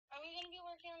gonna be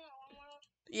working on that one more?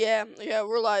 Yeah,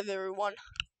 we're live, everyone.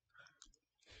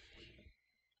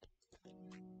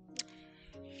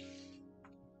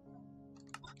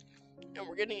 And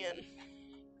we're getting in.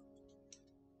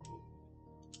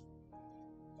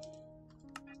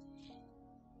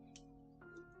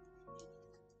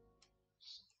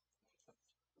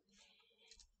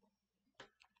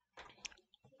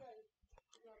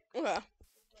 Okay.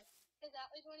 Is that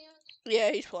like 20 hours?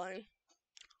 Yeah, he's playing.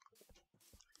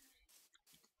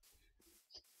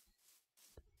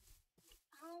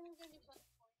 How long are you gonna be playing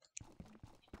for?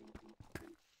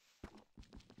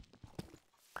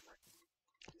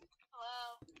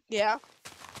 Hello? Yeah.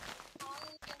 How long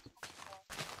are you gonna be playing for?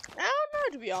 I don't know,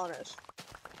 to be honest.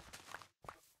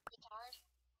 You tired?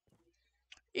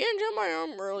 Yeah, until my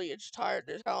arm really gets tired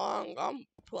is how long I'm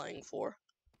playing for.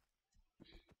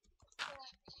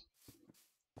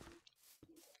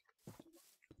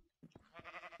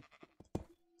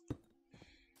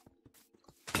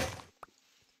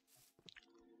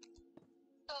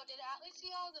 So, did Atlee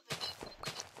see all the videos that we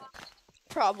just posted?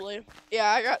 Probably.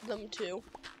 Yeah, I got them too.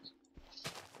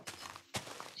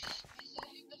 He's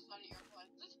saying the funnier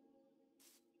ones.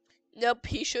 Nope,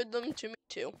 he showed them to me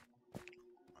too.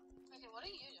 Okay, what are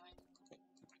you doing?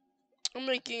 I'm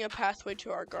making a pathway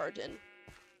to our garden.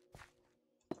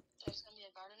 There's gonna be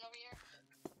a garden over here?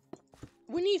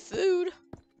 We need food.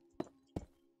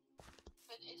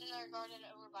 But isn't there a garden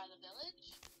over by the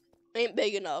village? Ain't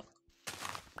big enough.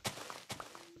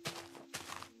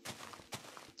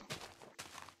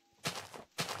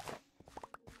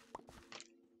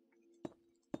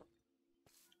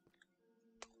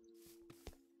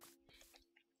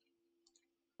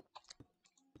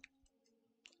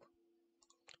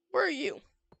 Where are you?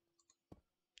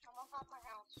 I'm on top of my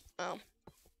house. Oh.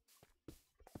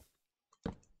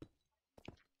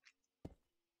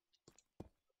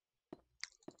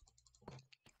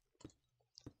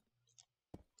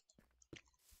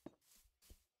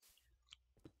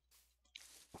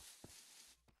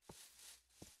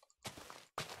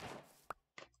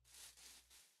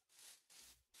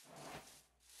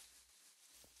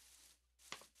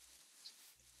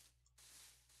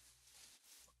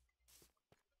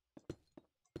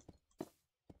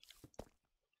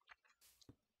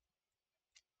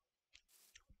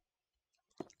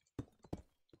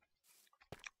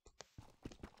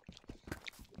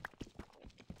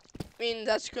 I mean,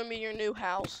 that's gonna be your new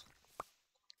house.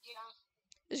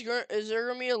 Yeah. Is there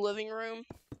gonna be a living room?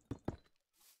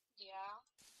 Yeah.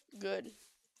 Good.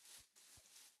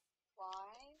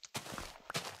 Why?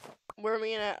 Where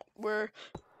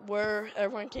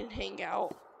everyone can hang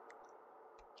out.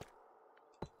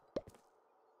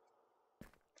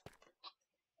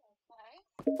 Okay.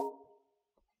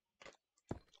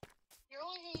 You're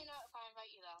only hanging out if I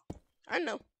invite you, though. I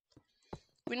know.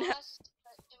 We didn't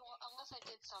Unless I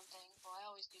did something. Well, I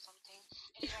always do something.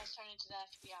 And you guys turn into the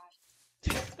FBI.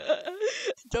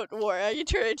 Don't worry, I can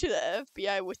turn into the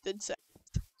FBI within seconds.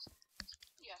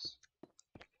 Yes.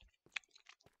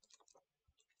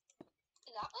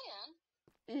 Is that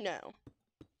land? No,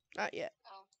 not yet.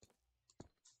 Oh.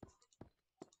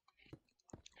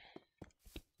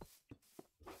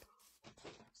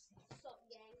 Sup,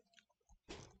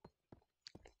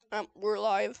 gang? We're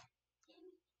live.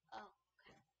 Oh,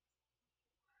 okay.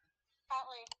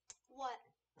 Atlee. What?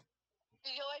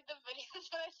 Did you like the videos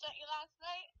that I sent you last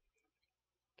night?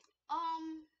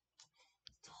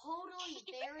 Totally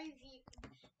very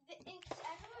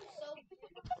everyone's so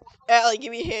beautiful. Allie,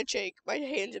 give me a handshake. My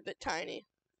hand's a bit tiny.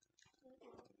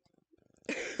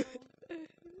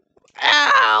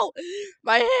 Ow!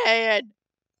 My hand!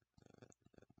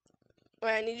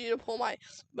 Wait, I need you to pull my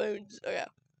bones. Okay.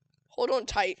 Hold on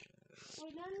tight.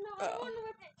 Wait, no, I don't want to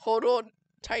rip it. Hold on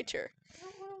tighter. I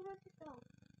don't want to rip it though.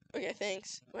 Okay,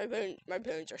 thanks. My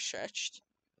bones are stretched.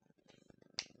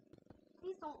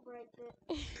 Please don't break it.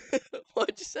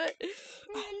 What'd you say? No,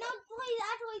 please,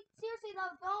 actually, seriously, no,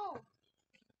 don't.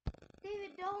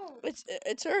 David, don't.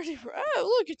 It's already. Oh,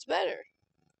 look, it's better.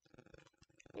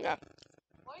 Yeah.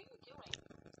 What are you doing?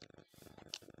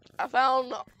 I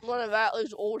found one of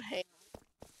Atlas' old hands.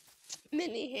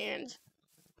 Mini hands.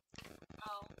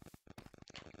 Oh.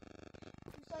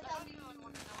 So I don't even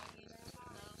want to know what using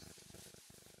those.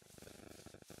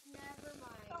 Never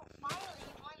mind. So, Miley,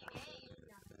 on game.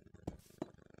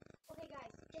 Okay,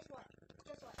 guys, guess what?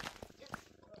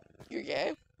 You're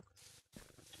gay?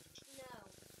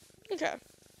 No. Okay.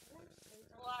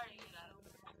 Well, I already knew that.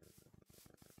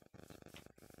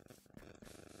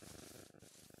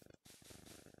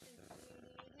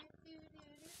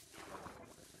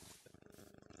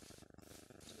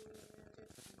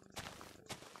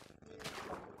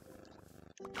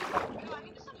 I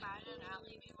can just imagine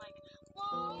Allie being like,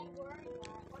 "Whoa, where are you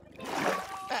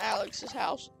at?" At Alex's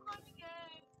house. I'm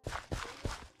gay.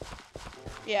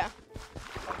 Yeah.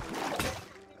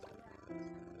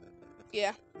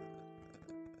 Yeah.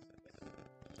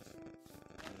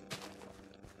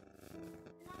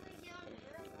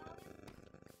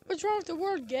 What's wrong with the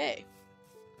word gay?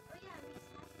 I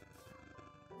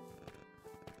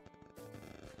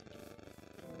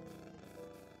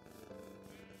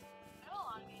know a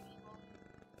lot of gay people.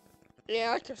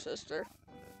 Yeah, like your sister.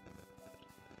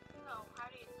 No,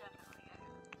 Heidi is definitely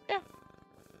gay. Yeah.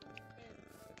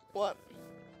 What?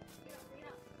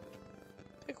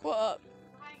 Pick what up?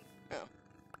 No.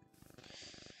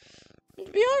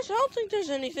 To be honest, I don't think there's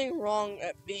anything wrong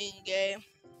at being gay.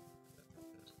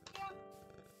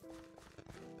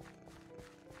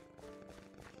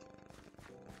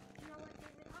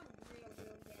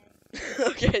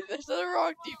 Okay, there's nothing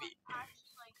wrong, TV.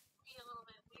 Actually, like, be a little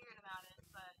bit weird about it,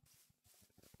 but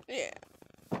Yeah.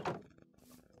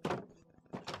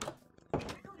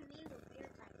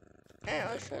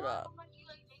 Anna, shut up. how much you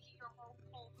like make it your whole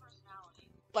personality?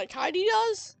 Like Heidi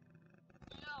does?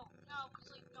 No,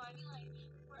 because like no, I mean like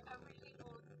where every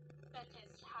single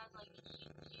sentence has like you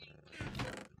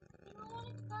don't want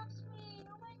to touch me.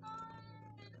 Oh my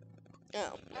god.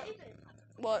 Oh.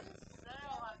 What?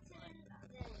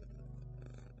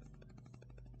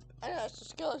 I know, it's a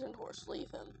skeleton horse.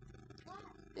 Leave him.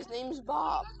 His name's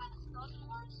Bob.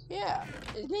 Yeah,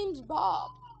 his name's Bob.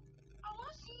 I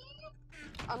want to see.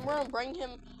 I'm about to bring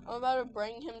him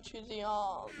to the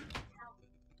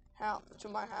house, to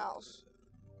my house.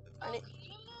 Can you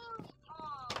move?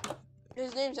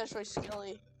 His name's actually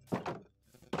Skelly. Wait,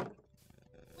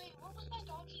 what was my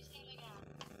donkey's name again?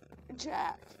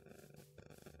 Jack.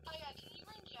 Oh yeah, can you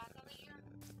bring Jack over here?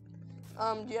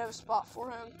 Do you have a spot for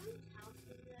him?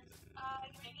 I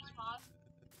can make a spot.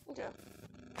 Okay.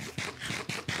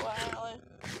 What, Allie?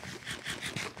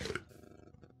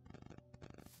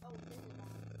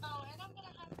 Oh, and I'm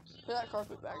gonna have to Put that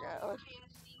carpet back, Allie.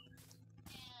 KFC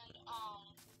and Oh.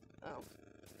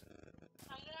 I'm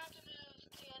gonna have to move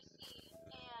KFC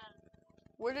and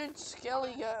Where did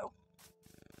Skelly go?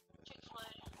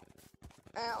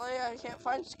 Chick-fil-A. Allie, I can't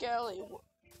find Skelly.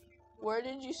 Where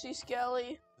did you see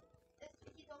Skelly?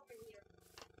 He's over here.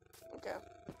 Okay.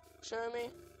 Show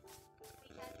me.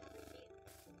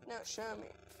 No, show me.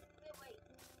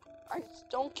 Wait.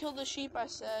 Don't kill the sheep, I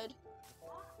said.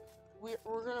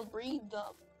 We're gonna breed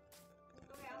them.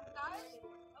 Okay, guys,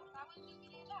 that was just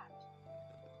getting attacked.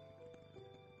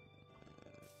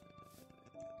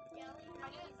 I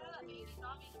didn't know that baby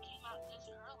zombies came out this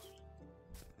early.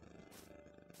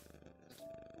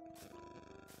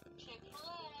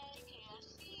 Chick-fil-A,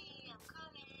 KFC, I'm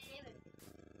coming.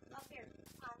 Up here.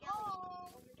 I'm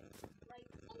home. Right.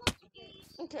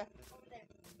 Okay. Over there.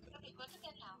 Okay, go to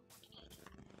bed now.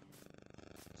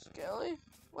 Skelly?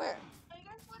 Where? Are you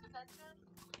guys going to bed soon?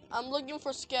 I'm looking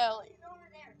for Skelly. He's over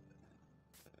there.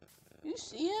 You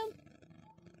see him?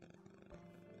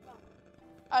 Oh.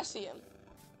 I see him.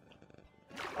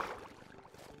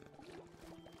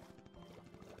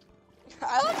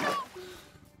 I like how...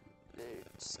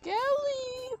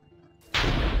 Skelly!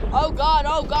 Oh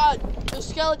god! There's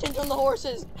skeletons on the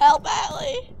horses! Help,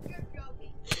 Allie! You're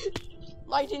joking.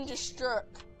 Lightning just struck.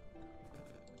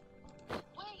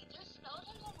 Wait, there's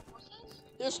skeletons on the horses?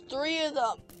 There's 3 of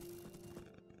them.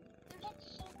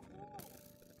 That's so cool.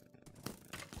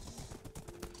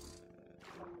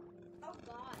 Oh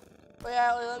god. Wait,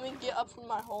 Allie, let me get up from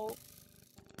my hole.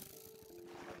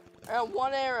 I got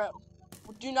 1 arrow.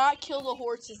 Do not kill the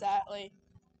horses, Allie.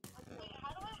 Wait,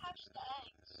 how do I hatch the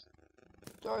eggs?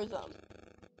 Throw them.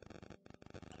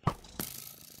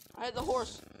 I hit the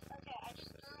horse. Okay, I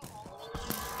just threw all of them.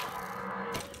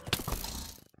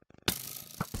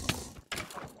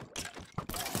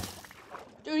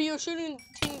 Dude, you're shooting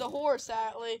the horse,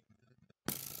 Atlee.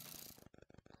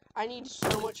 I need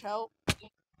so much help.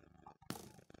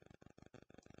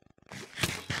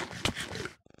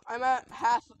 I'm at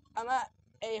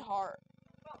a heart.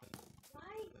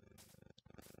 Why?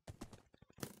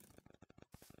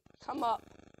 Come up.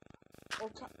 Or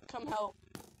come help.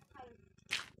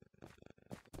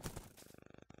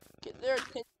 Get their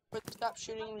attention, but stop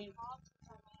shooting me.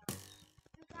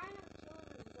 You're trying to kill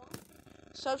the zombie.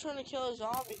 Stop trying to kill a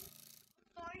zombie.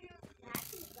 So are you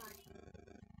attacking the guy?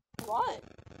 What?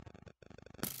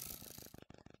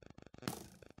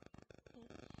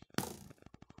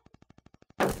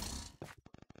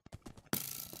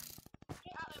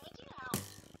 Hey, Allie, what's in your house?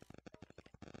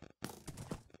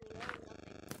 Nothing.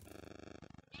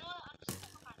 You know what? I'm just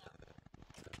gonna find out.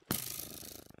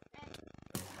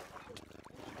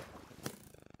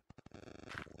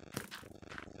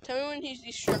 Tell me when he's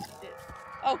distracted.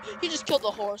 Oh, he just killed the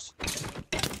horse. You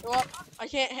know what? I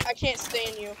can't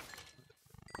stand you.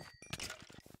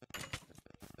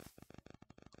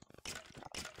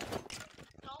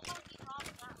 Don't let me drop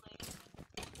that lady.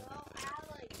 No,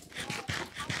 Alex.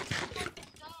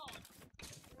 No.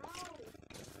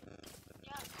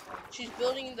 Yes. She's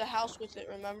building the house with it,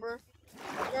 remember?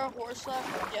 Is there a horse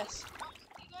left? Yes.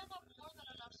 You guys have more than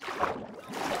enough space.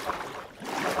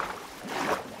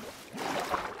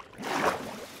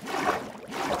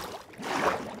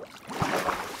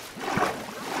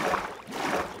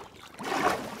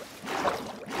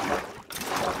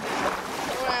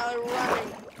 We're running.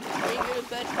 We can go to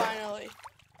bed finally.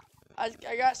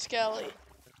 I got Skelly.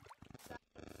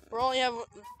 We're only have.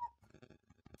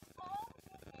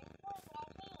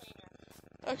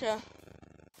 Okay.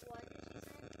 What did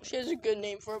she say? She has a good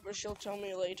name for it, but she'll tell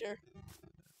me later.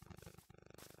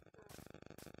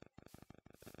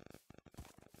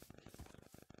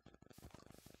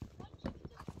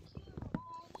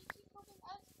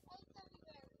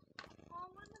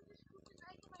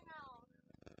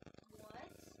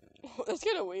 That's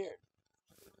kind of weird.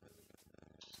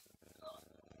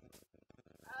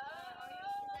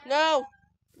 No!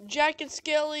 Jack and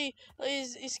Skelly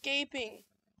is escaping.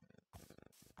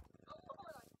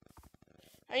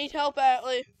 I need help,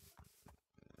 Atlee.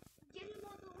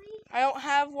 I don't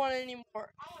have one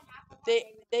anymore.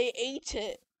 They ate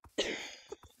it.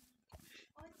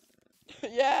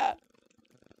 Yeah.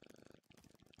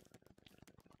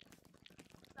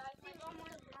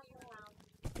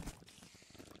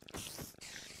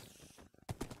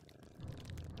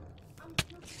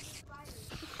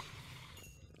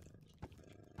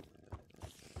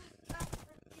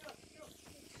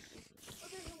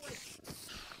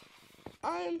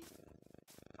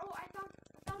 Oh, I found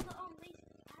the lace.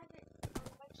 I have it.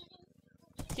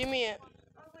 Give me it.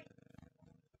 Oh wait.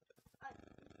 I'm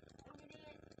getting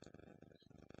it.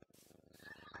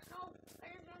 No, I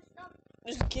just messed up.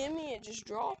 Just give me it. Just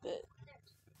drop it. Oh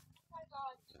my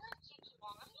god, you guys take too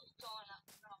long. I'm just going up.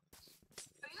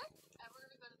 Are you guys ever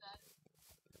gonna go to bed?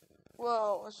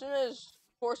 Well, as soon as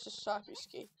horses stop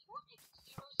escape. What makes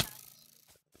 0 sense?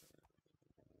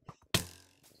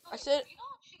 I said. You know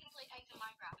chickens lay eggs in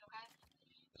Minecraft, okay?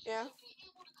 Yeah. So be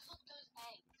able to cook those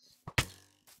eggs.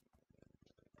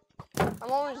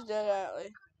 I'm almost dead,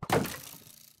 Atlee.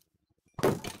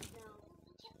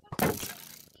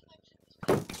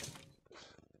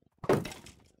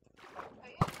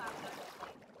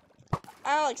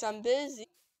 Alex, I'm busy.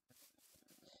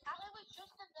 Atlee was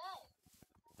just in bed.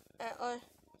 Atlee,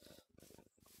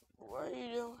 what are you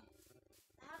doing?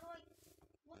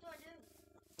 What do I do?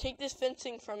 Take this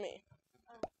fencing from me.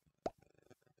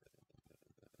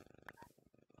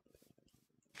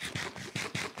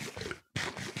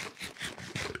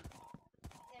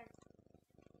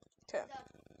 Okay.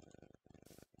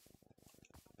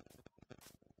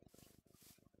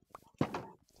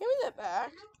 Give me that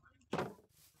back.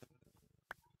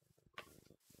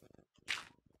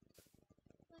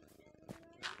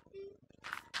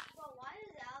 Well, why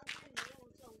is Alex and me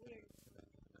so weird?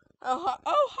 Oh,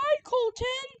 hi,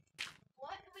 Colton.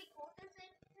 What? Wait, Colton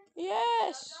said?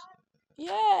 Yes.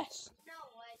 Yes. No,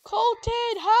 what?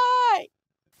 Colton, hi.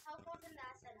 Tell Colton that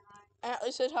I said hi.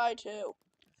 Atlee said hi too.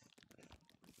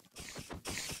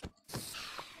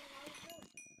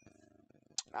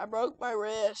 I broke my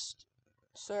wrist,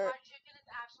 sir. My chicken is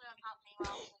actually on top of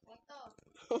me. What the?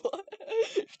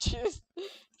 Jeez,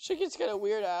 chicken's kind of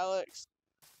weird, Alex.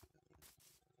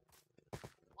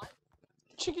 What?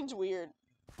 Chicken's weird.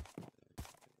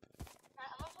 I'm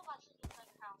gonna put my chicken inside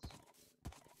your house.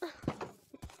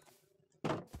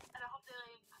 And I hope they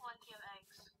lay plenty of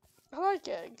eggs. I like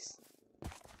eggs.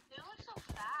 They look so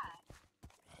fat.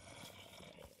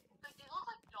 Like, they look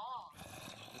like dogs.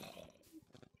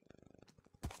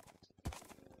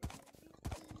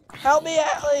 Help me,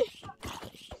 Atlee.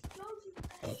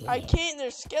 I can't,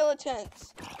 they're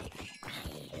skeletons.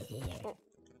 Oh.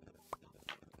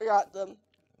 I got them.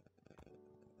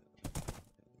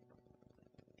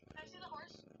 Can I see the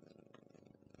horse?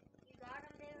 You got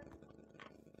him, dude?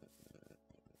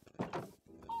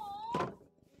 Aww.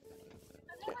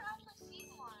 I've never actually seen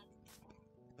one.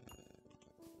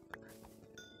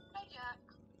 Hi, Jack.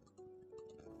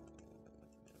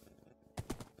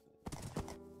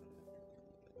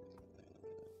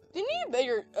 They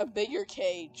need a bigger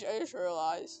cage. I just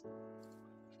realized.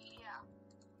 Yeah.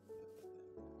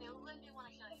 They really do want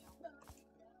to kill you.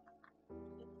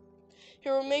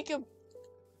 Here,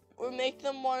 we'll make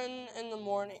them one in the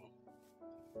morning.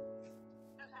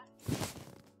 Okay.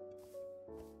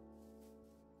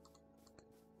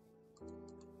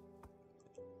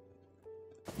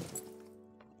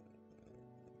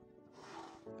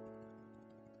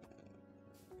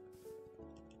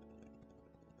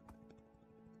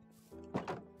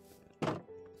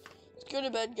 Go to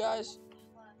bed, guys.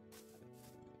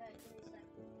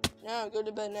 No, go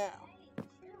to bed now.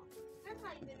 That's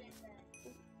not even in bed.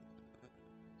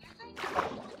 You're saying you're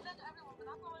going to bed to everyone, but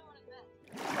I'm the only one in bed.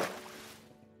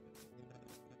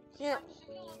 Yeah. My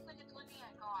chicken looks like it's looking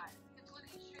at God. It's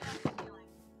looking straight at the ceiling.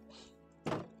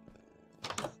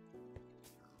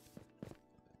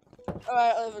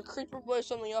 Alright, if a creeper blows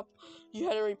something up, you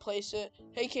had to replace it.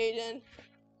 Hey, Caden.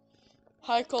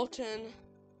 Hi, Colton.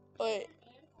 Wait.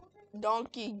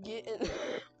 Donkey, get in.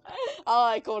 I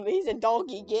like Colton. He's a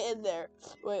donkey. Get in there.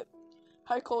 Wait.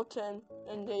 Hi, Colton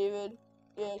and David.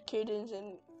 Yeah, Caden's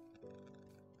in.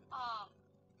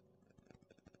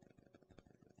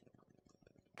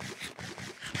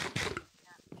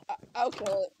 I'll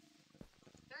kill it.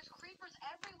 There's creepers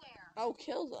everywhere. I'll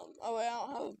kill them. Oh wait,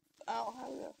 I don't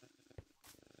have enough.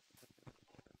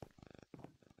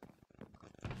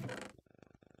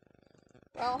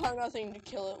 I don't have nothing to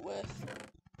kill it with.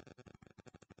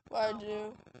 What I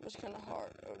do was kind of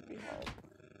hard. It would be hard.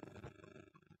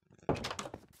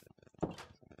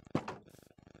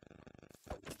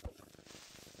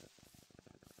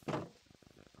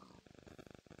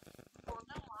 Well,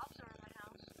 no mobs are in my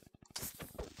house.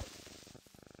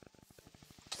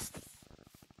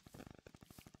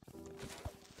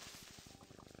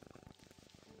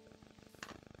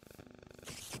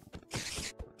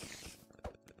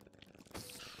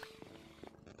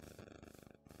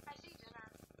 I see dinner.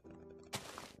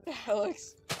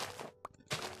 Alex.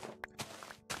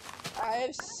 I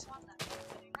don't want that.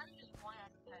 I kind of just want it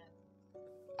as a pet.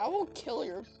 I will kill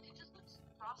your. It just looks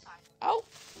cross-eyed.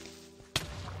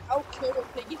 I'll kill your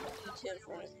pig and eat it in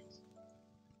front of you.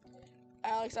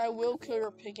 Alex, I will kill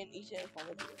your pig and eat it in front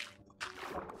of you.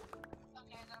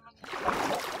 Okay, then I'm gonna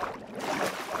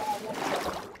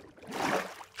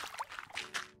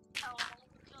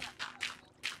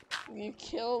If you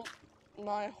kill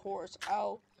my horse,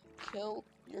 I'll kill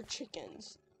your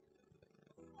chickens.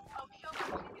 I'll kill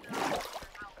my chicken and I'll go to your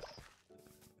house.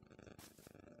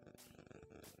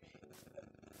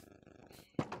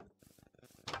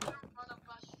 I'm gonna run a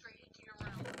bus straight into your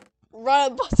room.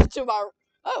 Run a bus into my.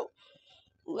 Oh,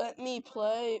 let me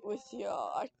play with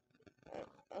y'all.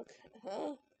 Okay,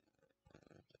 huh?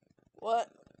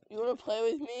 What? You wanna play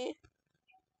with me?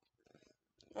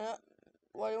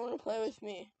 Why do you wanna play with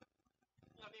me?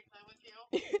 Let me play with you.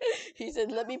 He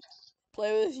said, "Let me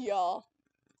play with y'all."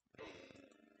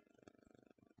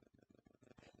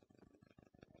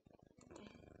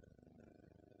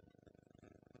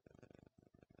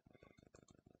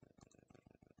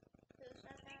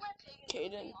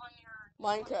 Caden,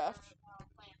 Minecraft.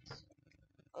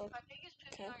 My pig is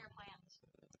pooping on your plants.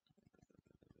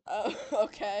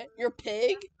 Okay. Your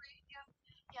pig?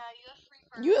 Yeah, you have free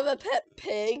fur. You have a pet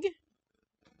pig?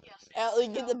 Yes.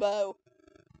 Atlee, get the bow.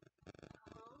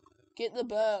 Get the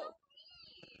bow.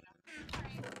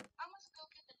 Sorry, I must go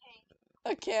get the pig.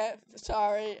 Okay,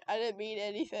 sorry. I didn't mean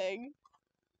anything.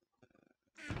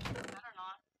 Better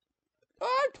not. Oh,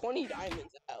 I have 20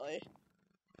 diamonds, Atlee.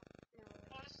 I'm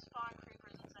gonna spawn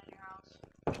creepers inside your house.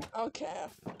 Okay.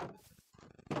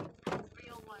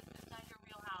 Real ones inside your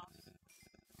real house.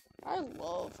 I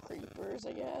love creepers,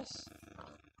 I guess.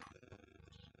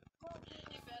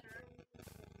 You better.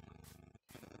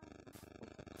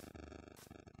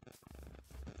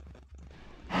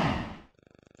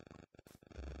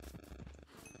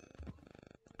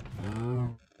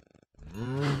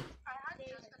 I had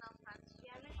just enough friends to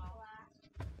get glass.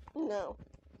 No.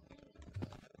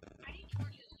 I need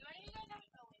torches. Do any of you guys have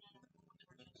torches?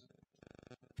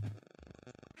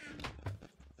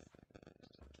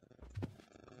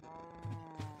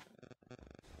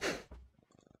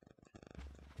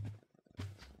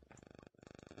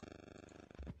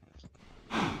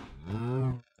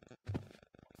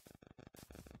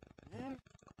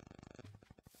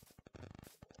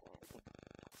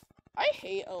 I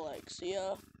hate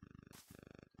Alexia.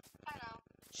 I know.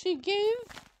 She gave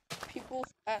people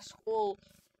at school,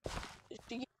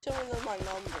 she gave some of them my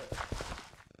number.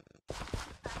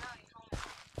 I know, you told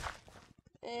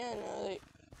me. And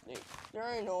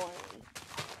they're annoying.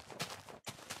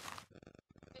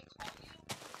 They told you?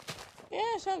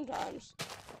 Yeah, sometimes.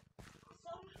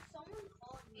 Someone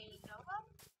called me. You know them?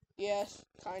 Yes,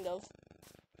 kind of.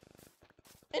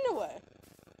 In a way.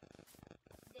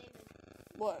 David.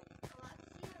 What?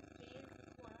 Alexia gave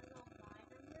one of them my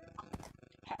number.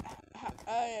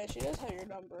 Oh yeah, she does have your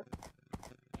number.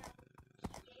 Yeah,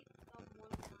 she gave them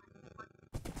one of them my number.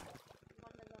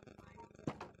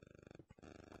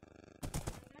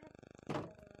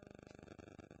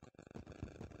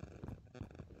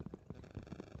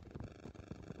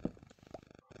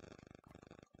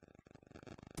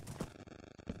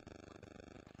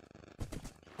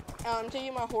 I'm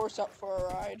taking my horse out for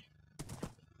a ride.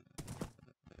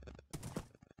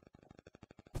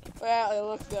 Wow,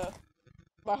 look though.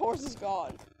 My horse is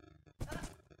gone.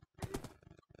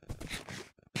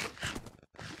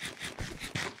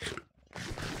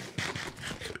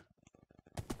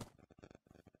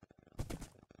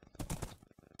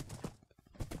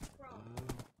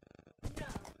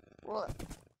 What?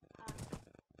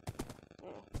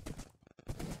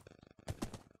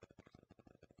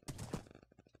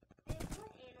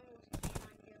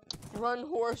 Run,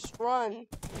 horse, run.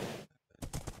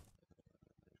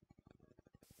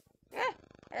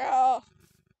 Yeah.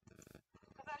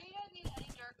 If any of you guys need any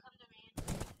dirt, come to me.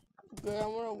 Good,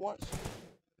 I'm gonna want some.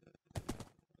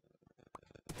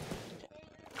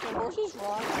 Can horses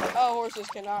run? Oh, horses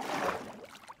cannot run.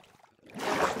 They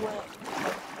swim.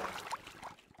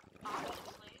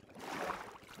 Obviously.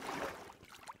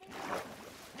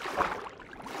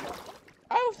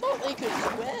 I thought they could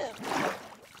swim.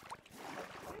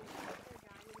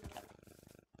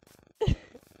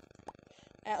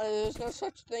 There's no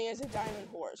such thing as a diamond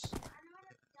horse.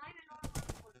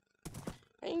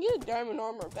 I can get a diamond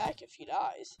armor back if he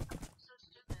dies. So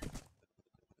stupid.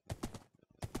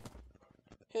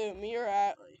 Who, me or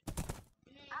Atlee?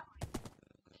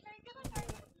 Can I get a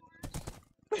diamond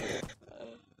horse?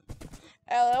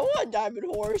 Atlee, I want a diamond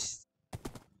horse.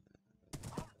 I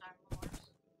want a diamond horse.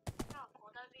 You know how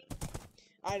cool that'd be?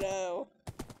 I know.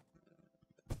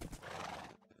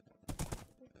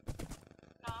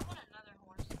 No, I want another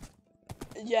horse.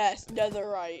 Yes,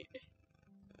 netherite.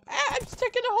 Ah, I'm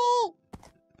stuck in a hole.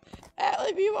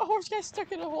 Atlee, me and my horse got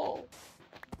stuck in a hole.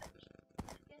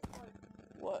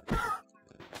 What? That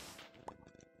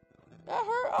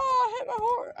hurt. Oh, I hit my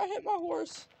horse. I hit my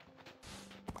horse.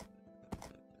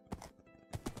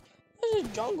 There's a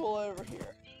jungle over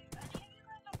here. Do any of you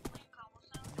guys have plain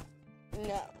cobblestone?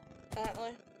 No,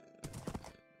 Atlee.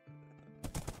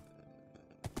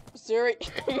 Siri,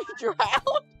 you drowned?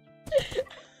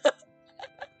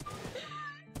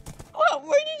 What?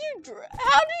 Where did you drown?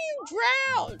 How do you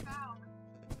drown?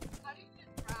 How do you get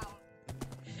drowned?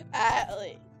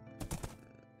 Atlee,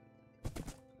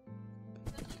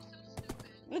 That's like so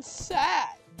stupid. it's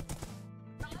sad.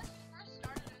 Unless you first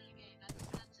started in the game,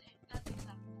 that's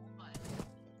acceptable, but...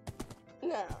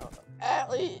 No.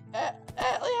 Atlee,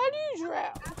 how do you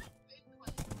drown?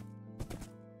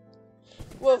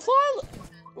 Well,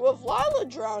 if Lila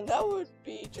drowned, that would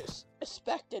be just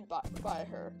expected by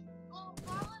her. Well,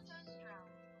 Lala does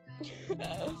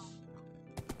drown.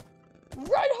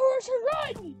 Run, horse,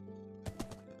 run!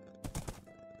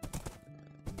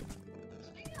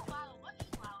 Speaking of Lala, what is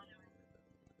Lala doing?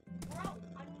 Bro,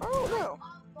 I don't know.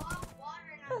 water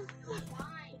and I'm still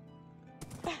dying.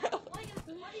 What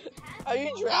is happening? Are you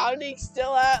drowning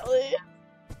still, Atlee?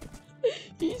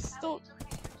 He's still. It's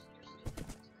okay, you're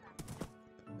stupid.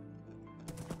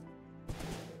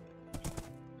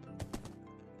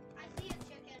 I see a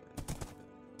chicken.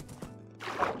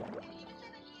 Did you just say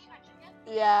that you ate my chicken?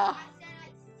 Yeah. I said I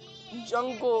see it.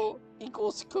 Jungle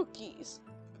equals cookies.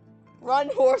 Run,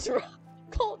 horse, run.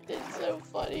 Colton's so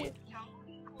funny. Jungle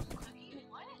equals cookies?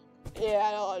 What? Yeah,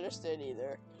 I don't understand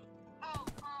either. Oh,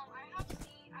 I have some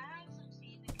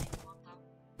seeds in case you want them.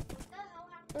 What the hell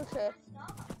happened Okay. to my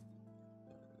stuff?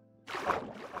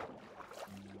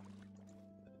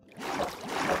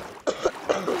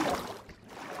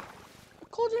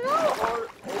 Colton, how old are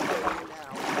you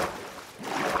now?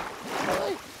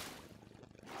 Like,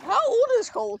 how old is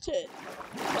Colton?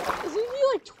 Isn't he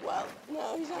like 12?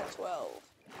 No, he's not 12.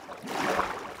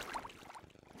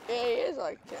 Yeah, he is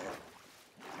like 10.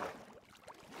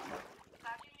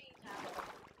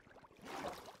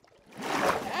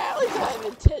 Atlee's not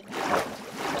even 10 yet.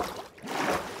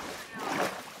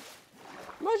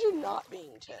 Imagine not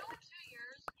being 10. You know, in 2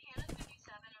 years, Hannah's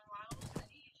 57 and Ronald was the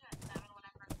age at 7 when I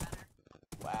first met her.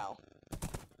 Wow.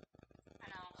 I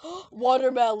know.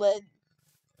 Watermelon.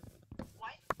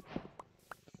 What?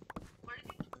 Where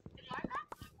did you... In Minecraft?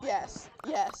 What? Yes,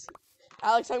 yes.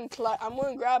 Alex, I'm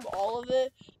gonna grab all of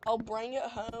it. I'll bring it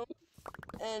home,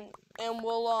 and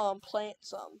we'll plant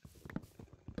some.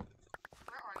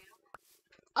 Where are you?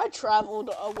 I traveled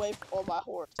away on my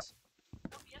horse.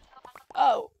 Oh, yes,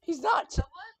 Oh, he's not. that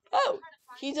was... Oh,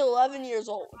 he's 11 years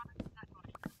old.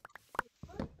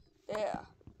 Yeah.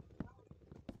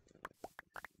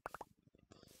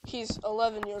 He's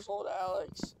 11 years old,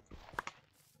 Alex.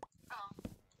 Oh.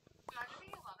 Imagine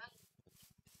being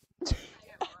 11.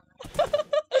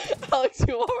 Alex,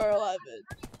 you are 11.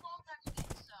 Pretty close, actually,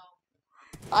 so...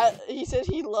 He said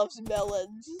he loves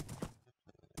melons.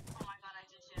 Oh my god, I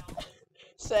did too.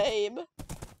 Same. Melon.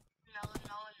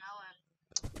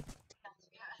 Yes,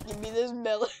 yes. Give me this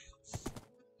melon.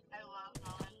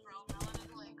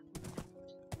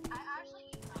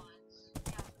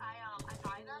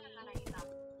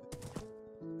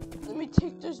 me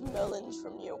take those melons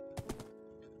from you.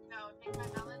 No, take my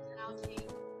melons and I'll take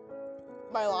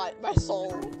My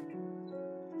soul.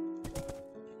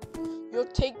 You'll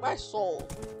take my soul.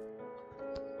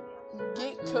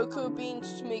 Get cocoa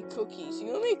beans to make cookies. You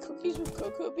wanna make cookies with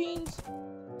cocoa beans?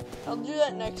 I'll do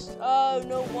that next. Oh,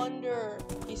 no wonder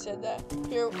he said that.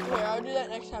 Here, I'll do that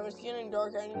next time. It's getting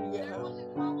dark. I need to get home.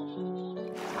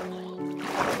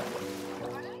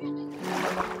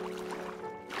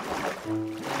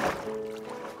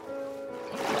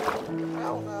 I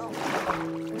don't know.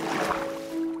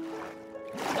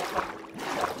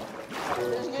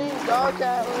 It's getting dark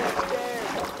out. I'm scared.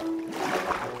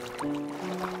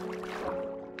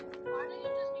 Why did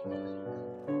you just be doing that?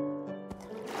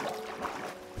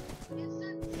 It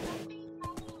said something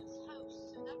problem with host,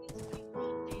 so that means something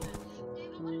wrong with David.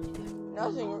 David, what did you do?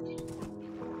 Nothing.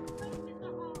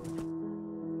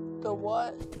 The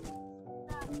what?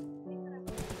 That thing that I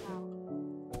put out.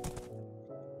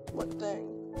 What thing?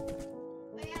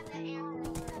 They had the arrow,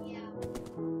 yeah.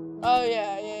 Oh yeah.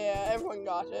 Everyone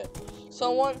got it.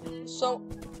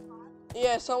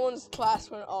 Yeah, someone's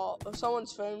class went off.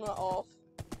 Someone's phone went off.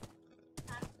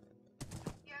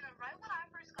 Yeah, no, right when I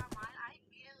first got mine, I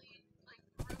immediately,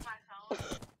 threw my phone,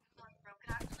 broke it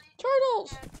actually,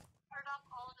 Turtles! and turned off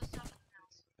all of the stuff in the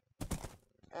house.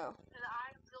 Oh. Because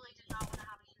I really did not want to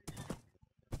have a huge headache.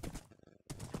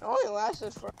 It only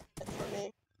lasted for me.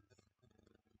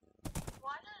 Well,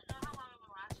 I didn't know how long it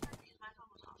would last for because my phone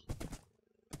was off.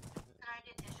 And I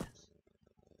did dishes.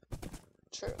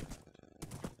 True.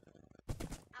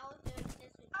 I was doing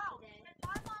dishes today. And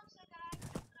my mom said that I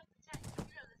couldn't put up the tent.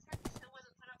 You know, the tent still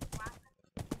wasn't put up from last time.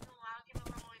 You know, I'll give it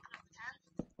when we put up the tent.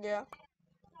 Yeah.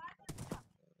 And I put it up.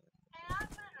 And I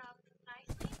put it up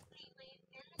nicely, neatly,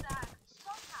 in the bag.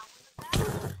 Somehow, when the bag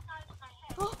was the size of my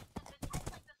head, and the tent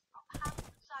like this half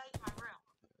the size of my room.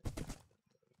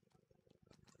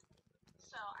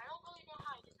 So, I don't really know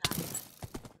how I did that.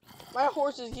 My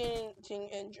horse is getting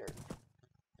injured.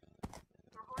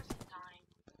 Your horse is dying.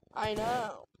 I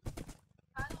know.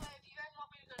 By the way, if you guys want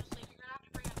me to go to sleep, you're gonna have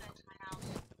to bring a bed to my house.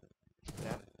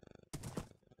 Yeah.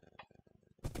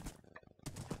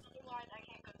 Otherwise, I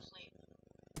can't go to sleep.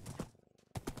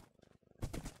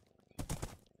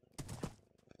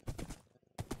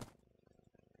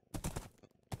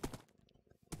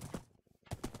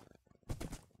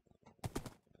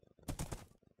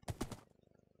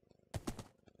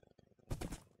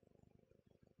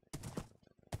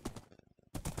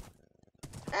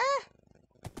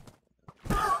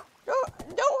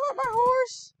 Don't hurt my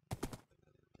horse.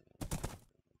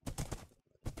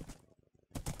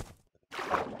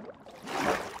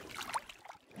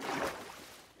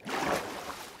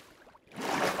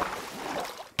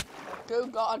 Go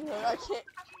God, no, I can't.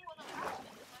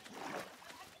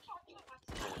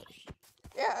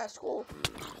 Yeah, that's cool.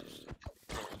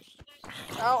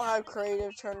 I don't have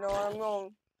creative turned on. I'm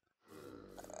going.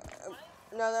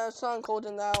 No, that's not cold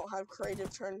and I don't have creative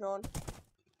turned on.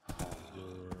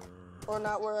 Or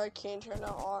not where I can turn it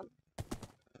on.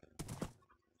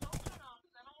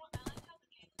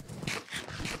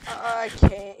 I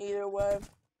can't either way.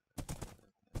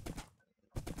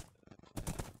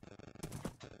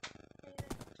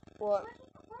 What?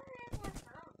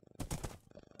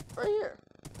 Right here.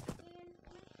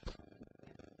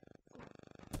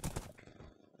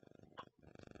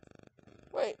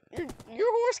 Wait,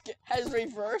 your horse has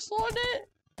reverse on it?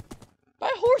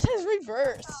 My horse has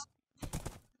reverse.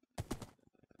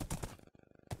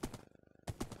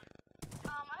 I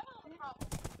have a problem.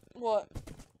 What?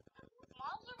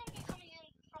 Mobs are gonna be coming in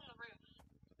from the roof.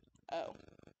 Oh.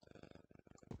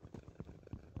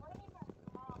 What do you mean by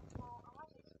mobs? Well, I want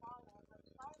to say spiders, but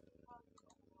spiders are probably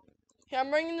Here, I'm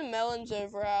bringing the melons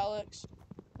over, Alex.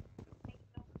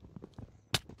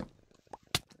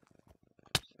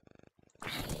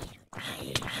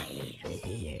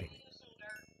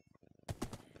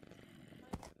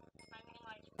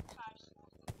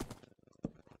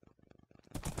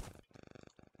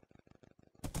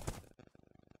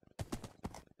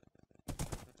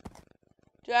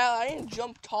 Dude, I didn't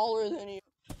jump taller than you.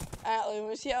 Atlee, let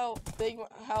me see how big,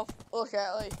 look,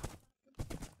 Atlee.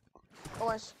 Oh,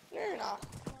 no, you're not.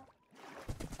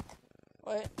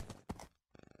 Wait.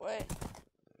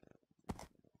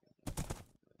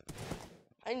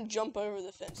 I can jump over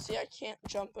the fence. See, I can't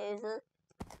jump over.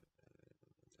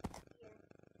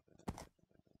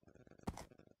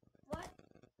 What?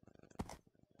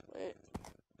 Wait.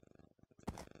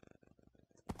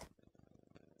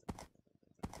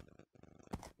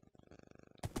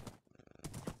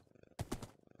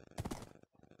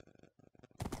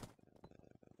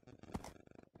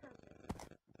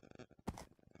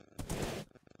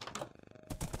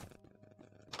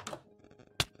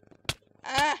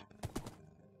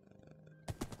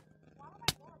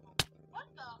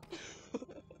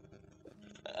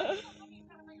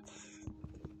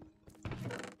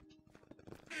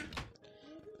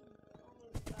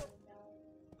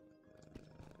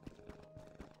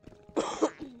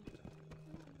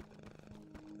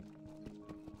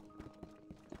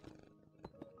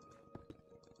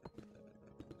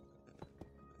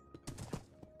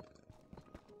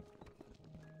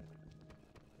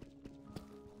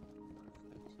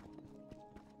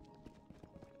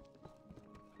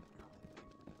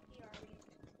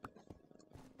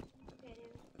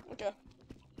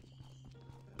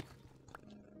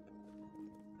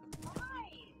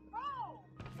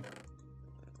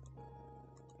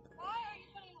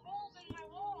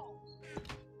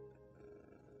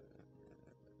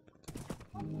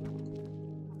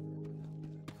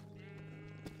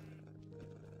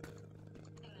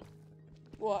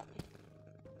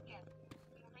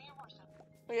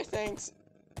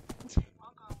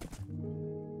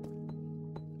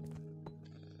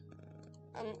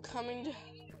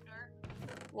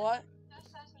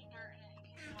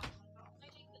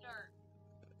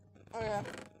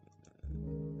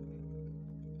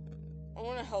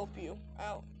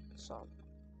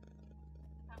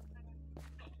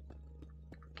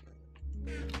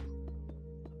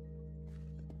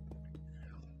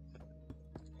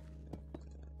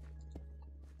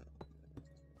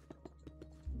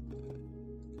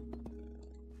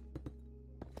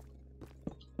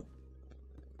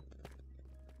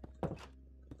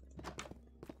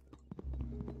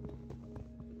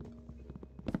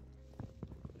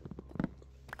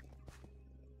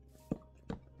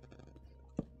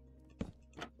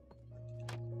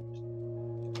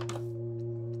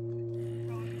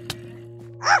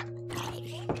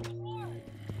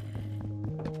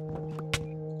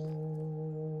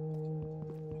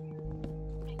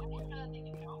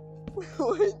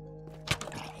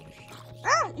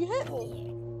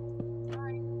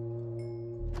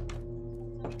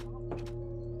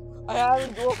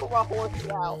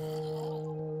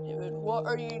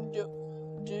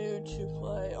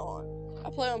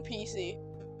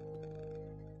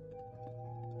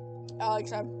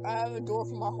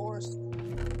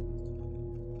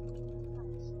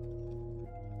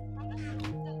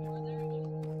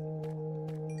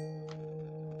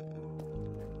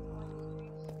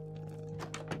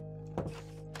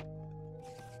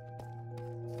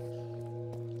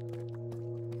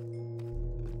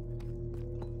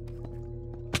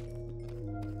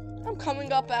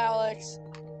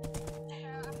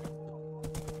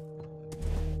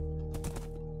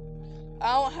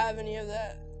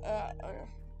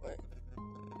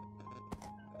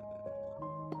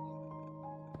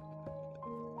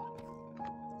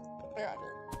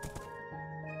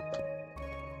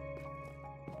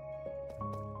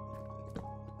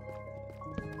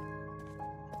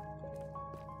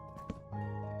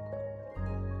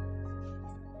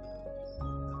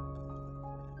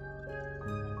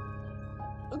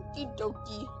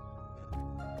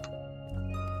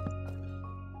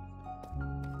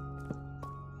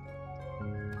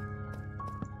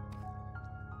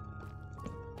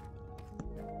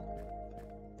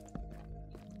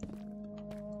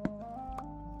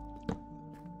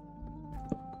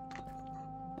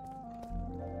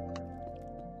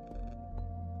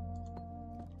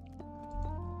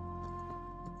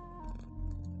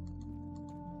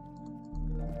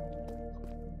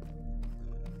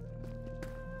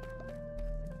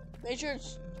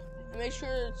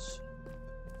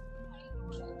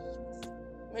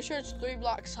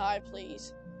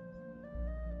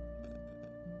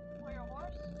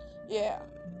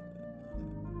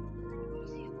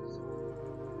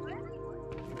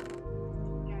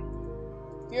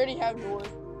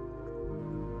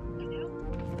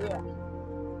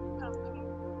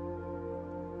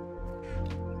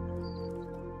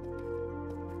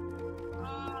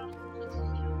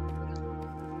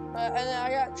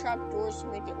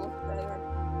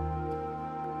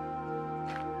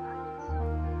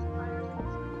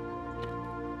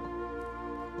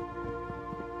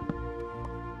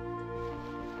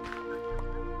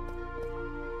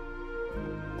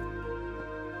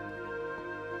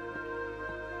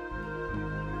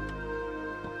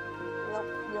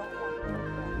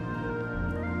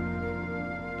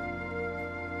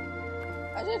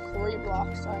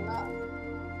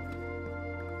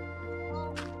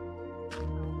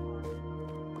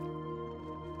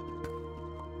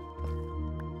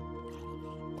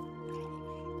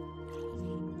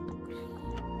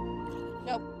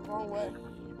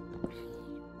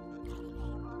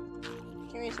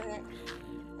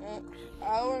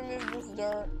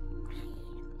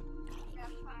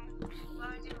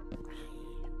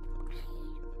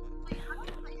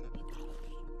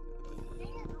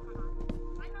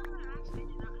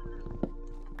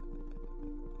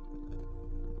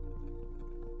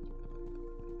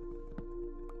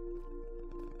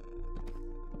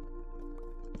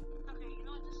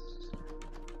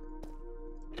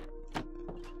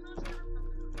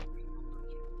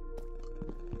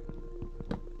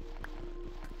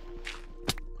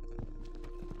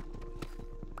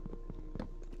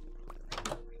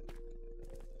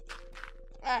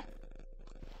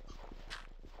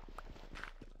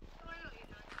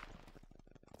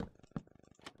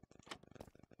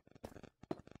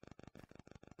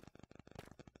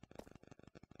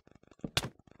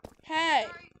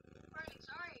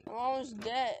 almost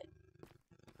dead.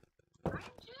 I am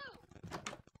too.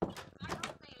 My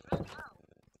health rate is really low.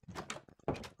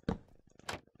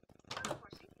 Oh,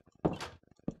 horsey.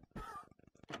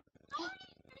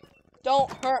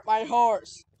 Don't hurt my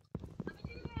horse. Let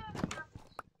me do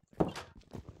apples.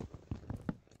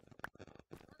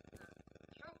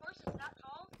 Your horse is that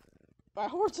tall? My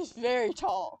horse is very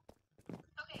tall.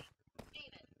 Okay,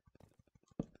 David.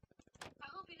 I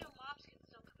hope you know mobs can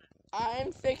still come in.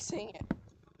 I'm fixing it.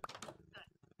 Good.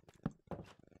 I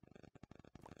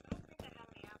don't think I have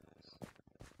any apples.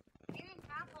 I need an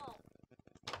apple.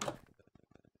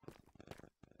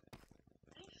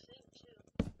 I need food too.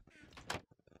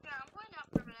 Yeah, I'm going out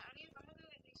for a minute. I'm gonna go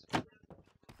get these food.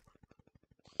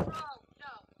 Bro,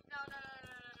 no,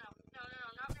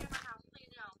 not near my house,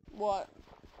 please no. What?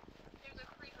 There's a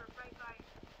creeper right by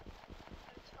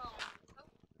its home. Oh,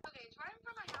 okay, it's right in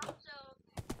front of my house, so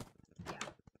yeah.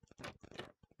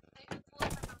 I can pull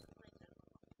up my house and place it.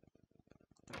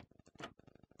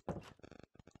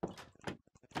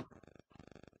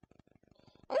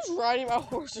 I'm just riding my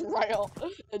horse right off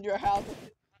in your house.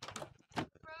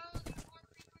 Bro, there's more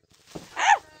creepers.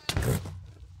 Ah!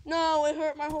 No, it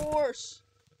hurt my horse.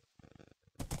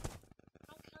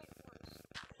 Don't kill your horse.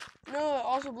 No, it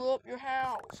also blew up your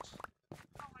house.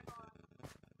 Oh my god.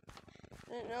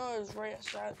 I didn't know it was right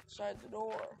outside the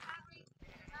door. Abby,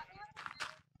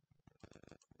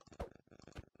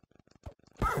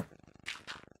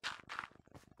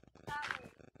 Abby.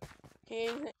 He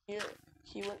isn't here.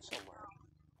 He went somewhere.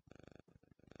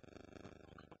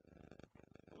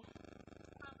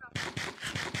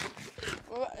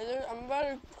 I'm about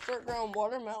to start growing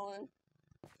watermelon.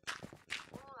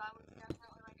 Oh, I would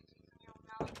definitely like to see some of your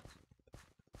melons.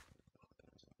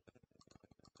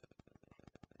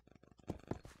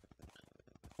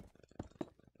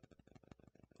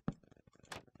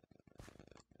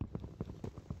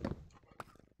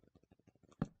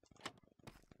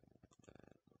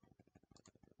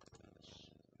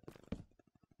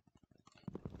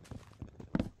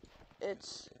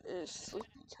 It's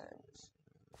sleepy times.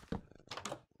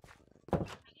 I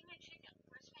need my chicken.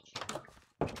 Where's my chicken?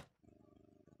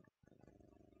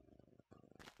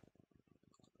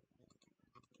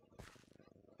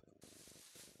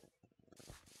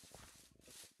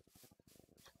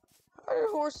 How did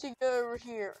Horsey go over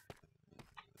here?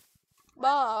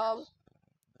 Bob.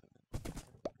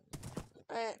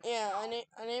 Yeah, I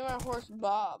named my horse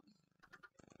Bob.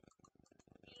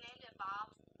 You named it Bob?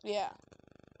 Yeah.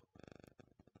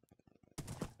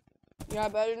 You got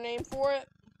a better name for it?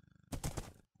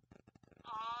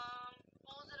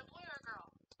 Well, is it a boy or a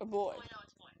girl? A boy. Oh, I know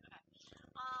it's a boy. Okay.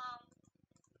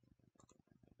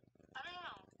 I don't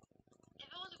know.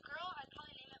 If it was a girl, I'd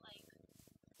probably name it like.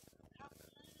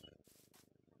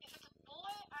 If it's a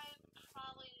boy, I'd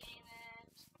probably name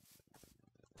it.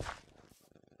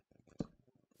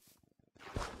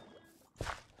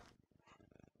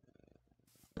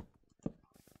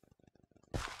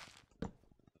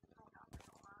 Hold on.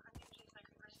 I need to change my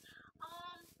creepers.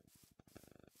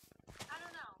 I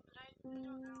don't know, but I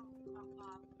don't know about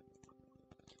Bob.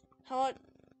 How about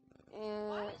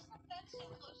Why is the fence so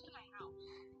close to my house?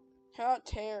 how about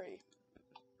Terry?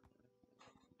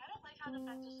 I don't like how the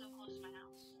fence is so close to my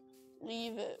house.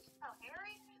 Leave it. Oh,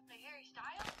 Harry? Like Harry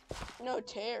Styles? No,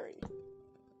 Terry. Oh,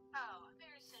 I thought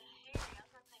you said Harry. I was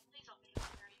gonna say, please don't name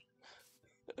Harry.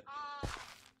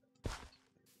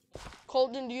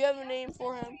 Colton, do you have a name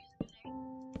for him?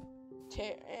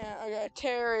 Yeah, I got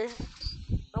Terry.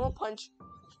 I'm gonna punch. I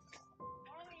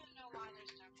don't even know why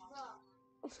there's no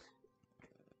box.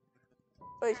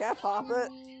 Wait, can I pop it? I'm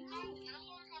working on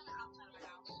the outside of my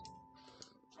house.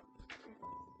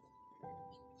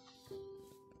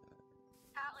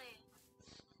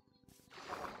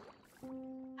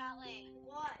 Atlee.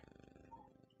 What?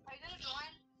 Are you gonna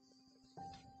join?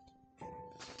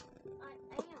 I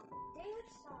am. David,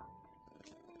 stop.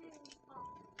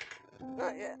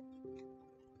 Not yet.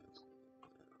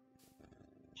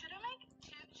 Should I make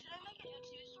it a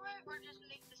two-story or just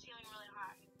make the ceiling really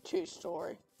high?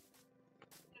 2-story.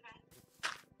 Okay.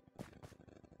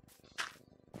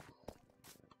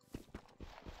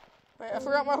 Wait, I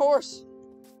forgot my horse.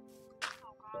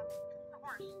 Oh god. The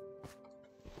horse.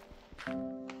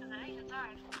 Because it ain't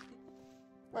inside.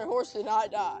 My horse did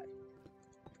not die.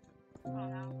 Oh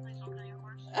no, please don't kill your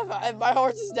horse. If my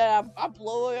horse is dead, I'm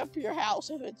blowing up your house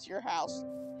if it's your house.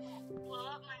 Blow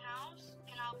up my house,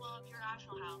 and I'll blow up your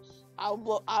actual house.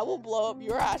 I will blow up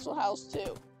your actual house too. Do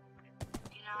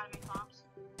you know how to make bombs?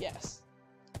 Yes.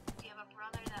 Do you have a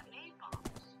brother that made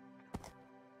bombs?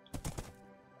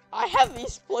 I have an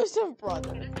explosive I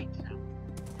brother. didn't think so.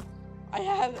 I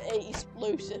have an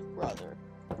explosive brother.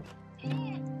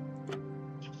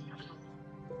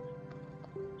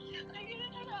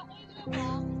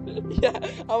 Yeah,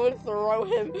 I would throw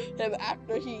him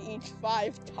after he eats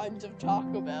 5 tons of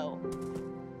Taco Bell.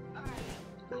 Alright,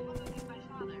 I'm gonna go get my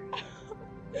father.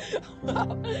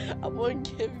 I'm gonna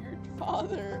give your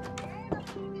father. And I'm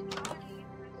gonna get Johnny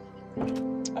for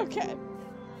his Okay. And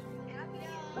I'm gonna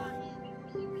get Bobby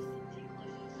because he was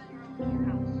ticklish and sent her over to your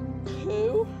house.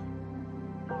 Who?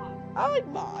 Bob. I like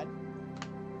Mod.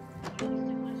 Why she's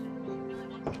ticklish? She really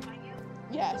wants to fight you?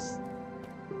 Yes.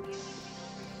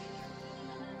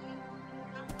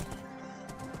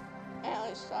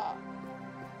 Allie, stop.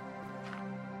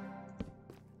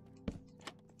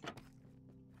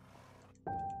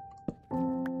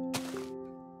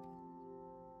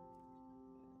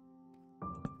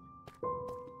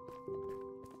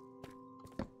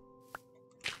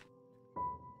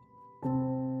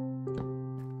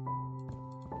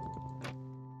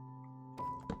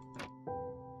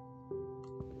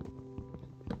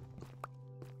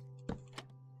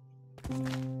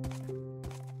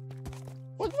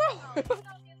 What's wrong?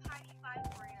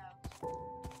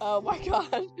 Oh my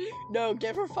god. No,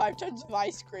 give her 5 tons of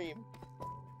ice cream.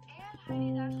 And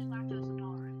Heidi's actually lactose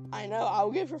intolerant. I know,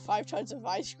 I'll give her 5 tons of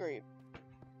ice cream.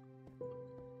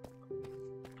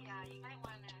 Yeah, you might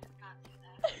want to not do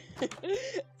that.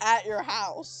 At your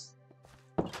house.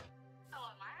 Oh, at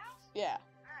my house? Yeah.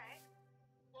 Alright.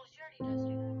 Well, she already does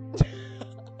do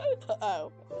that.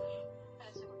 Oh.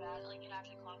 That's super bad. Like, it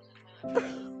actually clogs the toilet.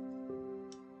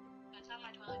 That's how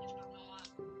my toilet gets broken a lot.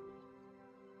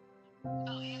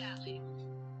 Oh, and Atlee.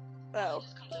 Oh.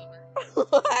 Just comes over.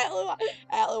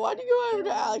 Allie, why'd you go over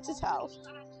to Alex's house?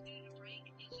 All I have to do to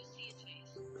break is just see his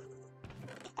face.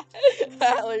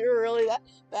 Allie, you're really that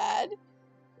bad?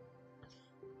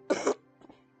 I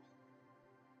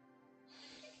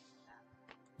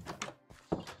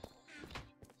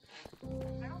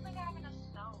don't think I have enough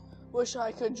stone. Wish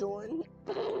I could join.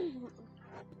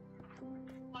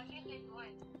 Why can't they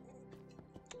join?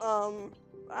 I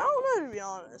don't know, to be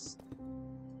honest.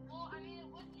 Well, I mean, it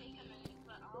would take a minute,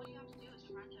 but all you have to do is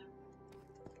friend him.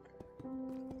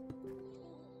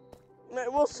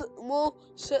 We'll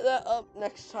set that up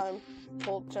next time,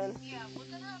 Fulton. Yeah, we'll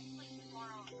set it up like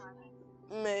tomorrow or Friday.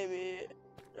 Maybe.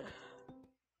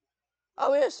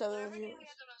 Oh, we have 7 Whatever day we viewers.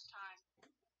 have the most time.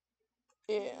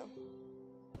 Yeah.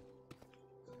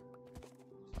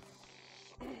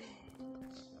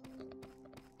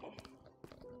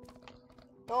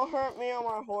 Don't hurt me on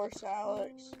my horse,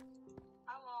 Alex.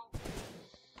 I won't.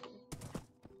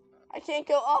 I can't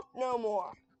go up no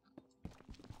more.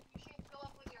 You can't go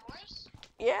up with your horse?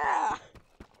 Yeah.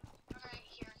 Alright,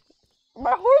 here.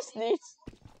 My horse needs...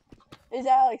 Is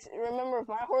Alex, remember, if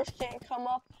my horse can't come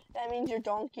up, that means your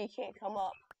donkey can't come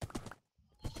up.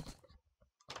 Oh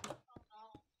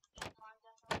no. I'm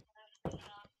definitely gonna clean it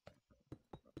up.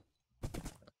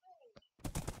 Hey,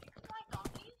 you like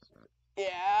donkeys?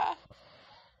 Yeah.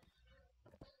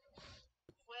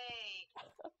 Wait.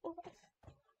 Oh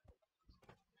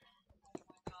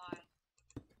my god.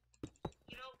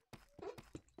 You know,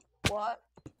 What?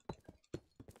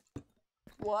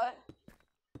 What?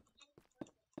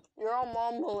 You're all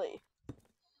mumbly.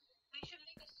 we should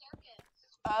make a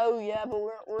circus. Oh yeah, but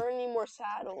we're gonna need more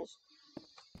saddles,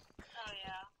 Oh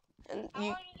yeah. and How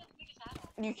hard is it to make a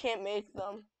saddle? you can't make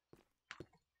them.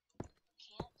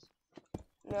 Can't.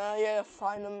 No, you gotta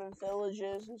find them in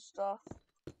villages and stuff.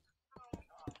 Oh my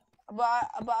god. But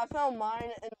I found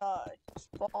mine in a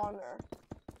spawner,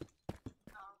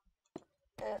 No.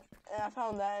 and I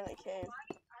found that in a cave. I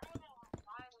don't know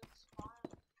why we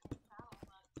spawned a saddle,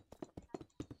 but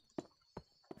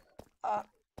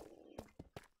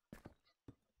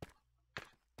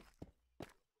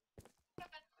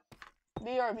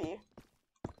BRB. okay.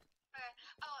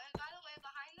 Oh, and by the way,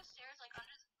 behind the stairs, like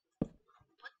under the...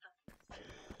 What the?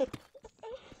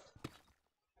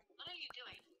 What are you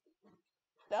doing?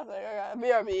 Nothing. I got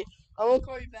BRB. I'm gonna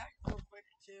call you back real quick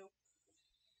too.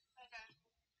 Okay.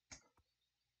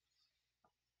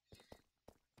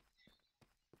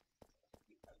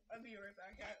 I'll be right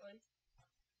back, Caitlin.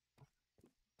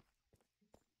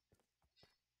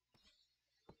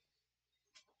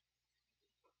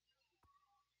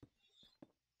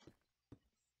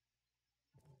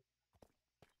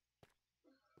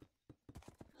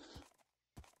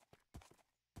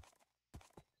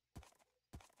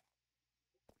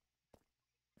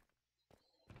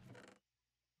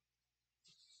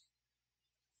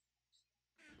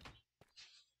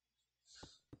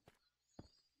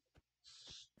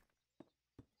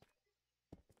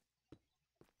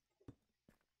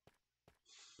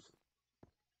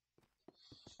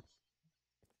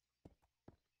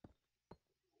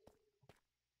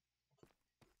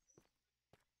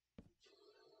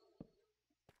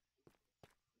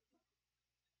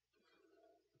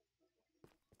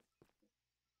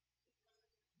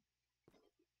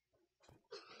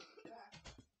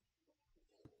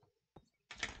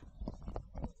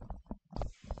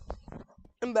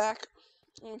 I'm back.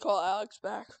 I'm gonna call Alex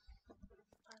back.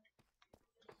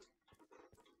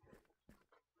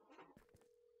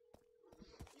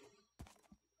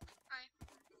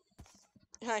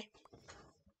 Hi. Okay,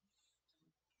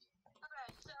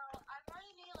 so I've already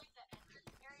made like the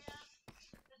entrance area.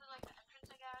 This is like the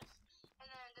entrance, I guess. And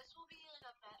then this will be like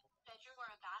a bedroom or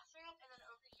a bathroom. And then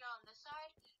over here on this side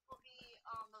will be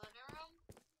the living room.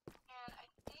 And I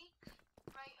think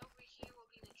right over here will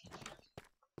be the kitchen.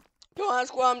 Don't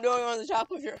ask what I'm doing on the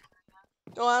top of your.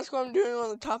 Don't ask what I'm doing on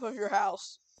the top of your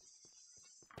house.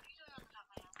 What are you doing on the top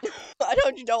of my house? I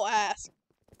told you don't ask.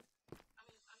 I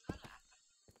mean, I'm gonna ask.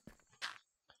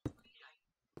 What are you doing?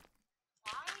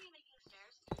 Why are you making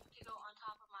stairs to go on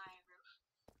top of my roof?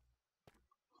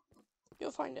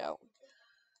 You'll find out.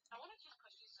 I want to just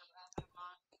push you so bad, but I'm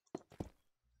not.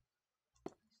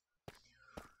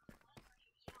 What are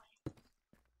you doing?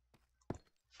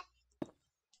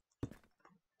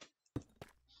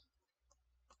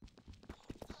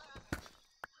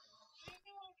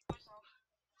 Anything like myself.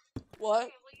 What?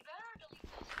 Okay, well you better delete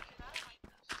this because I don't like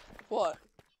this. What?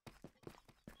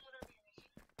 Whatever you're making.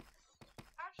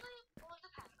 Actually, well it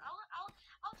depends.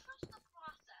 I'll trust the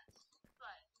process,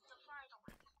 but so far I don't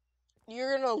like it.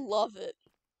 You're gonna love it.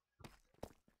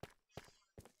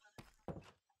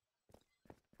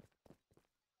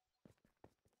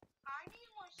 I need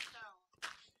more stone.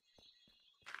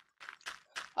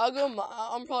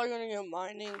 I'm probably gonna go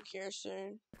mining here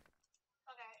soon.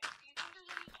 Okay, do you think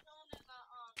there's any stone in the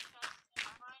chest in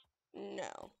my mine?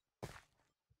 No.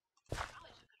 I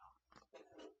probably took it off.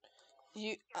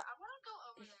 You. Yeah, I want to go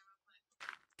over there real quick.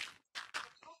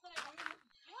 Let's hope that I don't.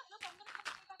 You know what? Nope, I'm gonna come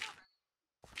straight back over.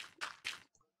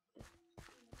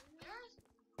 There's.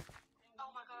 Oh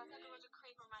my god, I thought there was a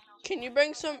creeper in my house. Can you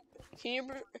bring some? Can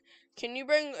you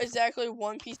bring exactly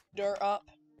one piece of dirt up?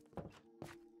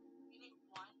 You need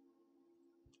one?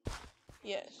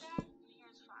 Yes.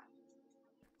 Here's 5.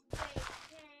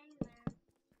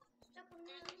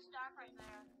 There's a stack right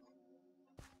there.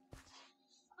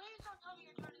 Please don't tell me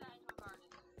you're turning that into a garden.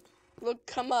 Look,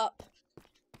 come up.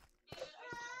 Dude, I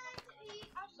actually,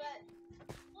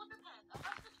 well, it depends.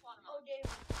 Unless it's watermelon. Is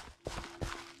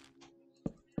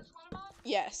this watermelon?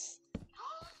 Yes.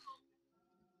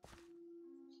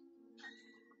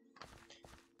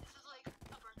 This is like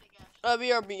a birthday gift.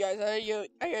 BRB guys, I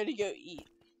gotta go eat.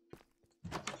 You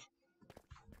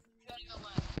gotta go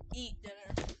what? Eat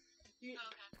dinner. Oh, okay.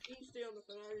 You can stay on the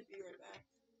phone. I'll just be right back.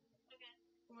 Okay.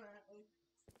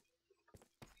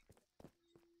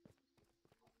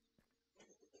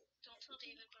 Don't tell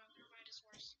David, but I'm gonna ride his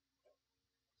horse.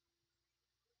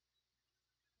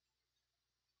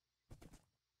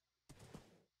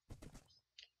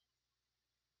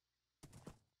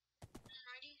 I'm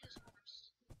riding his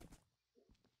horse.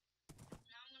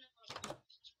 Now I'm gonna go to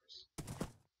his horse.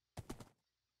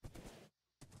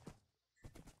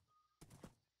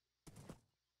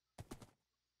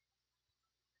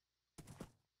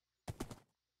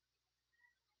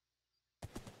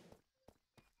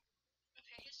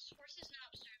 Okay, his horse is now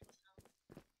upstairs with him.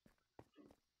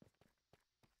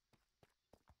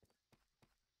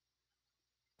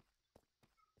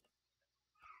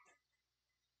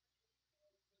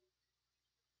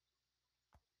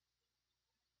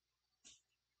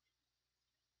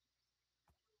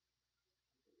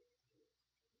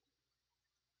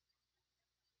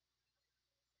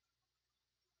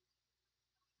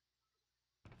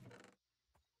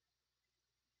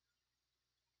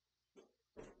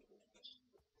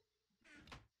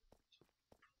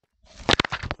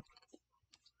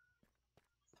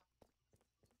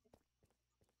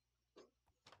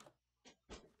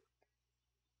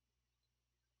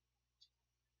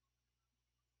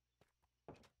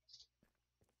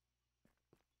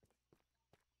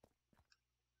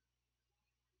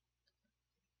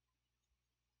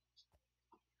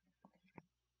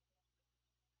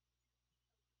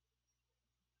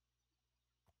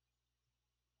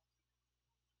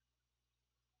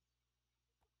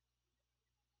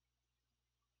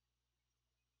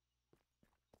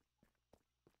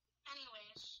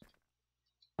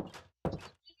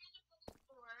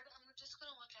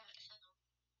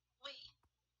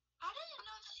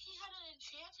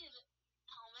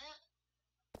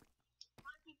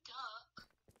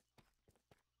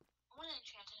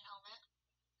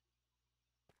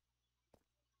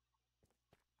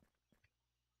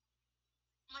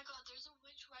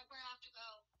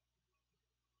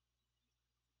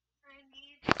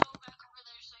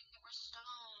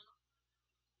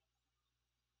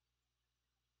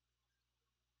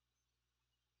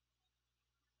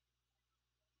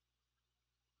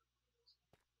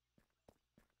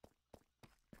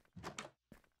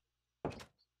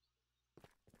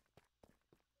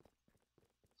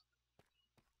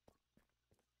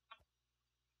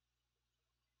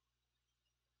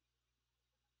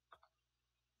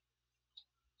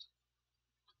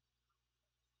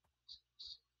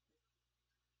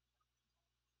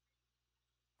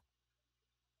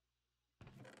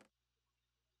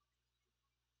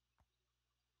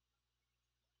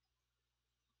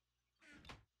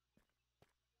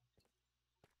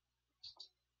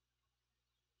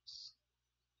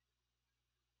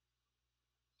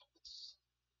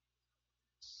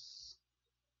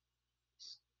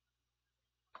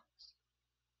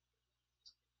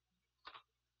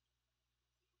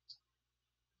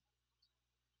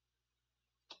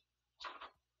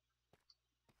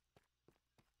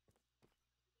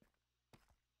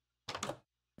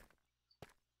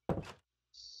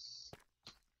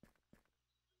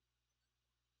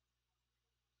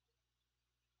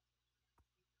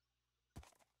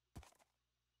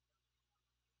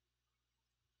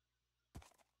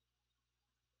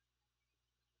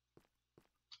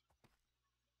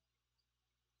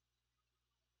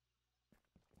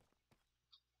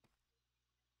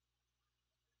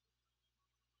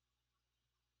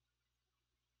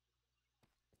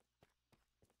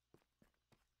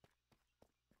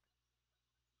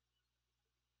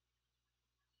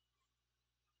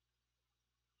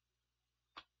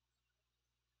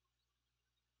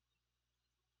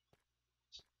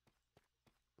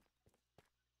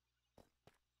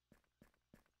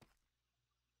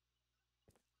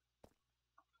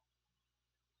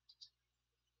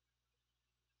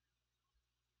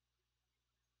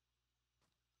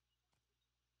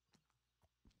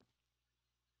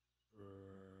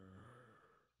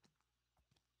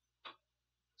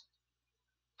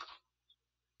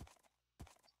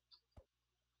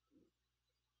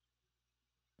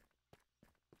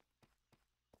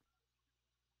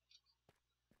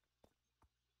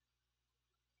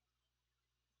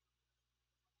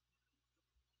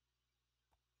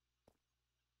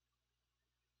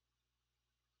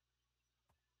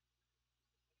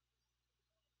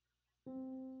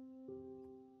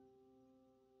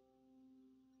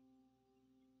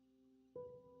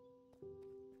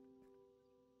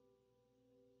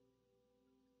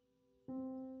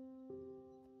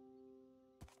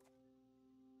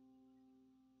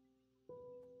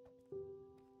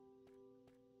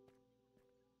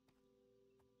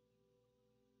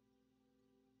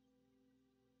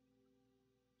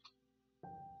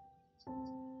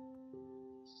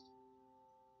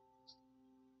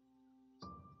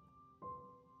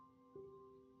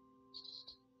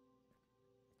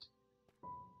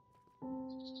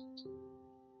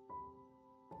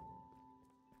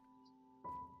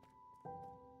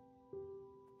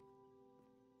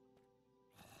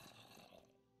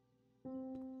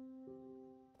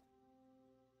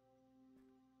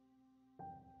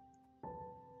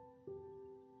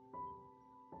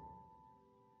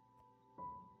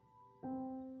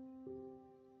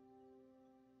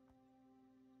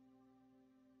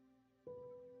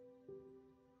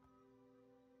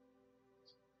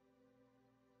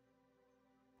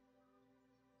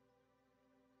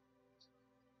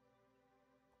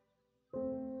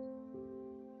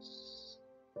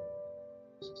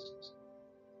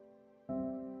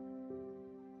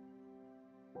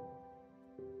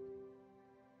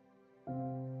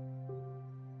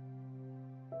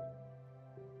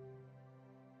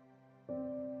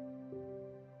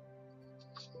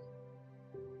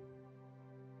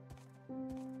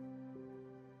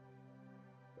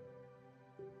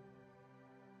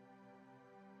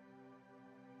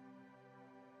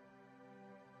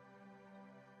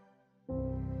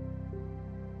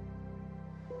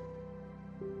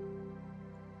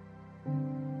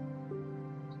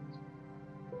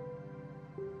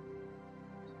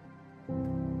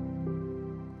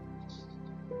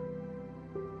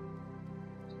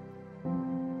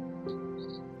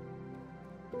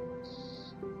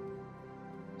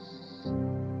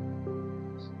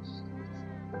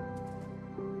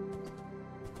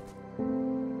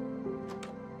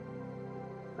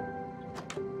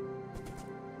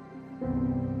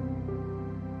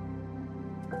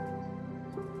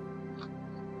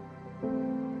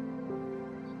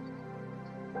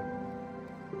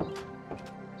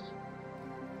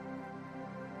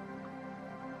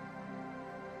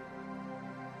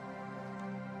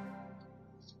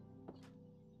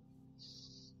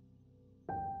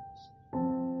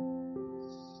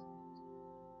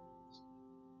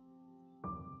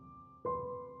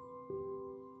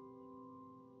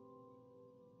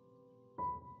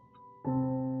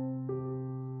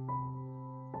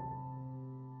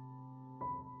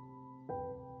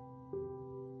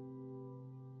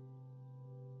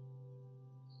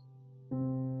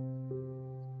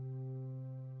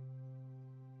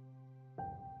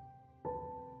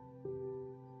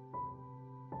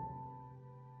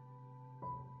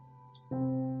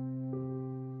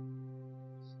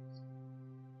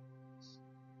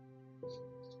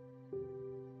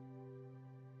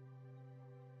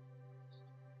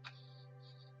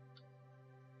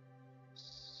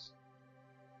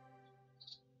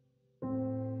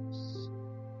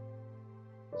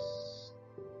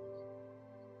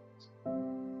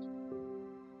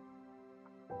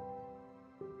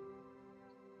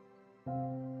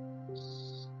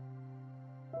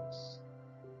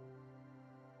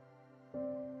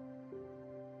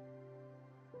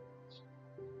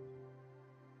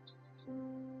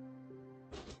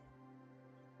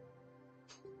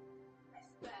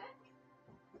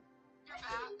 You're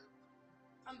back?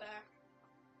 I'm back.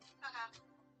 Okay.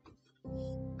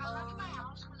 I left my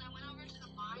house because I went over to the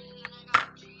mine and then I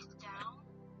got chased down.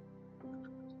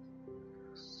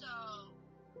 So,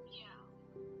 yeah.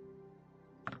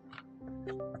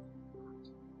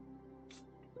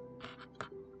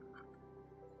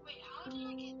 Wait, how did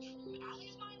I get from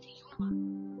Allie's mine to your mine?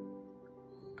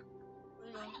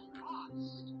 I got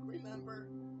lost. Remember.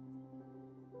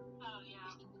 Oh,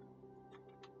 yeah.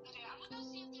 Okay, I'm gonna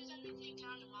go see if there's anything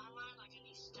down in my mine, like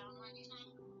any stone or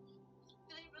anything.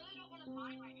 Because I really don't want to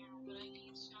mine right now, but I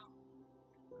need stone.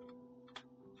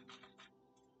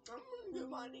 I'm gonna go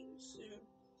mining soon.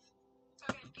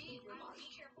 Okay, be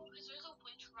careful because there's a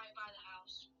witch right by the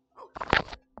house. Oh.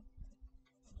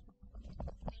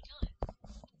 Then kill it.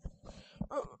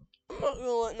 I'm not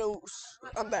gonna let no.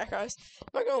 I'm back, guys.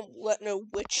 I'm not gonna let no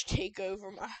witch take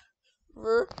over my.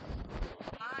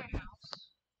 My house.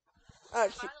 And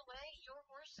Actually, by the way, your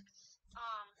horse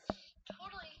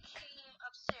totally came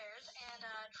upstairs and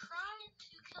tried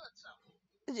to kill itself.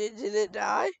 did it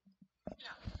die?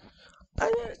 No.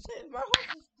 I didn't say my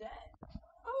horse is dead.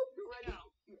 I hope you're ready.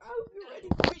 No. I hope you're ready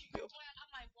for you. That's why I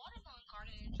have my watermelon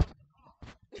garden and took it off.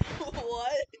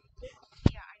 What?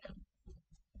 Yeah, I know.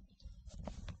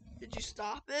 Did you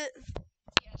stop it?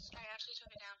 Yes, I actually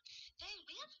took it down. Dang,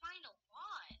 we have mined a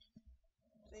lot.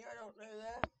 I think I don't know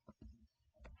that.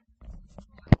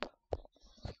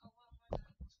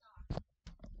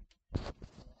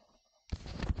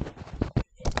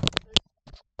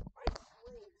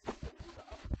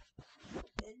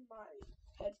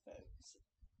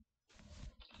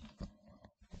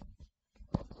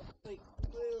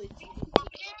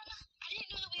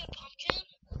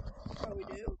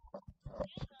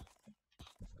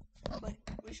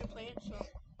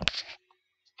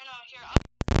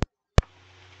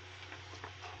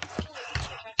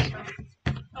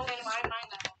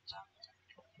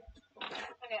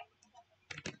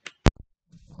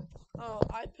 Oh,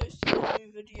 I posted a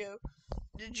new video.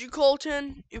 Did you,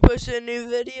 Colton? You posted a new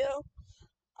video?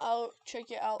 I'll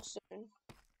check it out soon.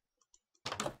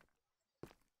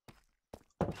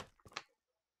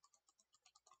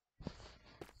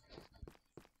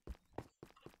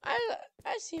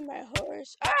 I see my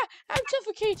horse. Ah! I'm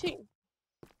suffocating!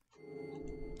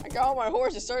 I got all my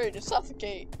horses started to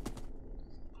suffocate.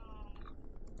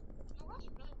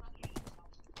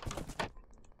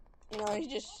 No, he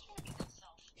just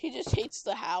hates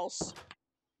the house.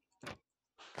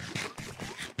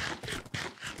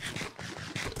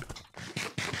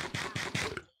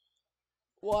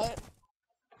 What? I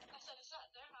said it's not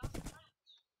their house, it's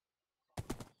friends.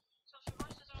 So if your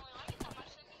horse doesn't really like it that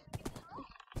much, then you can get it wrong.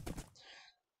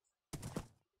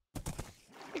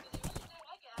 Because he really didn't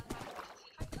like it as much as he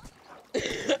tried to.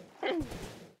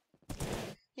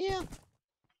 Yeah.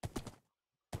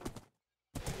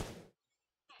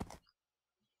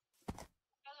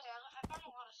 I found a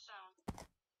lot of stone,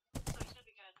 so it's gonna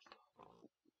be good.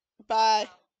 Bye.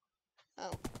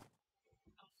 Oh.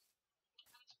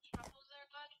 Troubles there,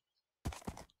 bud?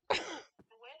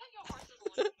 The way that your horse is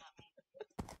looking at me.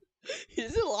 He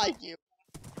doesn't like you.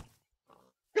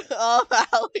 Oh,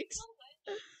 Alex.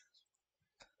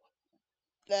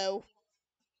 No.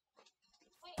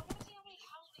 Wait, I wanna see how many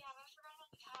cows we have. I forgot about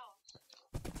the cows.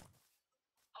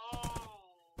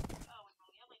 Oh, wait, no,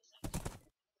 we have like 6.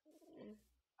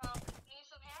 Need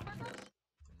some hamburgers?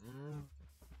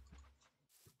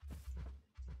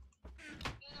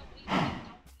 You know, we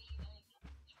don't need any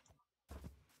hamburgers.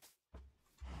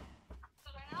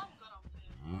 Because right now I'm good on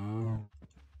food.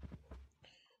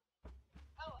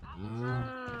 Oh,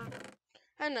 Alex.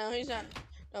 I know, he's not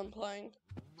done playing.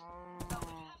 Oh, what do you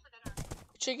have for dinner?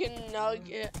 Chicken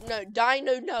nugget. No,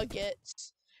 dino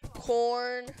nuggets.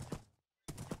 Corn.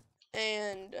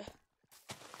 And. I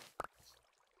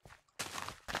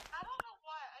don't know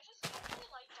why. I really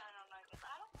like dino nuggets.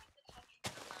 I don't like the texture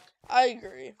of them. I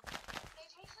agree. They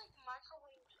taste like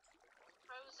microwave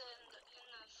frozen in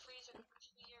the freezer for 2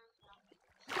 years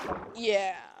nuggets.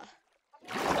 Yeah. I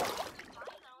mean, I like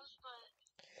dinos, but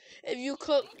If you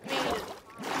cook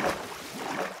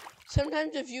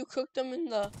sometimes if you cook them in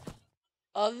the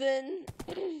oven,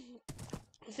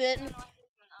 then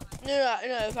no.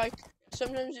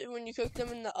 Sometimes when you cook them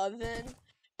in the oven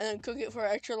and then cook it for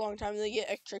an extra long time, they get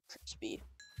extra crispy.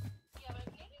 Yeah, but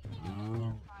maybe they have a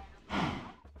deep fryer. I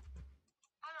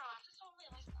don't know. I just don't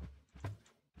really like them.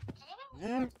 I never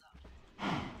really though.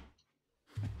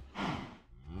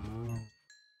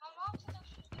 My mom said that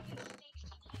she was making steaks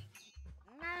tonight.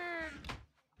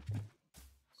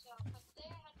 So, but today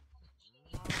I had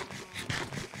chicken.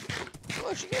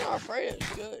 Well, chicken Alfredo is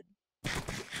good.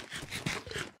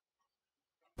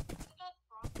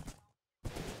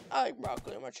 I like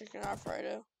broccoli in my chicken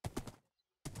Alfredo.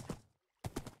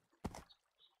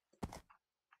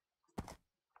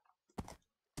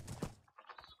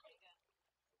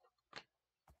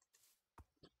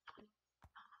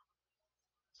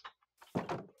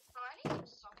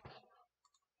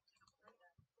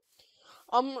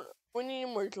 We need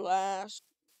more glass.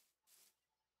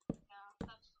 Yeah,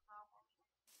 that's the problem.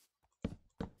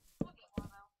 We'll get more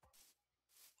though.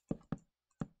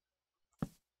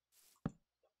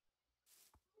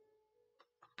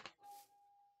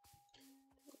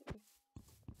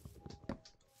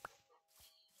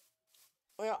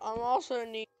 Well, I also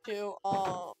need to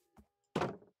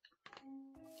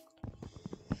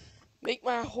make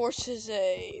my horses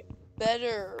a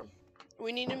better.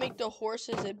 We need to make the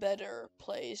horses a better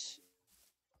place.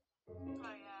 Oh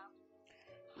yeah.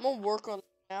 I'm gonna work on it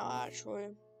now,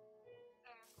 actually.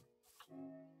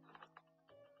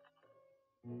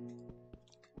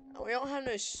 We don't have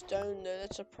no stone though.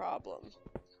 That's a problem.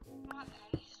 Not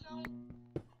any stone?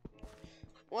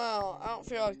 Well, I don't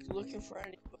feel like looking for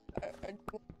any.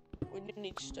 We do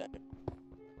need stone.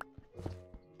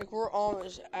 Like we're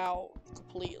almost out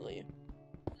completely.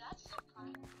 That's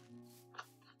surprising.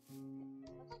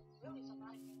 That's like really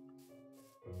surprising.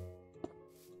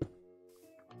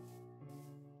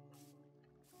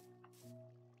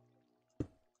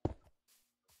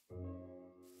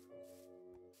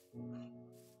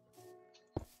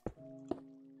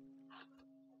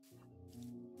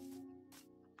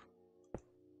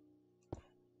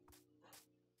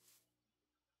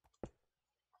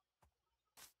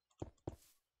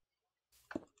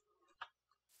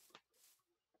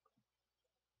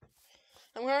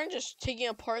 I'm kind of just taking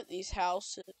apart these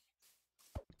houses.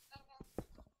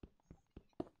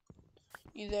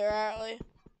 You there, Ashley?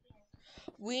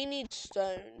 We need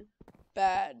stone.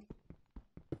 Bad.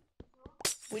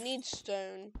 We need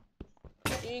stone.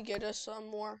 Can you get us some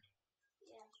more?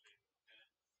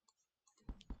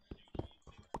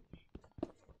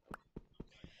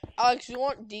 Alex, do you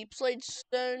want deep slate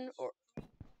stone or Do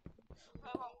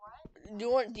I want what? do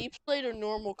you want deep slate or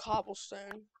normal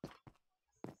cobblestone?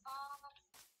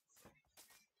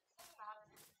 Doesn't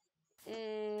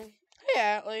matter. Hey Atlee,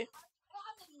 I don't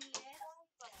have to need one,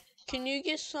 but it's can fine. you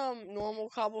get some normal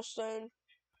cobblestone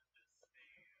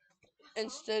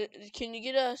instead? Can you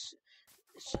get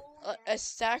a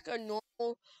stack of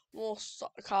normal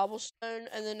cobblestone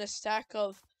and then a stack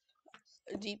of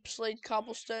deep slate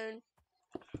cobblestone?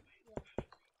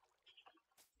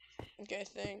 Okay,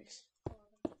 thanks.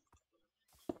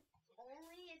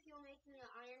 Only if you'll make me an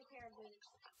iron pair of boots.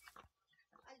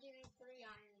 I'll give you 3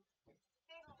 iron.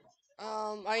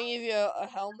 I can give you a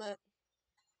helmet.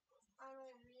 I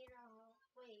don't need a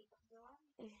wait, do I?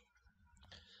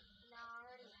 No, I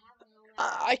already have a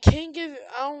helmet. I can't give.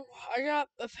 I got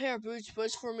a pair of boots, but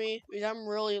it's for me because I'm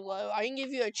really low. I can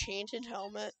give you a chanted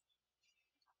helmet.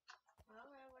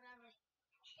 Okay, whatever.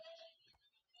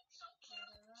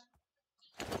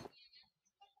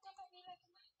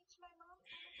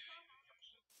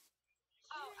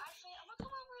 Oh, actually, I'm gonna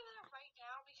come over there right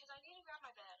now because I need to grab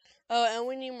my bed. Oh, and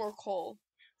we need more coal.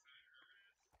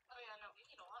 Oh yeah, no, we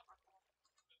need a lot more coal.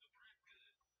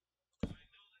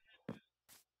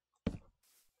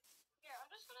 Here, I'm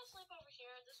just gonna sleep over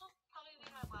here. This will probably be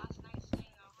my last night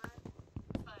staying over.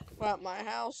 But What, at my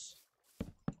house?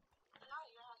 not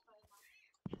at your house, but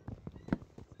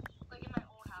like in my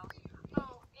old house.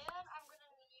 Oh, and I'm gonna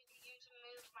need you to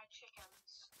move my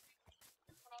chickens.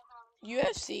 You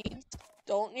have seeds,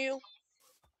 don't you?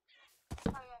 Oh yeah,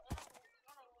 and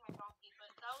I need my donkey, but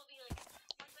that will be like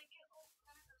once I get old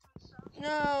and stuff.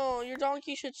 No, your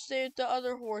donkey should stay with the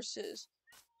other horses.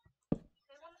 They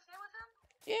want to stay with him?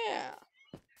 Yeah,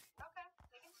 Okay,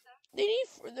 they can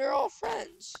stay. they're all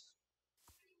friends.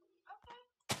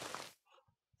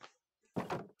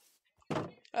 Okay.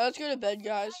 Let's go to bed,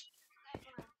 guys.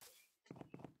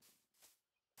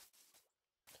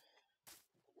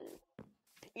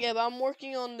 Yeah, but I'm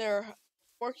working on the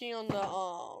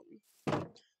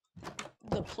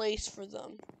place for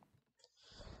them.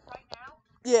 Right now?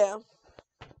 Yeah.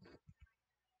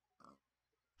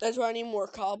 That's why I need more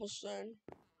cobblestone.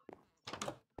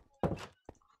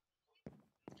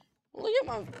 Look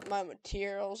at my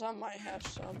materials. I might have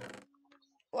some.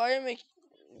 Well, I make.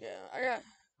 Yeah, I got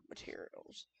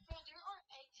materials. Bro, there are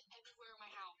eggs everywhere in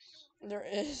my house. There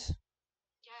is.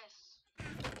 Yes.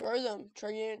 Grow them.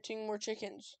 Try getting more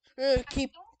chickens. I don't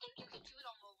think you can do it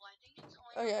on mobile. I think it's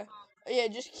only Okay. Yeah,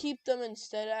 just keep them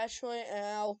instead, Ashley, and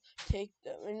I'll take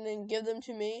them and then give them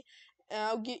to me, and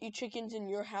I'll get you chickens in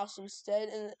your house instead,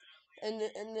 and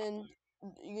then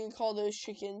you can call those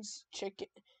chickens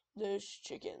those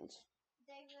chickens.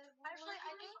 Actually,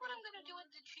 I think what I'm gonna do with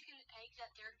the chicken eggs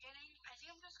that they're getting, I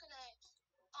think I'm just gonna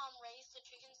raise the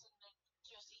chickens and then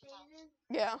just eat them.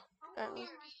 Yeah. I don't know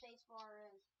where my space bar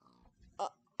is.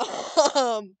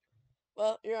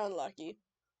 Well, you're unlucky.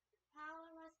 How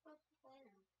am I supposed to play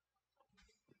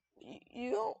them?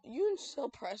 You don't. You can still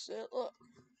press it. Look.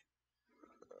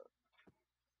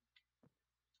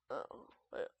 Oh,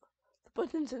 wait. The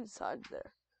button's inside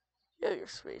there. You have your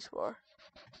space bar.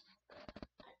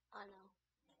 I know.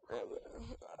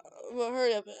 Well,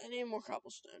 hurry up. I need more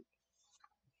cobblestone.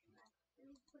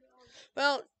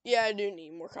 Well, yeah, I do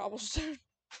need more cobblestone.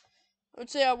 I would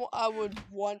say I would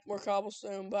want more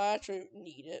cobblestone, but I actually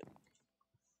need it.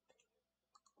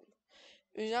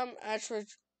 Because I'm actually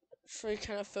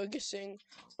kind of focusing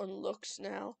on looks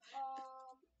now.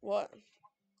 What?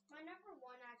 My number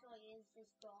 1 actually is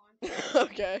just gone.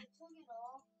 Okay. I took it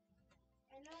off.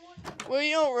 And then Well,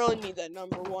 you don't really need that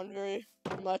number 1 very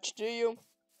much, do you? Yeah.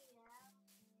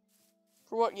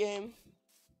 For what game?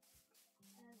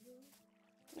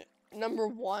 Number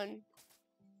 1.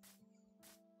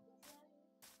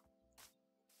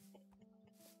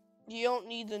 You don't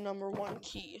need the number 1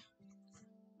 key.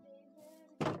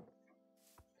 I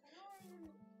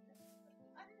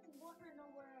didn't want to know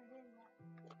where I did that.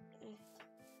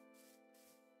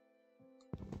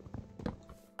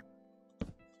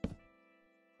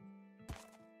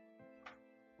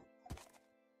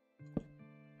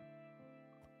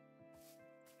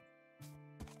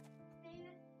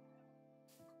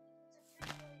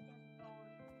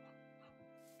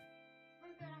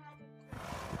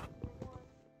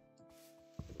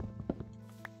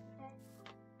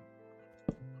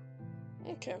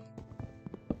 Okay.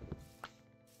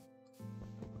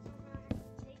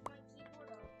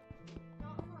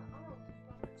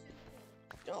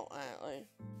 Don't actually.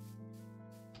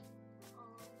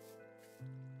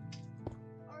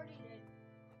 Already did.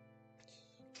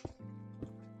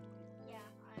 Yeah,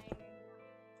 I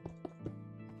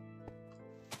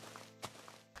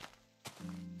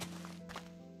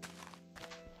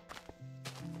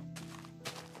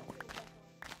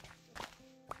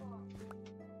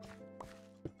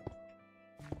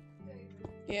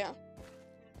Yeah.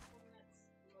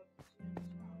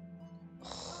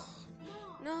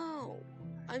 No,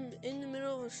 I'm in the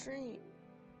middle of a stream.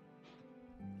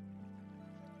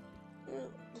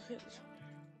 Look at this.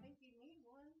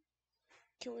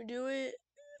 Can we do it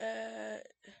at,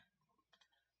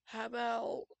 how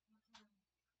about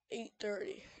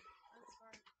 8:30?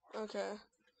 Okay.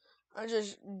 I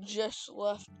just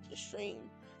left the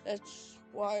stream. That's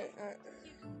why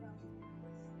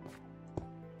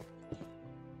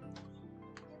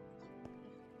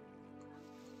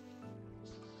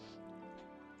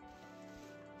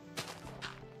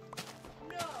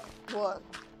what?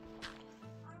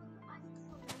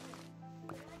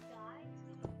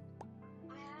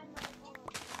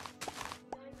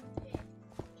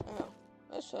 Oh,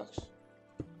 that sucks.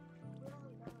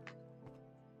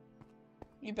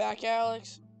 You back,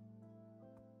 Alex?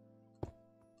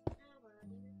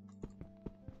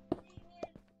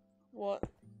 What?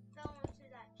 Fell into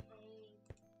that cave.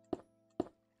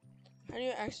 How do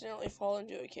you accidentally fall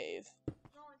into a cave?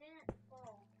 No, I didn't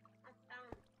fall. I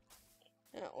found it.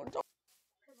 Yeah, well, don't.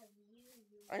 Because of you.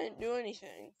 I didn't do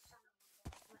anything.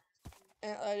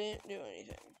 And I didn't do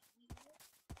anything.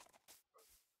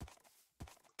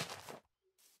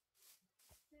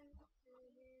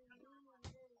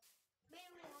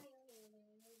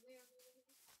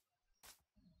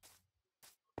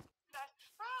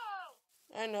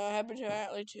 I know, it happened to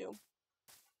Atlee too.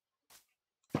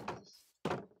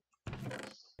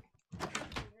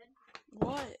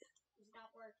 What? It's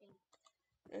not working.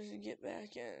 Let's get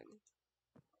back in.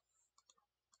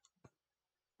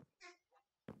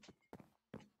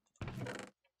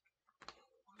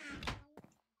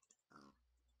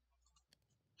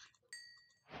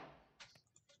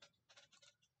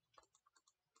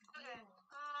 Okay.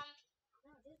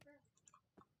 No, different.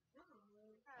 No.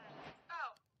 Oh,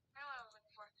 I know what I was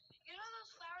looking for. You know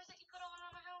those flowers that you put on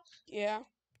my house? Yeah,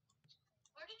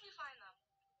 Where did you find them?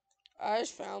 I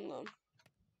just found them.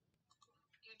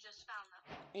 You just found them.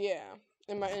 Yeah,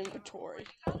 in my inventory.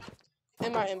 Where you found them?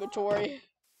 In my inventory. You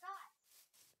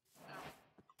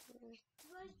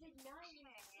guys did not even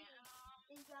see.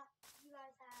 You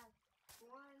guys have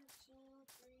 1, 2,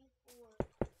 3, 4,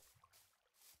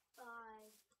 5,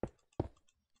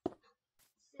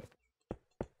 6.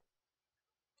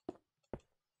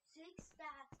 6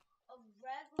 stacks of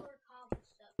regular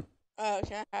cobblestone. Oh,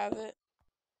 can I have it?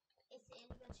 It's in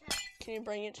the chest. Can you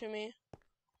bring it to me?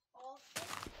 All 6?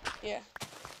 Yeah.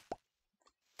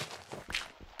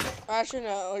 Actually,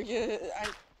 no.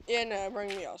 Yeah, no, bring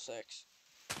me all 6.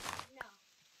 No.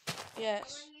 Yes.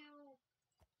 I'll bring you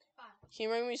 5. Can you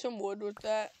bring me some wood with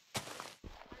that?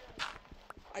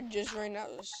 I don't I just ran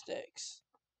out of sticks.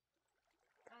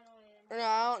 even. No,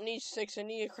 I don't need sticks. I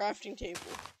need a crafting table.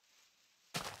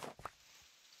 I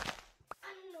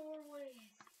don't know where wood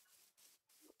is.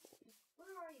 Where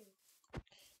are you?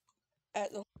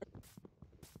 At the.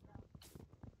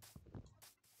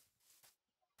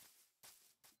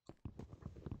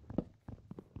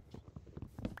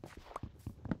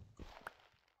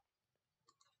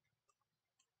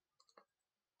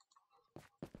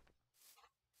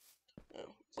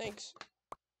 Oh, thanks.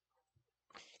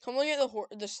 Come look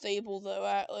at the stable though,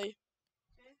 Atlee.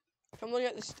 Come look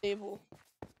at the stable.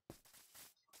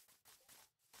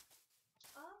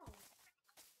 Oh.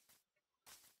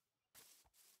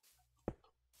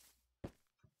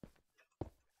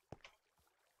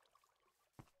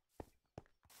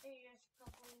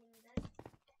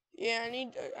 Yeah,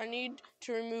 I need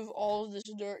to remove all of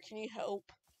this dirt. Can you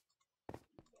help?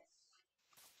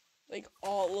 Like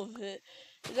all of it.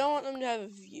 I don't want them to have a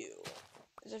view.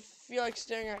 Cause I feel like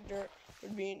staring at dirt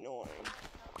would be annoying.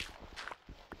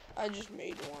 I just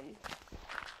made one.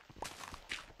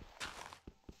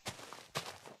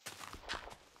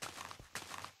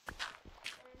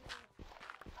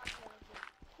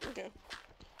 Okay.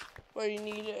 What, do you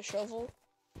need a shovel?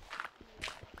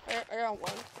 I got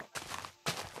one.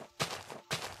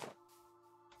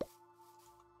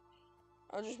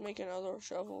 I'll just make another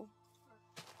shovel.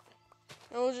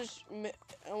 And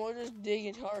we'll just dig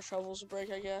until our shovels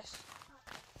break, I guess.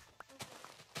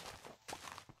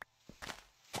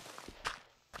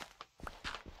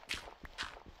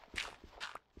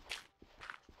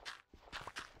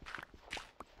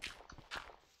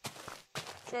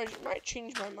 George, it might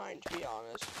change my mind, to be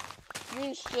honest. You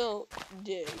can still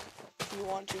dig if you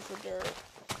want to for dirt.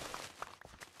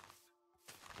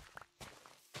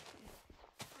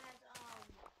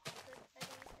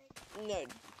 No.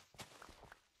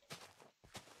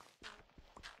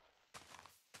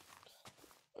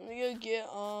 Let me go get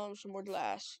some more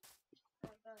glass.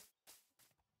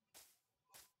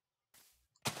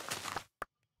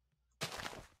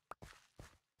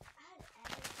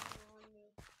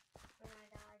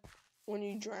 when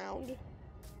you drowned.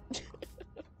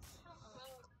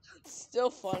 Still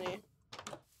funny.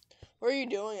 What are you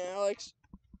doing, Alex?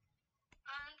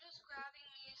 I'm just grabbing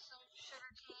me some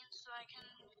sugar cane so I can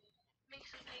make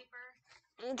some paper.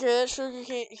 Okay, that sugar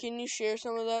can you share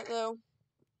some of that though?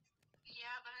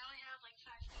 Yeah, but I only have like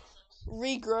 5 pieces.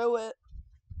 Regrow it.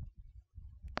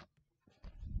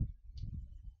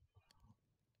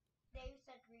 Dave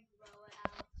said regrow it,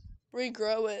 Alex.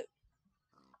 Regrow it.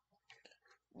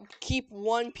 Keep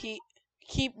one piece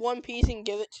and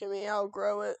give it to me. I'll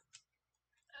grow it.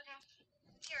 Okay.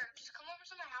 Here, just come over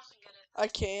to my house and get it. I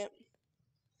can't.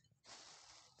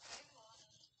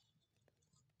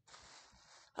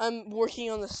 I'm working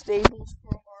on the stables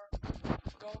for our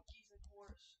donkeys and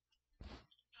horse.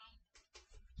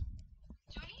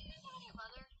 Do any of you have any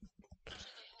leather?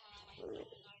 Actually, hold on,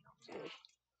 I don't.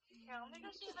 Yeah, let me go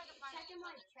see if I can find any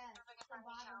leather. Or if I can find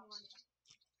any cows.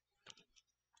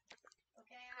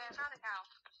 Okay, I found a cow.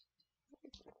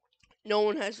 No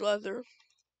one has leather.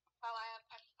 Oh, I'm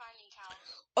finding cows.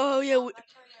 Oh yeah, I'm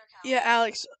killing your cows. yeah,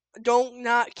 Alex. Don't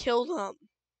not kill them.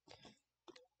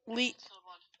 I just killed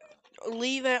one.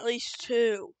 Leave at least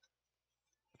 2.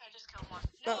 I just killed one.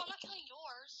 No, I'm not killing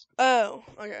yours. Oh,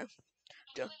 okay. I'm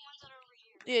killing ones that are over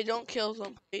here. Yeah, don't kill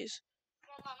them, please.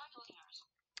 No, I'm not killing yours.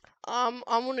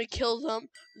 I'm gonna kill them,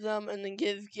 and then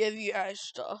give you guys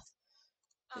stuff.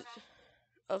 Okay.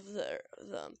 Of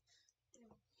them.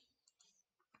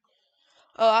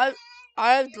 Oh,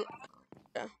 I have.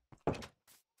 Yeah.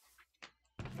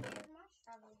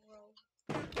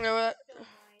 You know what?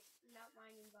 Not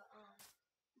mining, but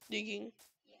Digging.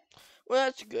 Yeah. Well,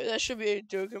 that's good. That should be a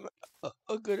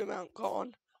good amount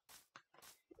gone.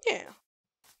 Yeah.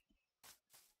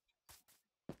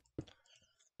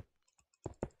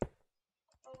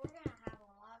 Oh, we're gonna have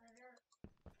a lot of dirt.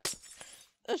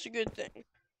 That's a good thing.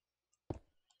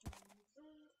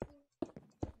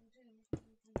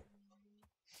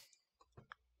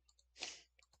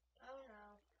 Oh no.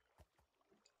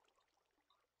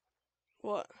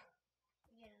 What?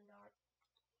 Getting dark.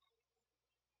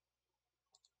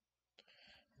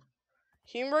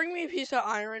 Can you bring me a piece of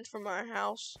iron from my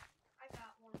house? I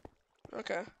got one.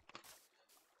 Okay.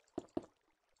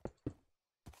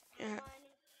 Yeah.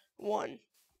 1.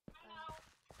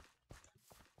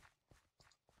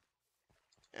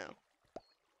 Yeah.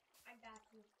 I got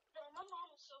you. My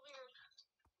mom is so weird.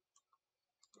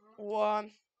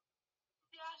 One.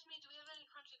 She asked me, do we have any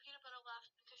crunchy peanut butter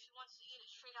left? Because she wants to eat it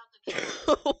straight out the jar.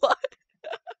 What?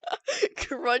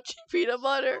 Crunchy peanut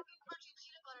butter? Crunchy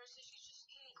peanut butter, so she's just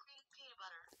eating cream peanut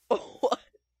butter. What?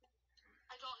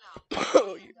 I don't know.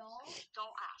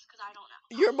 Don't ask, because I don't know.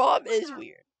 Your mom is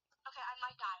weird. Okay, I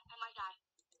might die.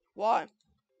 Why?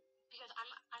 Because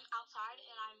I'm outside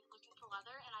and I'm looking for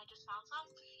leather and I just found some.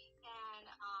 And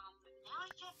now I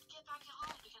can't get back at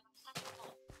home because I'm stuck in the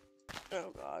hole.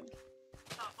 Oh God.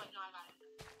 Oh, wait, no, I got it.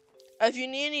 If you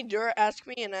need any dirt, ask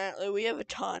me and Natalie. We have a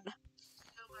ton.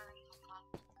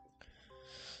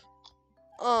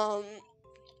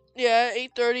 Yeah, at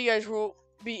 8:30, guys, will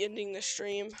be ending the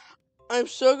stream. I'm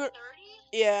so good. 30?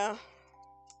 Yeah.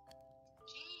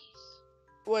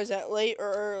 Jeez. Was that late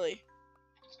or early?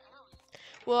 It's early.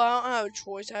 Well, I don't have a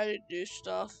choice. I had to do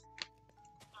stuff.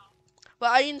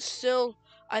 But I can still.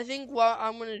 I think what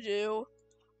I'm gonna do.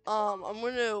 I'm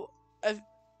gonna.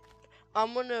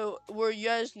 Where you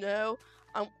guys know.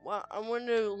 I'm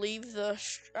gonna leave the.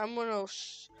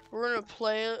 We're gonna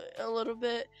play a little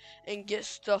bit and get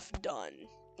stuff done.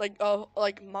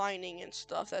 Like mining and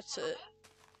stuff. That's it.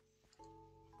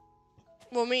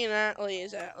 Well, me and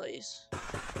Atlee's.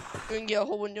 We can get a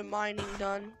whole bunch of mining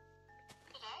done.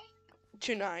 Today?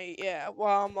 Tonight, yeah,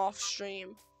 while I'm off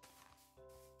stream.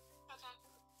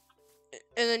 Okay.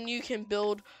 And then you can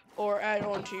build or add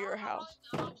on to your house.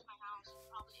 I'll build onto my house.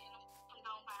 Probably, I'm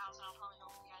done with my house and I'll probably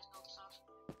help you guys build stuff.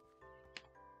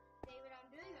 David, I'm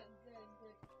doing a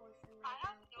good portion right now. I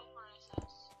have no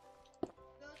furnaces.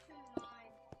 Go to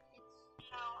mine.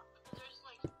 No, there's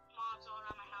like mobs all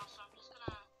around my house, so I'm just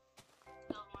gonna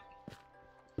build one.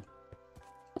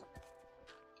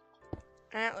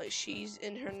 Atlee, she's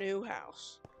in her new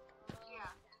house. Yeah.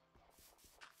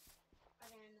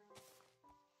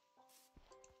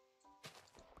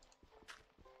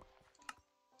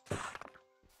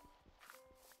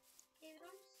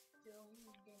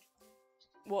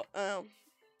 Well, I'm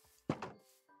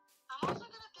also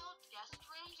gonna build guest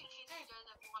rooms in case you guys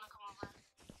ever wanna come over.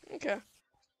 Okay.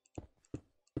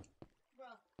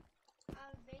 Bro,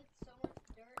 I made so much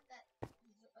dirt that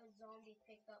a zombie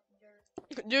picked up dirt.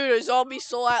 Dude, a zombie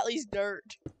stole Atlee's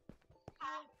dirt.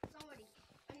 Somebody.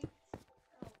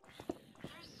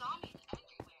 There's zombies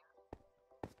everywhere.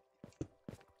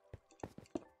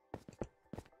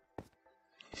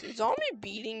 Is the zombie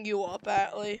beating you up,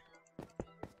 Atlee?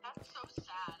 That's so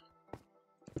sad.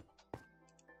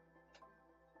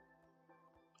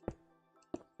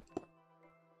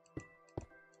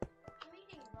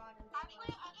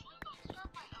 Actually, I think I'm gonna start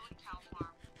my own cow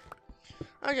farm.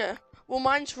 Okay. Well,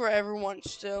 mine's for everyone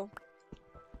still.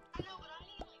 I know, but I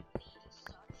need like meat and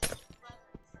stuff. But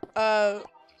Uh, I want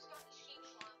to start a sheep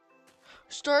farm.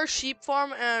 start a sheep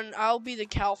farm, and I'll be the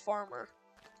cow farmer.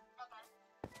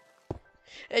 Okay.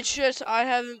 It's just I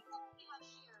haven't. We have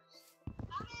shears.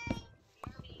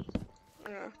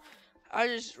 Mommy! I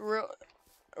just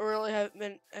really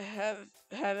haven't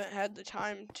had the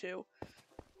time to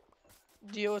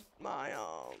deal with my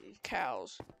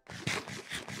cows.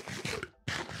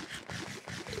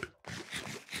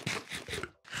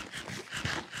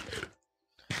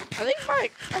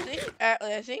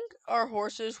 I think our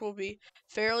horses will be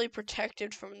fairly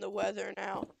protected from the weather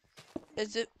now.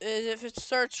 As if it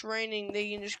starts raining, they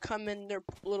can just come in their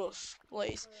little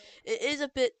place. It is a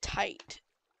bit tight.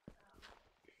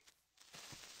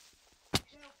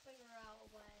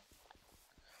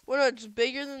 Well, no, it's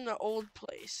bigger than the old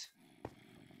place.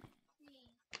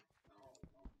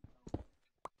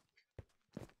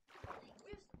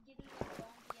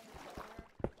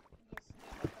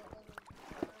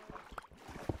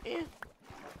 Yeah.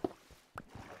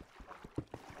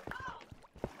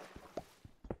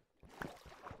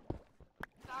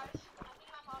 Guys, I think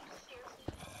my mom's seriously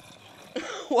dead.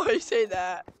 Why do you say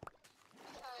that?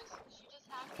 Because she just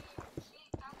asked me to come upstairs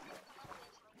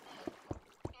right then.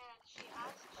 And she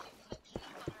put peanut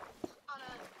butter on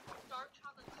a dark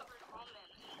chocolate covered almond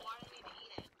and wanted me to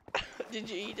eat it. Did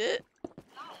you eat it?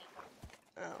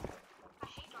 No, Oh. I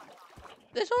hate dark chocolate.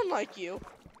 This one like you.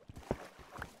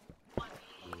 What, me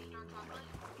hating dark chocolate?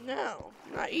 No,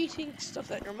 not eating stuff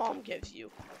that your mom gives you.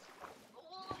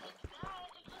 Well, it's that.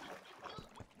 It feels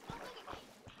like a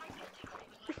pregnancy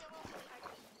craving. Like I want to be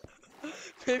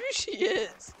pregnant. Maybe she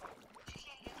is. She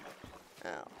can't get pregnant.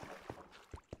 Oh.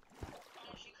 And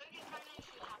if she could get pregnant,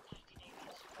 she would have to have 2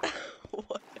 babies.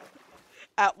 What?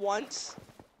 At once?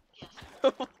 Yes.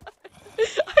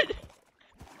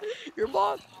 Your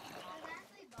mom?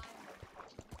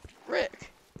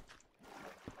 Rick.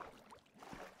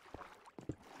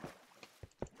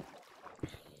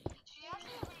 She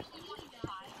actually originally wanted 5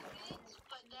 kids,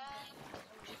 but then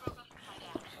she broke up with my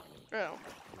dad. Oh.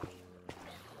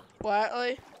 What,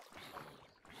 Atlee?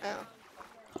 Oh.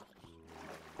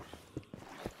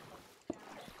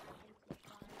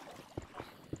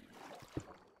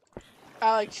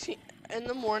 Alex, in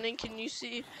the morning, can you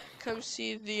come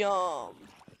see the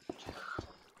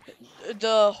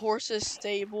horse's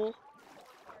stable?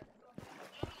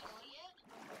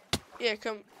 Yeah,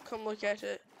 come look at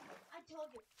it.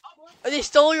 Oh, they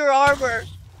stole your armor.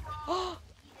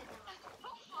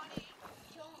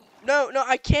 No,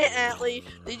 I can't, Atlee.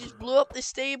 They just blew up the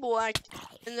stable, and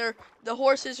the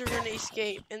horses are gonna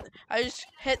escape. And I just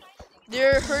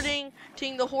they're hurting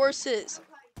the horses,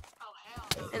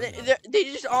 and they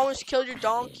just almost killed your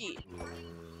donkey.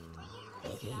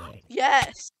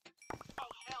 Yes. Oh,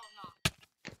 hell no.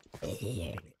 Is there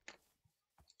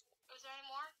any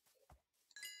more?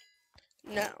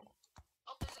 No.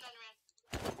 Oh, there's another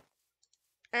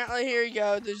man. Atlee, here you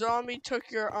go. The zombie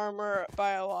took your armor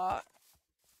by a lot.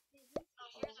 Oh,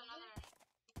 here's another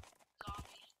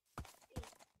zombie.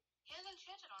 He has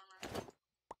enchanted armor.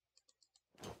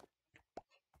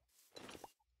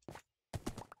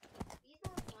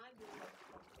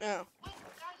 Oh. Wait,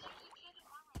 guys, there's enchanted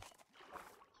armor.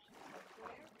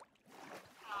 Where?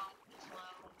 Oh, it's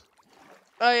low.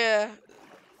 Oh yeah.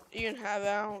 You can have it.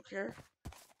 I don't care.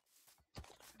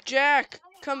 Jack,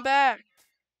 come back.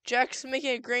 Jack's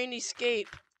making a grand escape.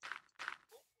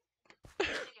 I'm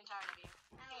sick and tired of you.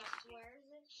 Where is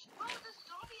it? Bro, this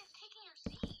zombie is taking your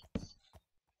seeds.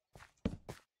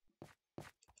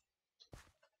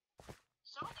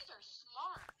 Zombies are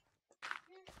smart.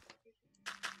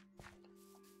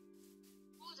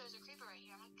 Ooh, there's a creeper right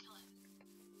here. I'm gonna kill it.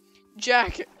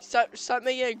 Jack, stop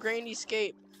making a grand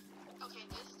escape. Okay,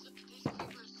 this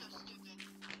creeper is so stupid.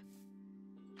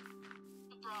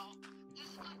 Bro, this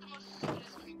is like the most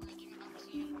stupidest creeper thing I've ever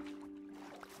seen.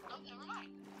 Oh, never mind.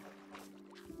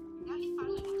 Now he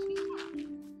finally wants to be smart.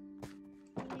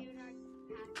 You're not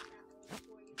past that one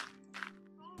for you.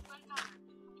 Oh, gunpowder.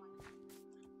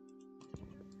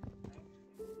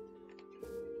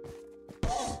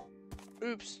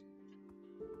 Oops.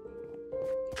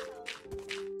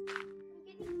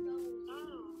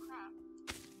 Oh, crap.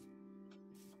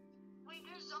 Wait,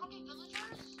 there's zombie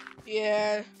villagers?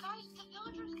 Yeah. Guys, the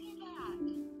villagers came back.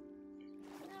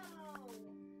 No.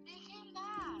 They came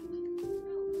back.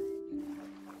 No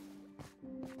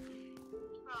way.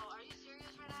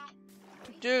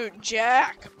 Dude,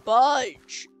 Jack,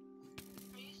 budge.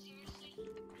 Are you seriously?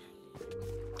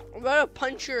 I'm about to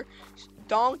punch your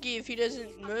donkey if he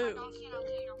doesn't I'm my move. donkey and I'll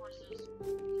kill your horses.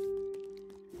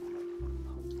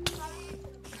 Sorry.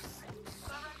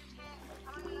 Whoever just hit,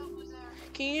 I don't even know who's there.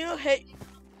 Can you hit?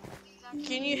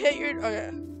 Can you hit your? Okay. I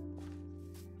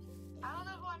don't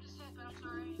know who I just hit, but I'm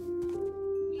sorry. I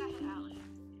think I hit Allie.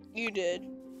 You did. No.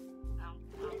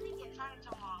 I'm trying to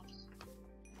tell moms. Ooh,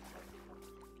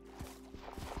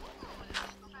 this is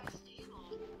a nice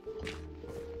stable.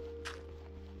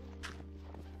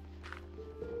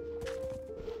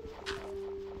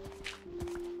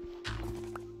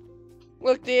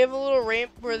 Look, they have a little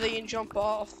ramp where they can jump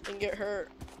off and get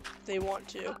hurt if they want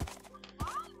to. Why would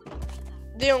you do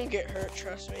that? They don't get hurt,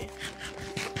 trust me.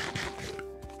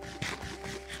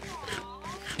 Aww.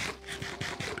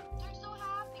 They're so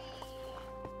happy.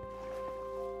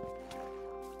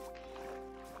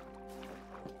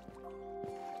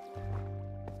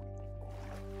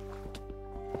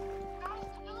 Guys,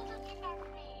 the villager came back for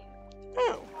me.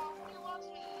 Oh. He loves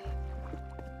me.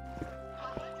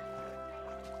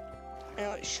 And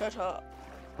like, shut up.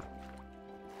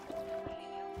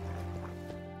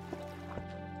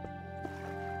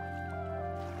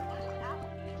 What is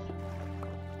Allie?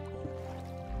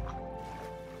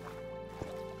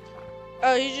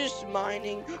 Oh, he's just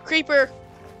mining. Creeper!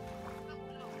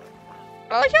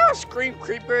 I like how I scream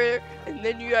creeper and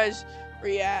then you guys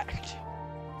react.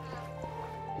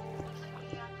 Looks like we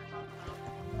have to talk about.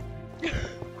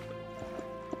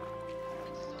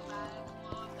 It's so bad. It's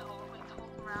low. The whole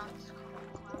ground is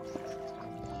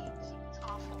collapses. It's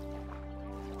awful.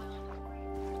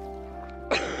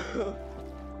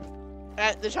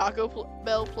 At the Taco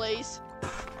Bell place.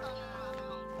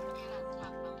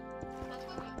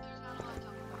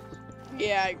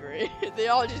 Yeah, I agree. They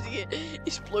all just get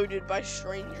exploded by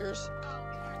strangers.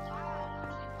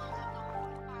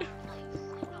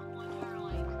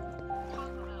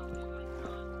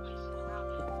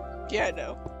 Yeah, I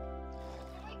know.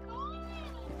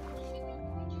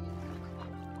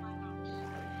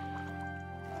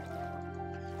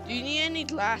 Do you need any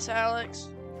glass, Alex?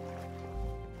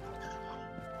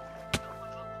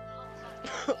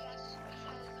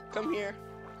 Come here.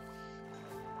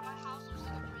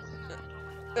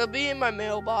 It'll be in my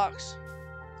mailbox.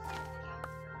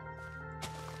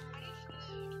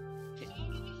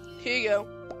 Here you go.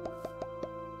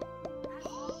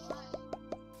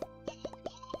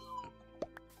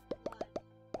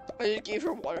 I just gave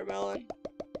her watermelon.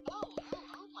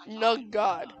 No,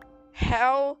 God.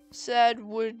 How sad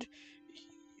would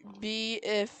be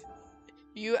if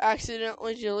you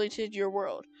accidentally deleted your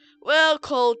world? Well,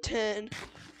 Colton,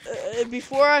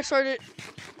 before I started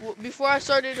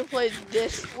to play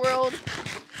this world,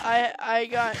 I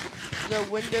got the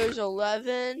Windows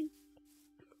 11.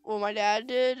 Well, my dad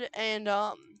did, and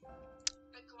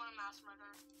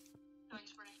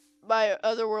my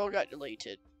other world got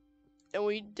deleted, and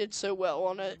we did so well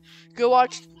on it. Go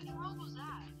watch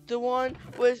the one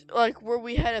with like where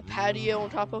we had a patio on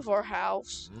top of our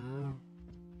house.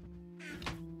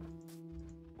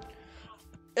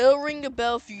 It'll ring a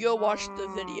bell if you go watch the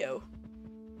video.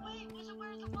 Wait, was it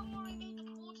where the one where we made the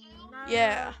pool too?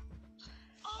 Yeah.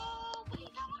 Oh,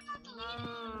 wait, that one got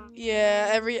deleted.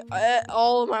 Yeah,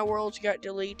 all of my worlds got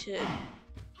deleted.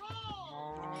 Bro.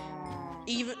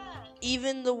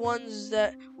 Even the ones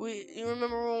that you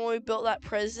remember when we built that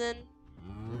prison?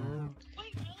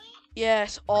 Wait, really?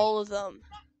 Yes, all of them.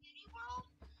 That city world?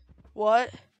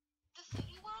 What? The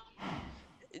city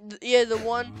world? Yeah, the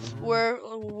one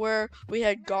where we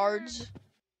had guards.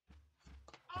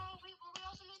 Oh, wait, were we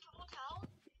also in the hotel?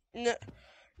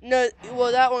 No,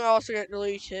 well that one also got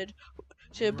deleted.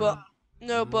 Too, but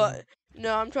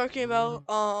I'm talking about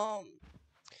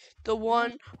the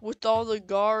one with all the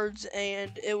guards,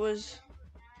 and it was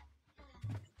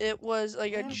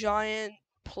like a giant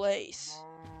place.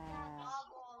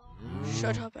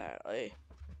 Shut up, Allie.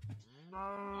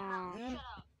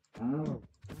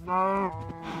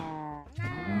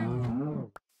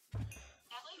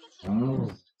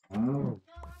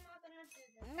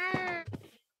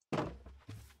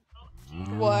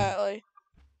 What, Allie?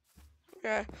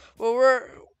 Okay. Well,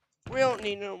 we don't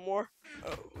need no more.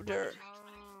 Oh, dirt.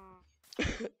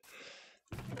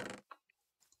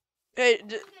 Hey.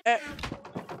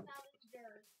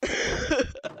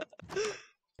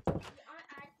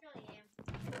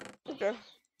 Okay.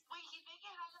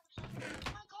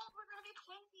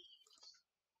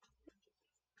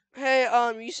 Hey,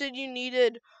 you said you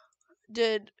did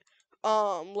leather?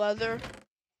 No,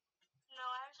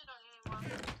 I actually don't need anymore.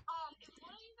 If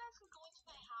one of you guys can go into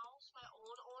my house, my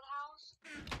old house,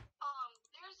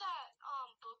 there's that,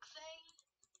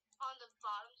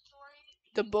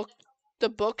 The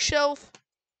bookshelf.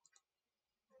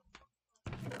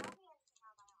 And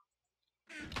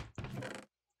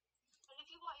if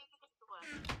you want, you can take the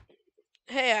wood.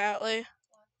 Hey, Atlee.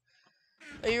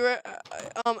 Are you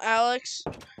Alex?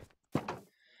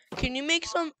 Can you make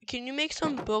some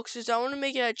books? Cause I want to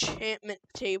make an enchantment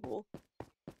table.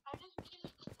 I just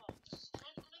made the books. And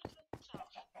then the shelf.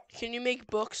 Can you make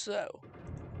books though?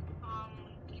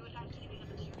 You would have to give me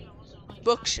the materials, so like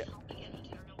Bookshelf. help me get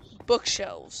materials.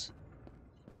 Bookshelves.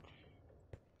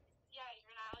 Yeah, you're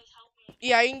gonna at least help me.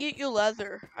 Yeah, I can get you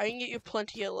leather. I can get you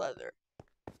plenty of leather.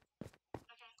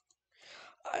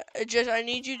 Okay. I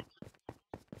need you.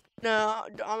 No,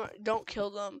 don't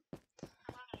kill them.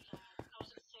 I'm not gonna kill them. I was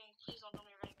just saying, please don't tell me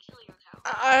you're gonna kill your cow.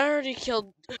 I already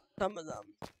killed some of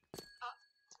them.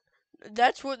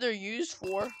 That's what they're used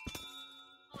for.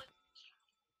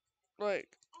 Like.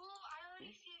 Oh, I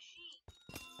already see a sheep.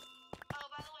 Oh,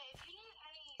 by the way, if you need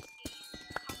any seeds,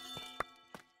 come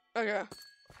to me. Okay.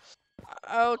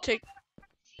 I'll take.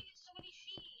 So many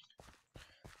sheep.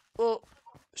 Well,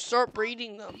 start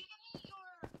breeding them. Can you give me your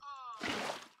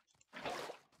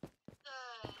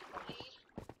the weed?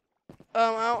 I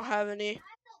don't have any.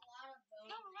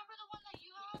 No, remember the one that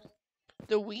you had?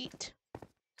 The wheat.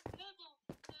 No,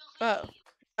 Oh.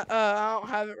 I don't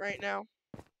have it right now.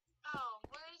 Oh,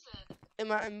 where is it? In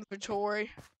my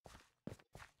inventory.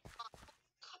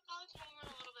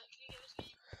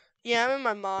 Yeah, I'm in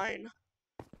my mine.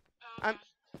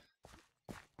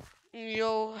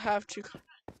 You'll have to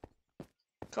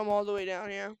come all the way down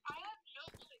here. I have no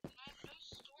place. I have no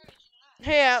storage in that.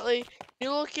 Hey, Atlee,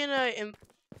 you look in a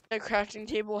crafting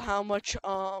table how much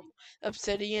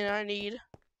obsidian I need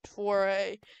for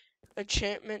a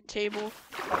enchantment table.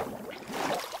 It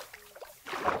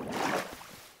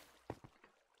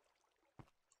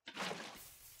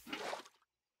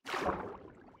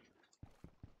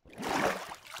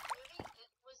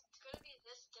was gonna be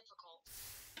this difficult.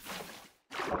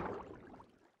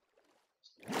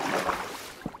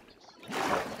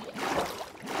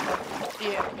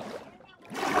 Yeah.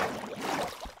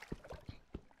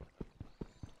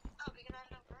 Oh, we can add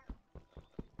number.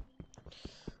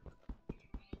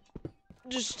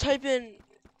 Just type in.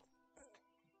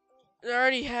 I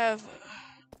already have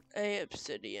a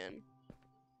obsidian.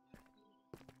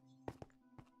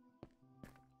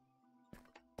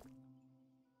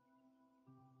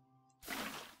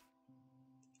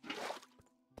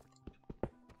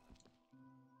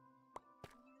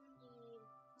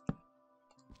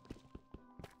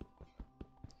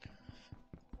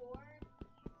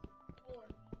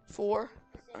 Four?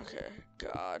 Okay,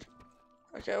 God.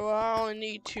 Okay, well, I only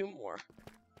need 2 more.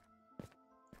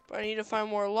 But I need to find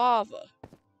more lava.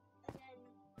 And then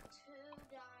 2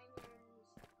 diamonds.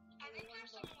 I think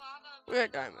there's some lava. We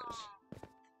got diamonds.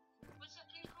 What's that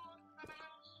thing called by my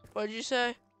house? What'd you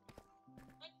say?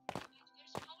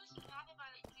 There's probably some lava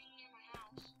by the thing near my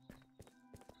house.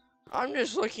 I'm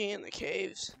just looking in the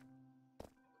caves.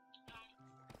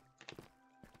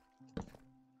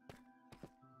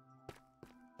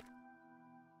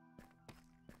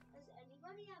 Does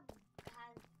anybody have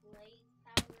blade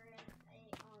power in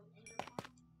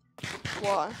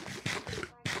Why?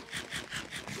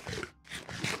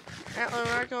 We're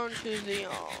not going to the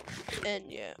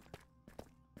end yet.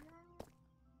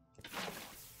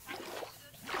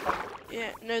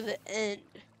 Yeah, no, the end.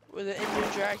 Where the Ender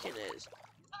Dragon is.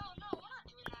 Oh, no, we're not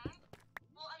doing that.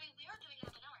 Well, I mean, we are doing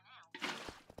that right now.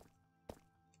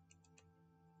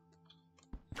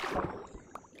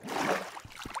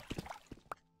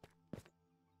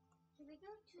 Can we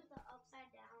go to the upside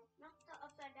down? Not the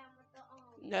upside down, but the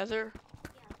Nether?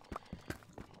 Yeah.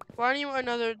 Why do you want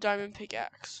another diamond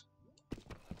pickaxe?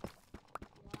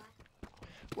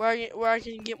 Why? Where I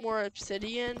can get more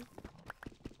obsidian?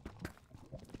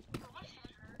 My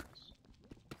head hurts.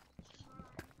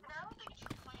 I don't think it's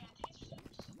your plan. I think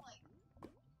it's just like,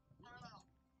 I don't know.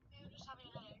 Maybe I'm just having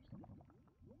a headache.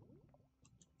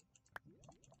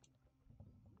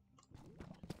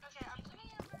 Okay, I'm coming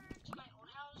over to my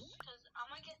old house because I'm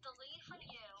gonna get the lead from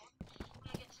you. I'm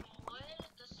gonna get some wood,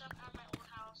 the stuff at my old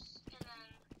house, and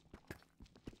then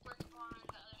work on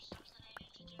the other stuff that I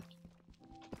need to do.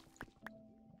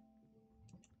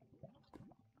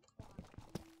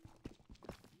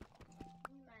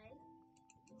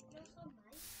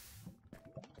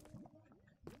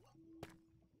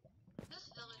 This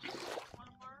village is so far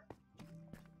apart.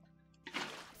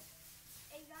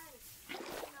 Hey guys,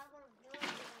 another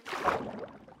village.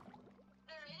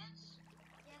 There is?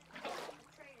 Yes, the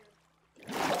trader.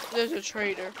 There's a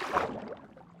trader.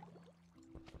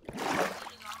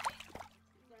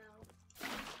 No.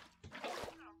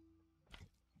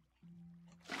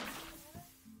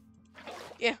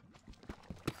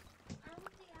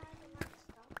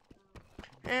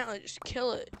 Antler, just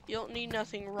kill it. You don't need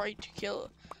nothing right to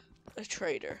kill a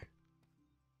traitor.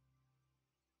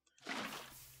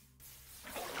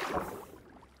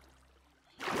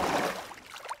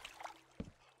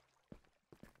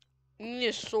 You need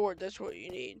a sword, that's what you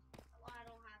need. Well, I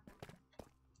don't have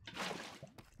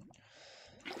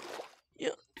them.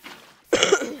 Yeah.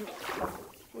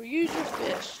 Well, use your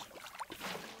fist.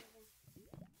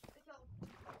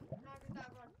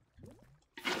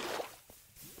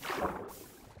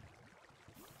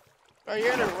 Oh,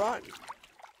 you're gonna run.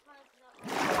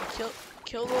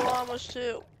 Kill the llamas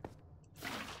too.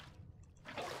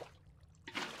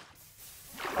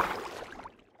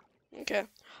 Okay.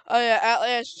 Oh yeah, Atlas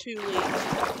has 2 leads. Can I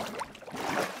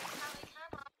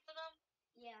run to them?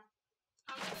 Yeah.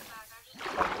 I'll give it back. I just need to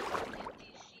get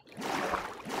these sheep in the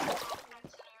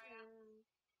fenced area.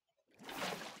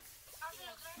 Actually,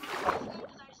 no, can I run this thing?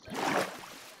 Because I still need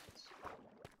chickens.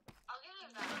 I'll give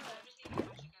it back, but I just need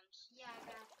more chickens. Yeah, I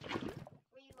got you.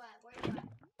 Where you at? Where you at?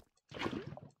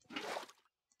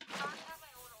 I already have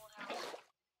my old house.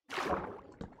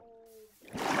 Old.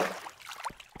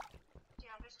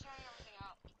 Yeah, I'm just tearing everything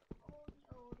up.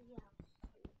 Oldie house.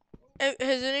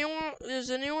 Does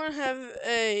anyone have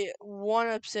a 1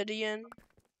 obsidian?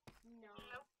 No.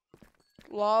 Nope.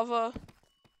 Lava?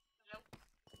 Nope.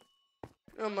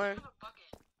 Oh I my. don't even have a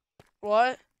bucket. What?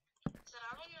 I said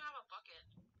I don't even have a bucket.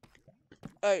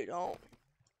 Oh, you don't.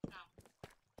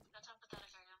 That's how pathetic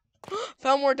I am.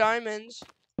 Found more diamonds.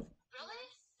 Really?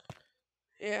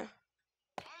 Yeah.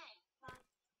 Dang.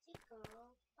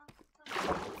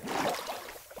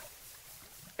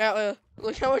 Atlas,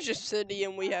 look how much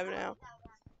obsidian we have now.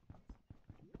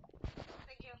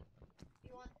 Thank you. You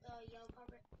want the yellow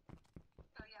carpet?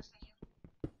 Oh, yes, thank you.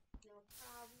 No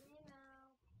problemo.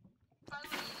 By the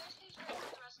way, you guys can try to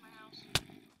put the rest of my house.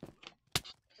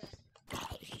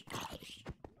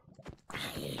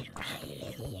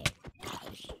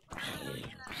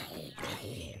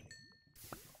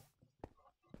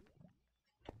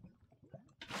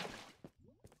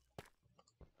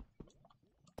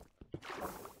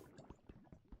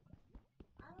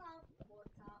 I love pork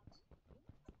chops.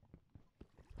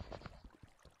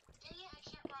 Dang it, I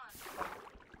can't run.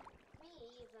 Me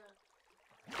either.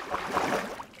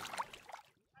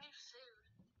 I need food.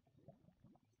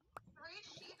 3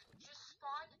 sheep just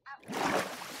spawned at once,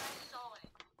 and I saw it.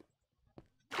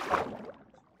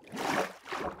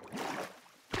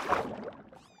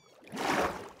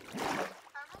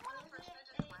 I remember when I first moved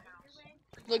into my house.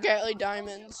 Look at like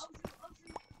diamonds. I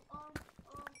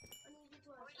need you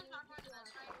to Are we just not going to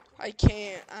this right? I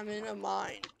can't. I'm in a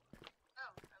mine. Oh,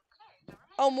 okay, never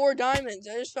mind. Oh, more diamonds.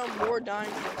 I just found more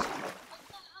diamonds. What the hell?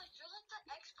 You're like the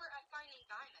expert at finding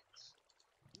diamonds.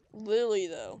 Lily,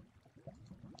 though.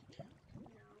 No.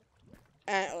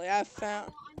 Atlas, I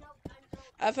know.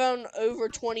 I found over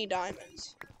 20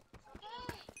 diamonds. Yay!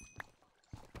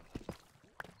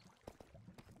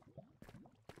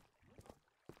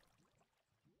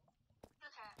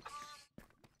 Okay,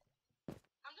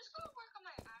 I'm just gonna work on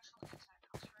my actual inside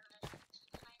house for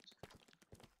tonight.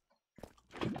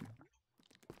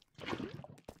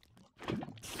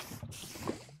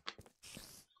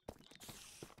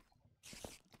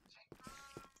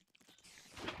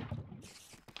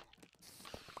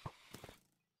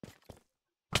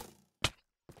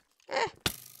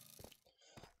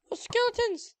 Oh,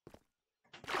 skeletons.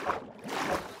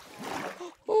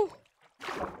 Ooh.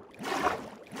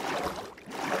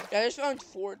 Yeah, I just found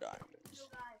 4 diamonds.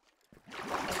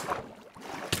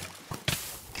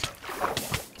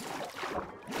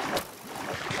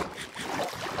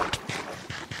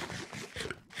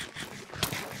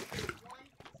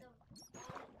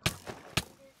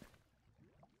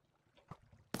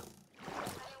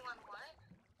 Anyone what?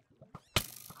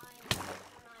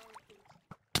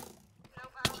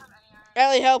 Nope, I don't have any iron.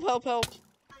 Atlas, help.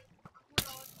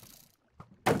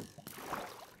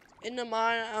 In the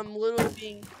mine, I'm literally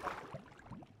being...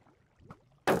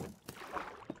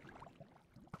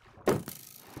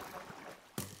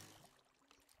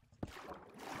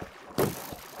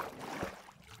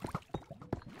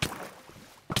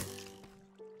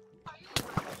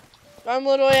 I'm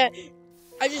literally at...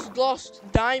 I just lost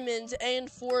diamonds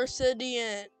and 4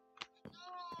 obsidian.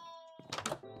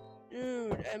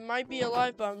 Dude, it might be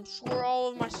alive, but I'm sure all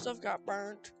of my stuff got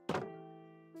burnt.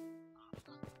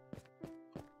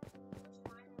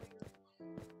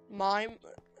 Mine?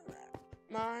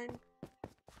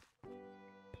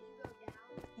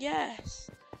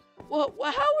 Yes. Well,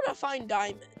 how would I find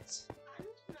diamonds? I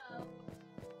don't know.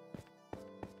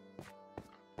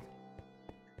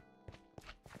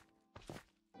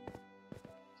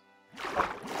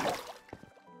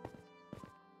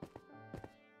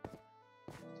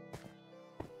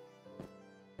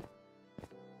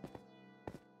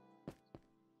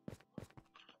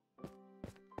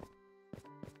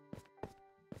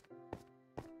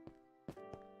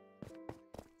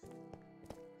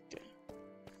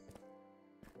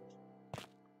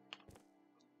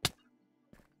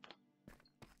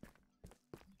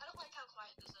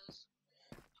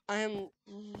 I am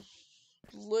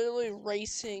literally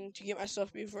racing to get my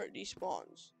stuff before it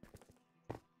despawns.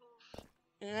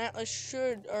 And Atlas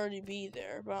should already be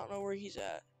there, but I don't know where he's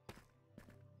at.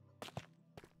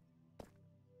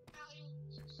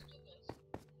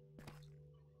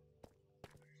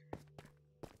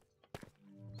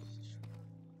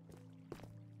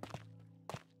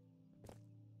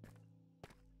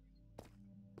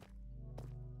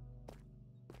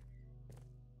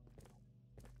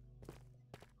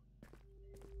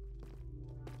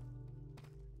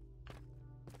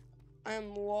 I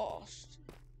am lost.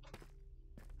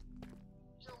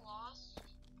 You're lost?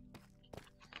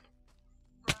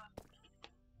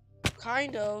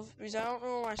 Kind of, because I don't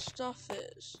know where my stuff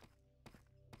is.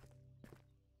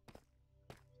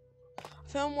 I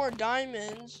found more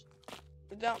diamonds,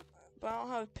 but I don't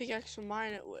have a pickaxe to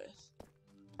mine it with.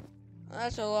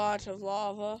 That's a lot of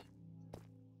lava.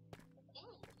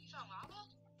 Ooh, you found lava?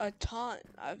 A ton.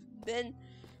 I've been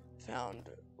found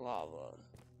lava.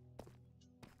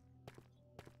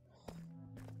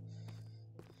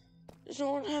 Does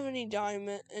no one have any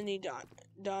diamonds? I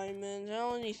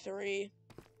only need 3.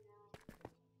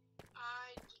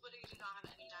 I literally do not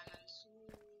have any diamonds.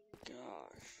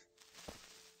 Gosh.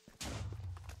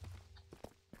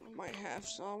 I might have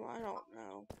some, I don't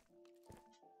know.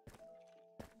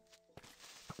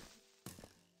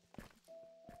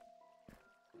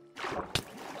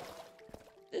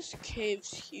 This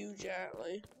cave's huge,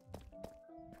 Atlee.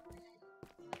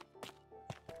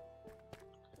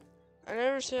 I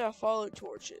never said I followed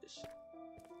torches.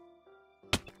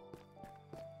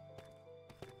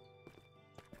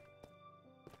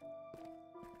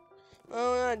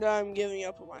 Oh, when I die, I'm giving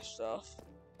up on my stuff.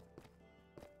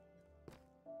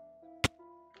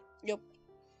 Yep.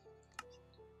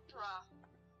 Bruh,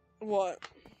 What?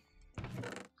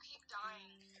 keep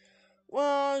dying.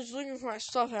 Well, I was looking for my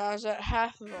stuff and I was at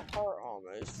half of a heart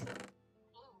almost.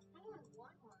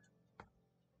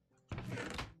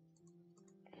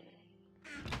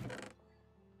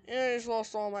 And I just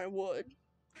lost all my wood.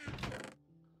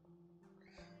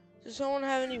 Does someone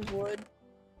have any wood?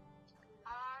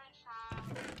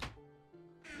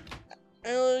 I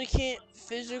literally can't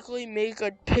physically make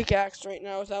a pickaxe right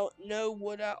now without no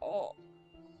wood at all.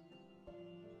 No,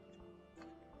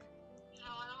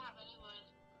 I don't have any wood.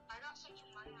 I got some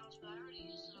from my house, but I already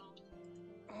used it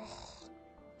all. Oh,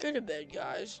 go to bed,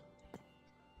 guys.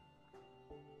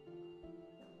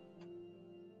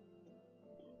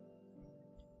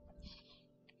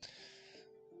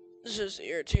 This is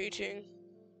irritating.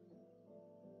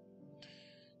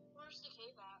 Where's the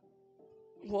cave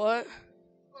at? What?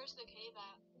 Where's the cave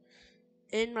at?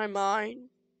 In my mind?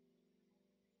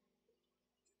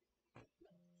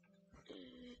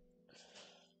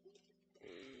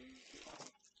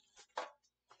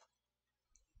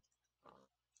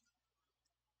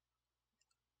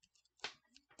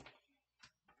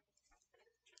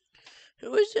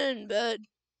 Who is in bed?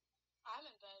 I'm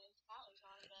in bed. Atlee's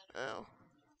not in bed. Oh.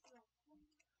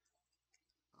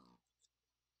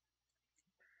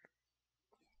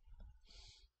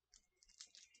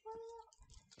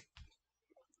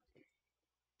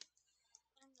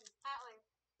 Atlee,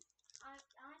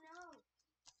 I know.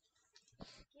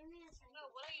 Give me a second. no,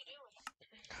 what are you doing?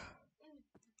 I'm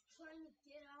trying to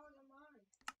get out of the mine.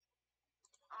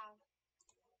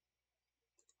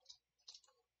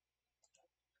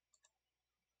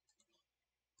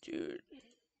 Dude.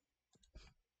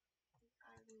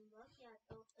 I'm lucky I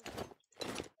built this.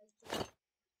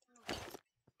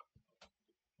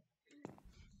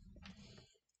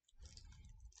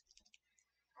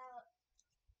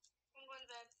 I'm going to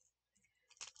bed.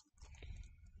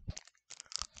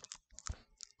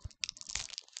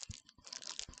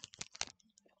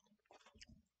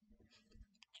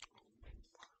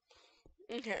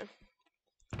 Okay.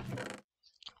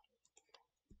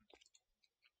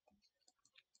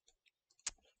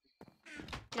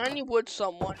 I need wood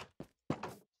someone.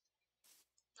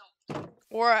 No.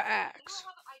 Or an axe.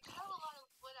 I do have a lot of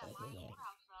wood at my old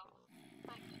house, though.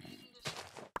 Like, you can just,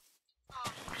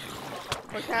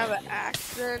 Like, I have an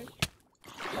axe then? I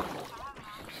have an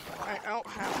axe. I don't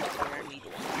have one. I need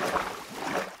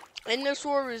one. In this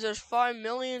world, there's 5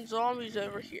 million zombies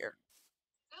over here.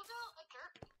 Build a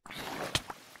dirt.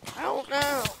 I don't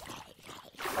know.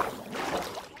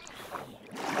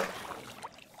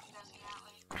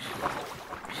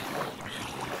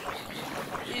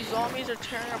 These zombies are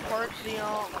tearing apart the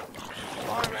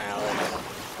farm, Alex.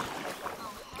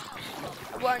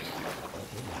 What?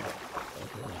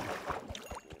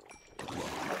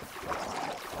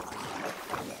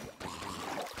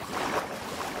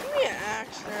 Give me an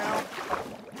axe now.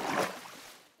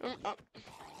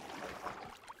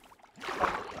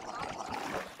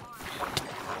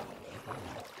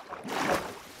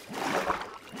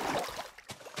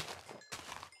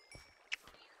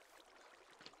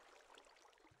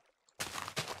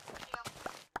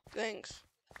 Thanks.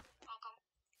 Welcome.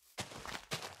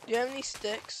 Do you have any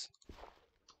sticks?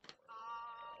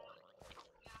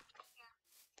 Yeah, here.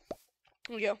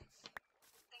 Here we go.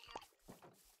 Thank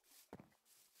you.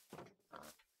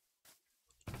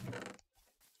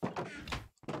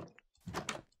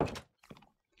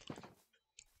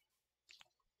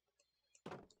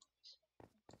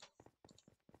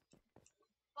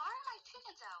 Why are my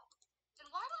chickens out? And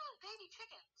why do I have baby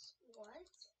chickens? What?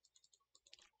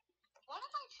 One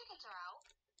of my chickens are out,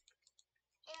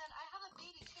 and I have a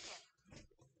baby chicken.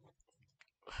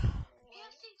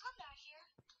 KFC, come back here.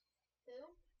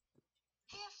 Who?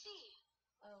 KFC.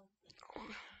 Oh.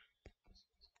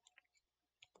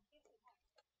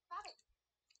 Grab it.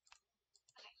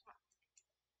 Okay, come on.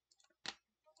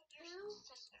 Your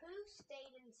sister. Who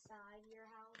stayed inside your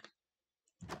house?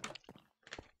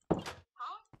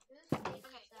 Huh? Who stayed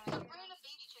Okay, inside so your bring a house?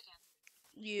 baby chicken.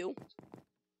 You.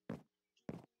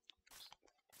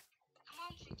 Come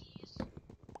on, chickies.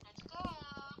 Let's go.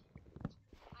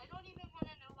 I don't even want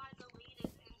to know why the lead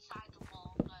is inside the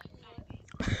wall, but anyway.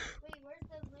 Wait, where's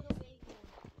the little baby one?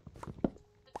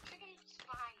 The chicken's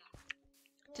behind them.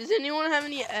 Does anyone have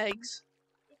any eggs?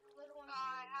 It's the little one.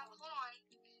 I have, hold on.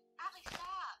 Alex,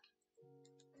 stop.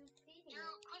 I'm feeding You're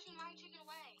it. pushing my chicken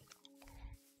away.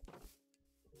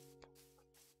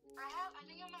 I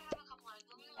think I might have a couple eggs.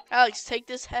 Let me look at Alex, take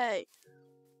this hay.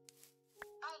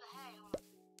 Oh, the hay. Hold on.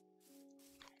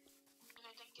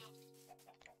 Okay, thank you.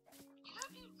 You know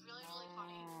what'd be really, really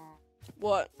funny?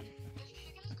 What? If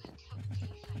chickens could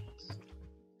take things.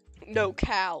 No,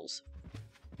 cows.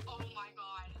 Oh my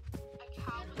god. A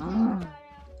cow The would little got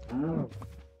out.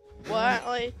 What?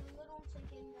 Like, The little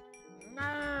chicken got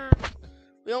out.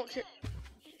 we don't care.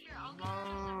 Here, I'll get her in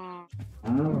a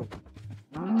second.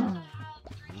 Because I have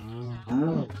 3 chickens now.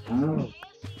 Okay,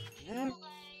 so KFC,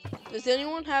 Chick-fil-A, Does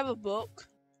anyone have a book?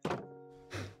 No, I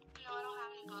don't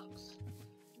have any books.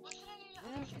 What should I name the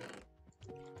other chicken?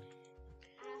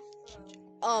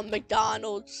 Astro.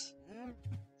 McDonald's.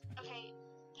 Okay.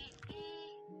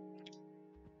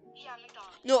 Yeah,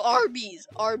 McDonald's. No, Arby's.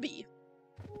 Arby.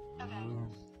 Okay.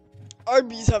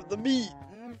 Arby's have the meat.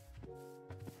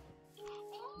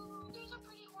 Oh, there's a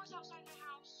pretty horse outside my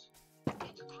house.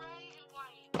 It's gray and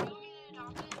white. Do you want me to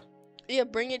adopt it? Yeah,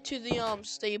 bring it to the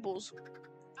stables.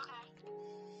 Okay.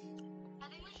 I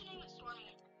think we should name it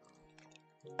Stormy.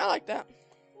 I like that.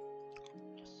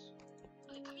 Yes.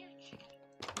 Okay, come here, chicken.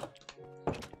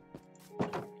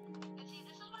 And see,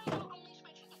 this is why I don't unleash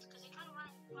my chickens, because they kind of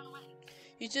run away.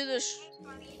 You see this Hey,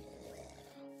 Stormy.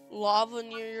 lava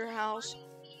near your house?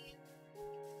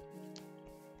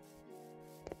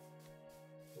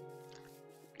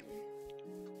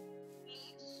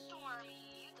 Meet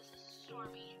Stormy. This is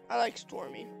Stormy. I like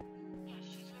Stormy. Yeah,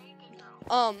 she's a very good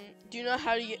girl. Do you know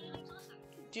how to She get? really likes to listen.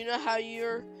 Do you know how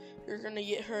you're gonna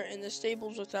get her in the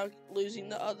stables without losing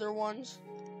the other ones?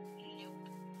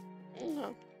 Nope.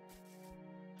 No.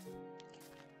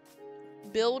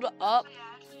 Build up.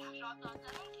 I actually have not thought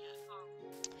that out yet.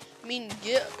 I mean,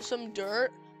 get some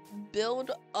dirt.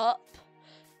 Build up,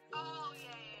 Oh,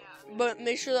 yeah. but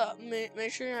make sure that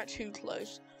make sure you're not too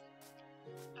close.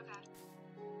 Okay.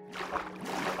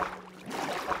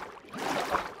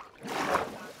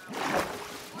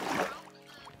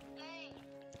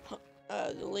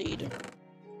 The lead. Yes.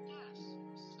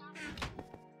 Stop it.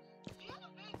 She is a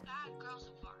very bad girl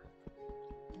so far.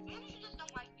 Maybe she just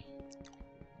don't like me.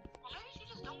 Or maybe she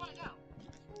just don't want to go.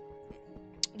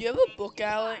 Do you have a book,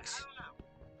 Alex? I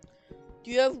don't know.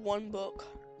 Do you have one book?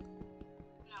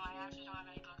 No, I actually don't have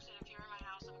any books. And if you're in my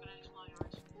house, I'm gonna explode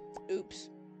yours. Oops.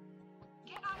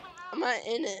 Get out of my house. I'm not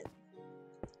in it.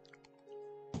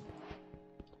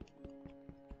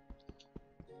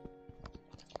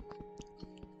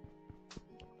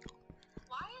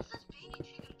 Why is this baby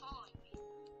chicken following me?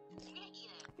 I'm gonna eat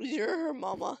it. You're her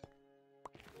mama.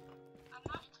 I'm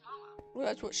not its mama. Well,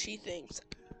 that's what she thinks.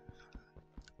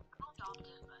 I'll adopt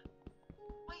it, but...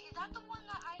 Wait, is that the one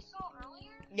that I saw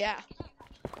earlier? Yeah.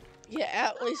 Yeah,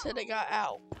 Atlee said it got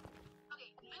out.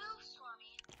 Okay, move,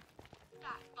 Stormy.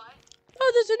 That butt.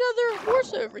 Oh, there's another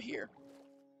horse over here.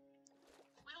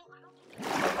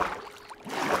 I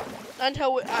don't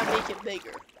Until I make it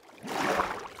bigger.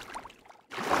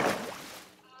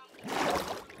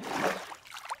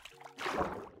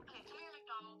 Okay, come here,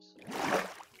 McDonald's.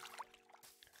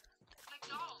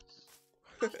 McDonald's,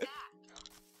 come back.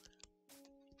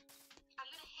 I'm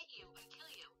gonna hit you and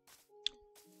kill you.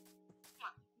 Come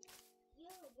on. Yo,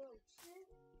 bro, chill.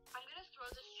 I'm gonna throw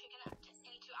this chicken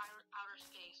into outer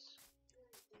space.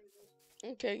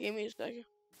 Okay, give me a second.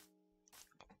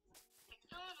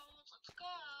 McDonald's, let's go.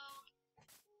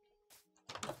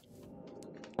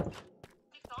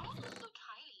 McDonald's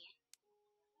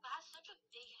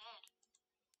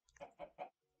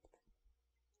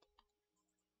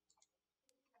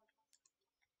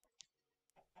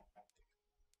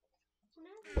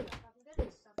Whenever you look up, I'm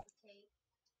gonna suffocate.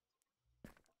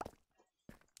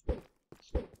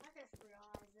 I just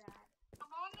realized that.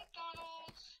 Come on,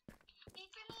 McDonald's.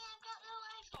 Wait for me, I've got no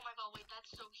legs. Oh my god, wait,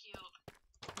 that's so cute.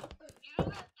 You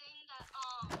know that thing that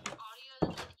audio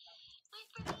that's like, wait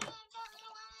for me, I've got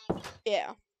no legs.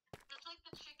 Yeah. That's like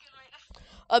the chicken right now.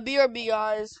 BRB,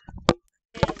 guys.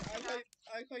 And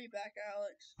I'll call you back,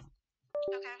 Alex.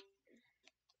 Okay.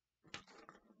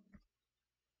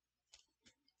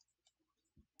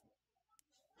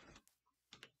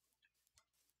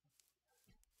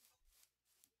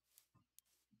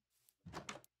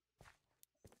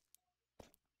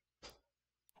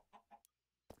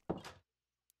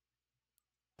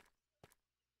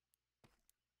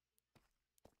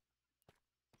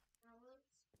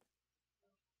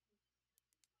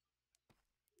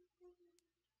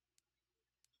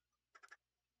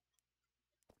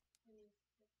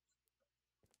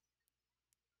 Alex.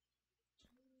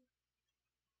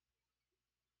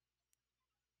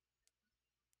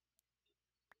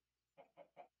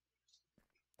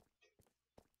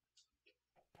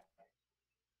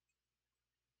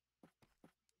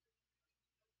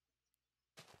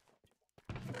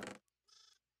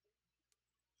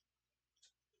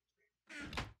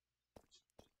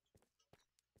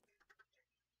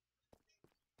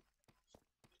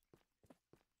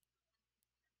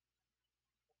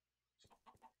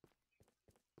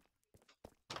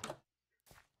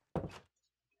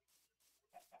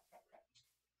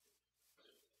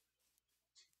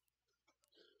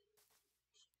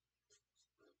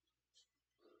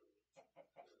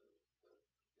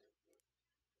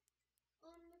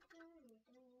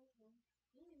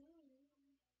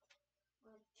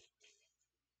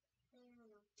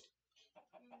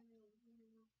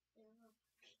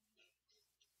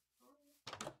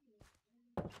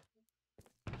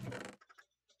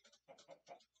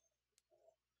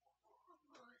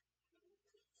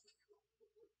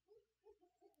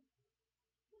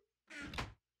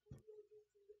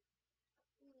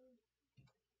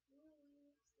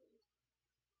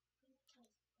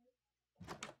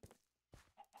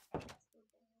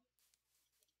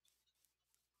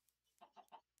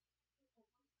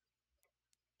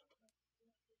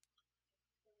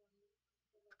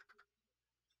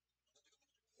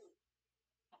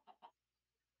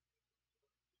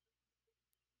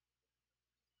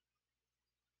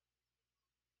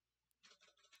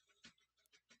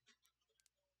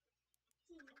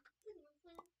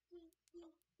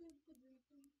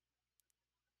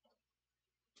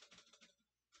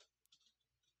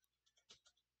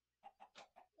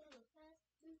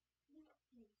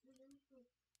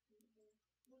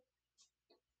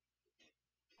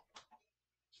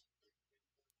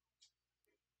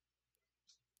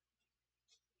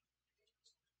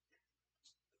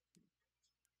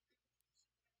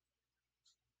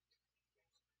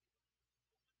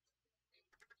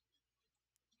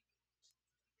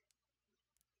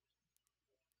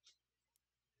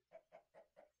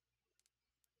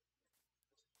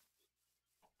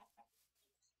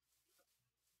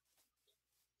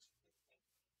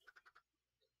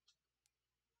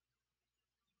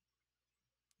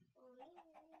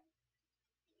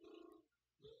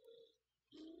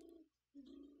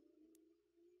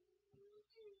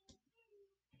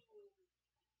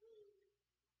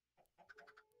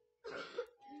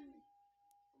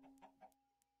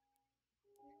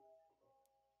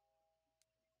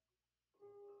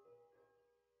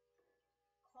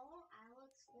 Call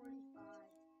Alex 45.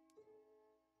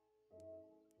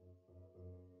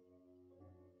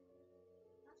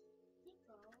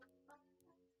 Nico.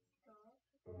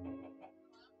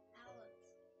 Alex.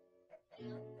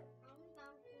 Yeah. I'm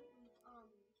down to my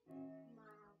house.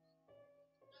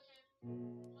 Okay.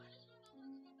 Why does my number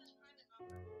come up as private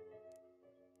number?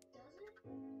 Does it?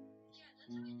 Yeah, that's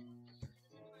how I know it's you, because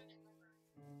it's a private number.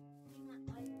 You mean like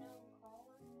unknown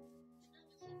caller? No,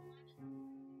 it said private number.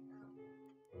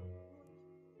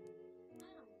 I don't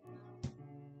know.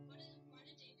 Why did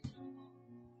David get on the call?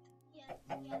 He had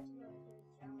to go take a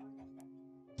shower.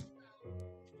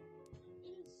 Oh.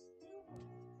 And he's still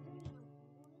recording a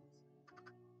voice.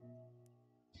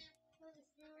 But it's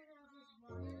still just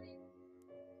running.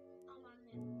 I'm at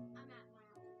my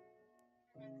house.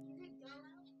 You could go.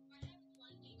 I have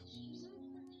one day to shave some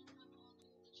more and have all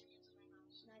the chickens in my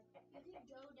house. Like, you could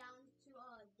go down to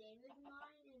David's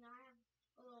mine, and I have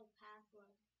a little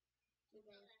pathway to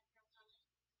go. Okay, I'm coming.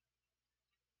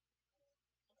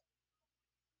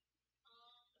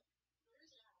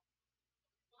 Where's it at?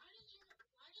 Why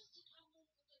does the temple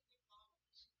look like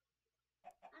McDonald's?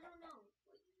 I don't know.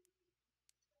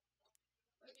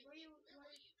 Okay, Where you? where are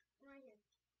you? Right here.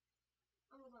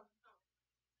 I'm above. Oh.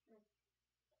 Right.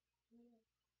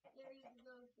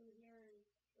 through here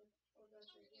and or go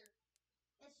through here.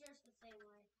 It's just the same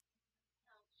way.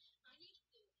 No, I need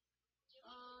food.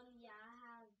 Yeah, I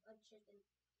have a chicken.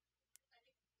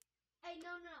 Hey,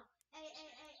 no. Hey.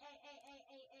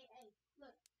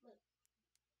 Look.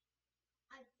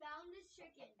 I found this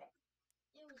chicken.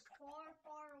 It was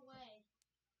far away.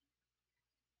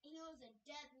 He was a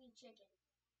deadly chicken.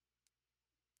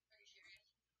 Are you serious?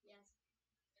 Yes.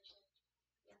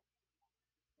 Yeah.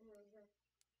 And it was good.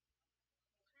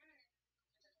 Okay.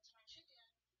 That's my chicken. I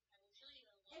will kill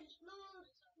you. And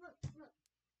look.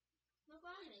 Look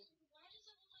on it. Why does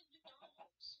it look like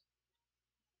McDonald's?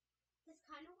 That's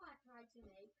kind of what I tried to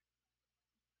make.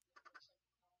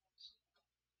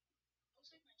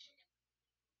 Looks like my chicken.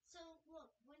 So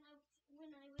look, when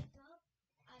I wake up,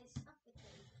 I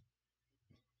suffocate.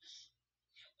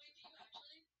 Wait, do you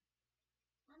actually?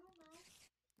 I don't know.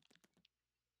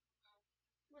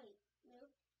 Wait,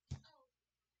 no.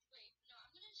 Oh, wait, no,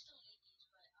 I'm gonna still eat these,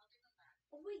 but I'll give them back.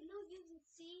 Oh wait, no, you can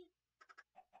see.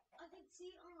 I can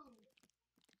see.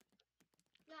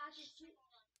 Yeah, I can see.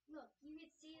 Look, you can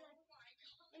see like. Oh my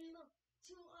god. And look,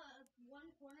 to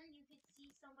one corner, you can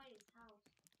see somebody's house.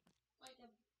 Like a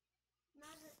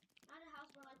not a house,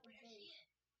 but like a Wait, I base. see it.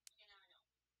 Okay, now I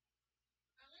know.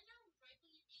 I like how right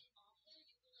when you get off there,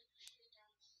 you go like straight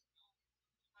down ladder.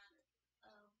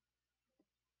 Oh.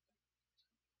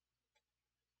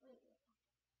 Wait.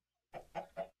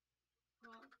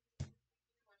 Huh?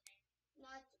 No,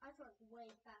 I talk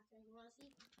way faster. You wanna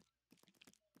see?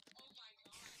 Oh my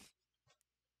god.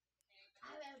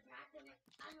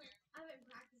 I've been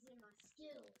practicing my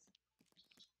skills.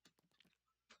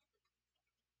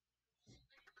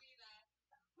 I can see that.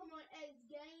 Come on, it's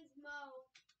Games Mo.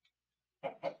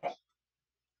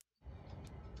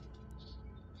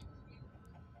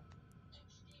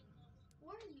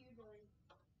 What are you doing?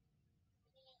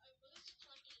 Well, I was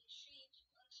plugging in sheets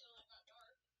until it got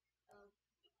dark. Oh.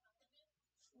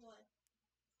 What?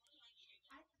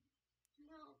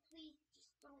 No, please, just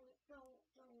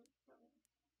don't.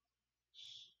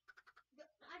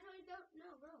 I told you don't.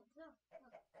 No, go.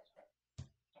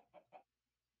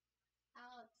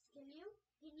 Alex, can you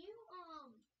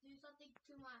do something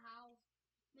to my house?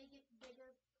 Make it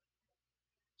bigger.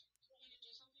 Want me to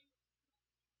do something?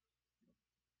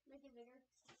 Make it bigger.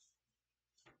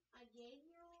 I gave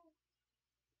you.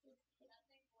 That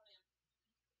thing for him.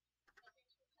 That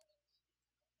thing's for heavens.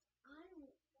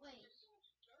 Wait. There's so much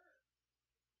dirt.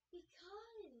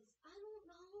 Because I don't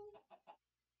know.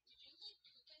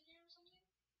 Did you like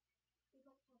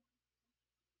poop in here or something?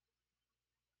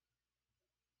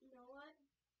 You know what?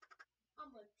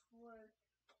 I'm a twerk.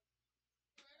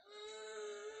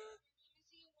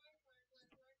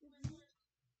 Let me see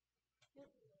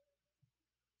a word.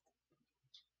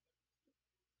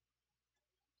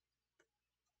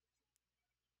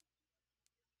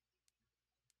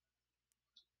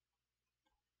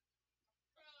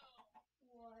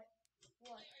 Bro.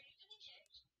 What? Wait, are you getting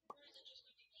kicked? Or is it just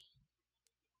like a game?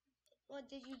 What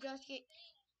did you just get?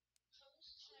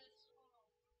 Post says, like,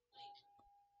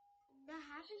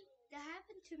 That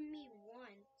happened to me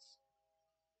once.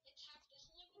 this is like the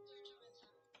third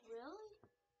time it's happened. Really?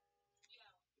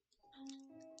 Yeah. I don't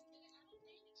think it's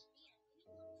me. I think it's the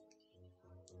whole game. I don't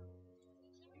know.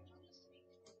 It's never done this to me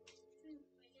before.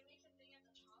 Like, it makes a thing at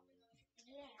the top and then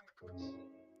Yeah.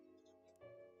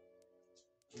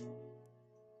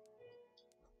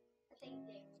 I think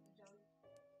David's done.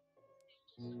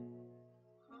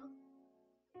 Huh?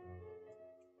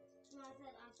 No, I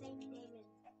said I think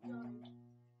David's done.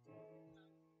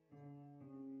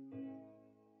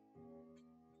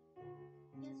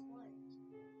 Guess what?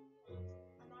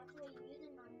 I'm actually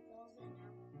using my closet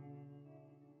now.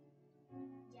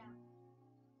 Yeah.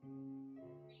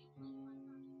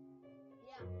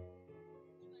 Yeah. I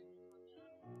don't think you get the go.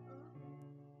 Huh?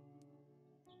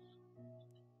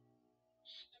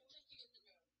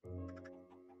 I don't think you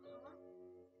get the go.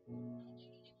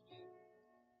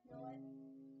 You know what?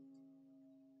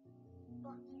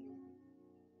 Fuck you.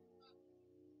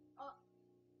 Oh.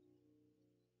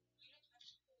 Is he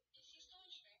still in stream? Yeah.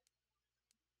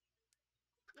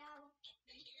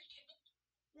 Did you hear him?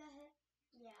 The heck?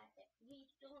 Yeah. He's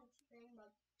still on stream,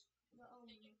 but They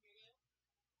can hear you?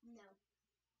 no.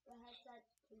 The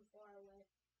headset's too far away.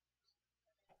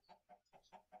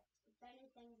 If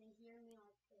anything, they hear me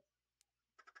like this.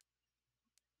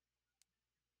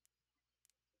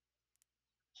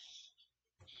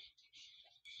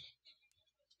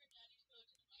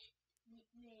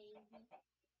 Maybe.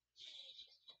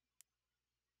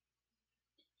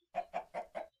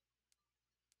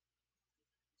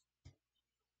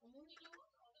 Did you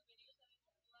watch all the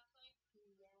videos that I sent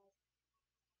you last night?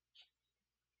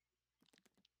 Yes.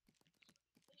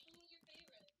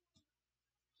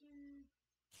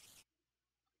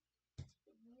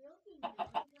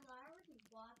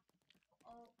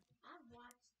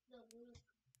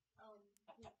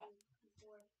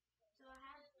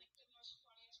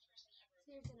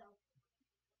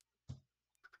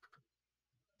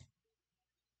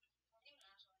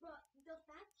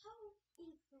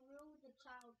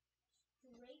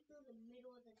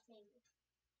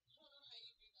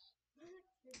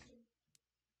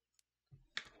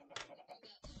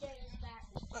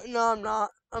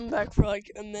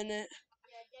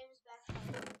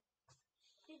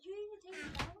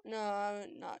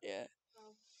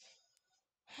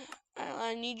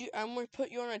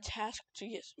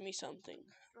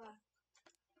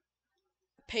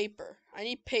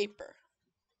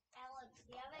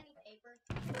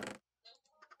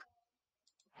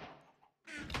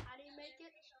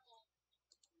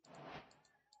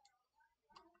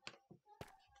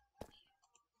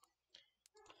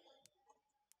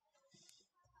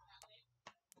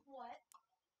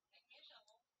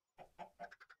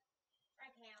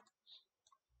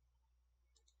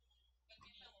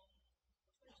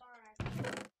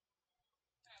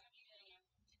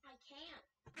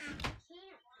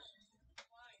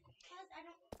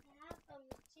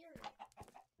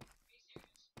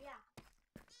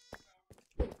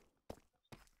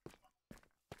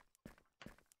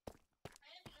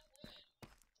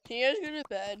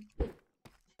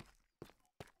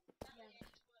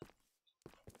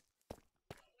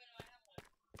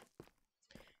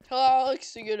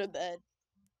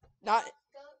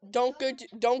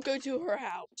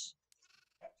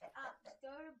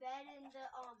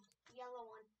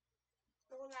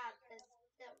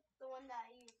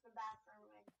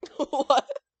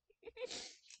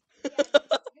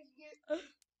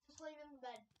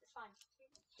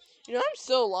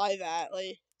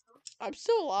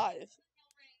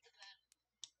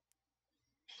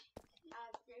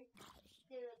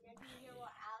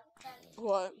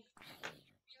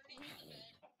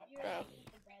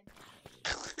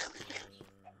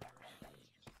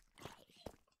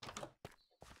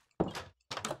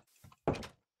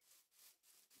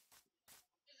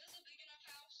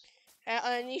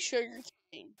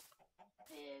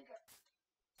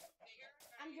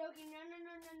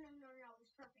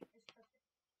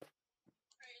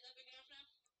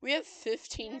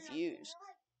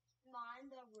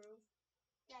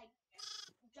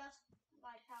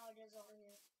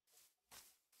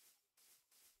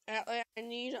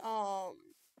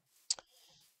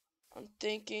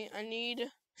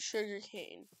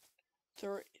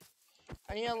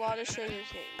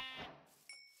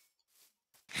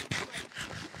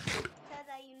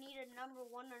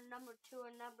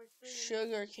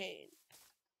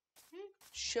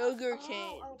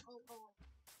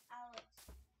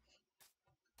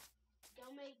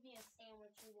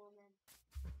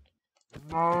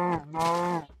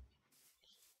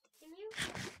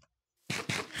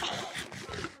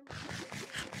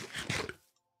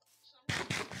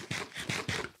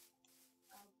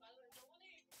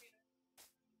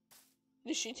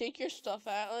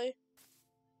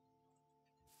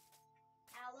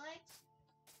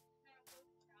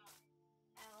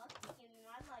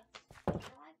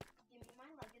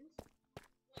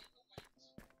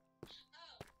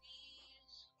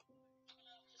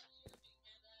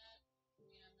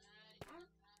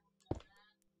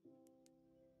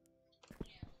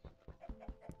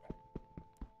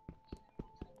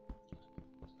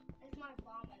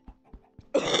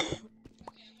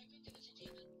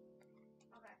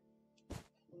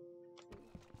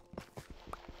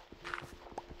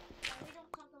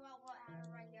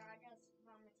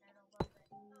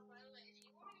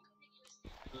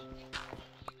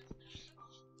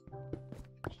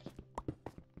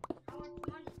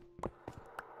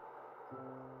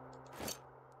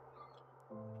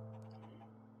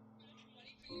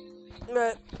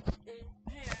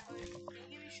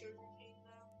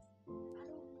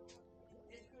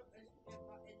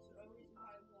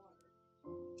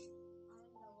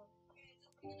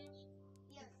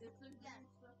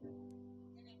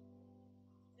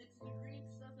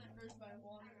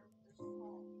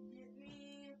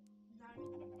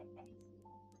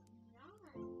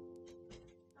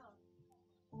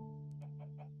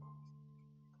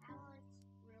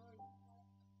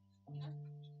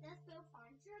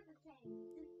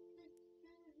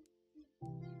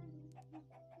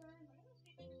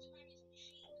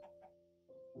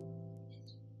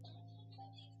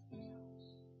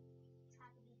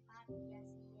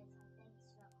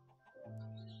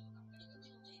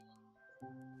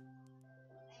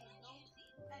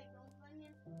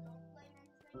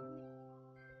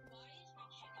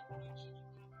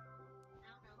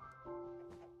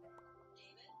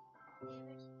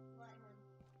 David, let him.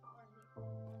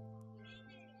 Or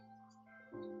he.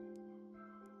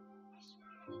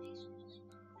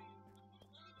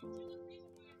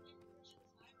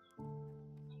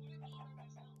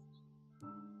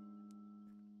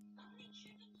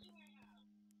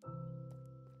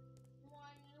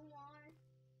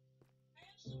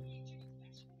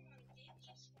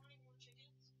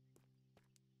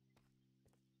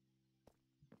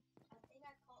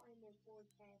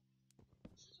 4K.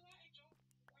 This is why I don't.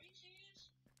 Are you serious?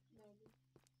 Maybe.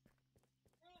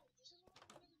 Bro, this is why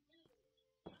I'm gonna move.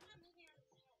 I'm not moving out of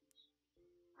this house.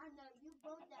 I know, you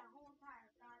built that whole entire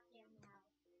goddamn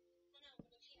house. I know, but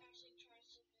if he actually tries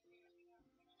to move me, I'm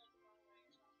gonna like run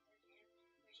away or something right here.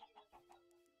 Where he can live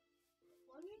with them.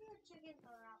 When your chickens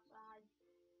are outside. Are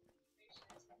you serious?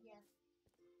 Yes.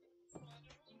 Well, I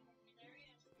don't really have an area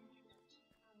for my chickens.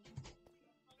 Probably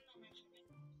not my chicken.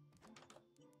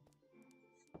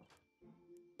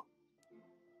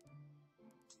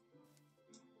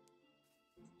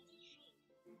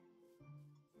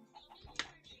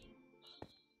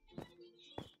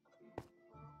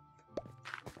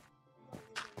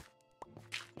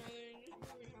 No, in this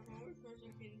movie, how one person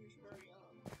can just hurry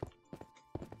up.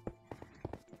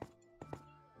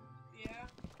 Yeah.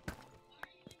 Why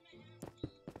are you in my house?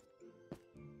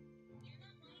 You're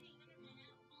not mining under my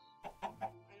house.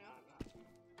 I know I'm not.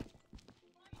 Why are you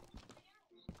in my house?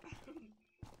 Sam,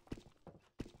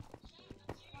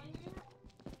 I'm serious.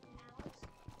 Alex,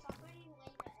 somebody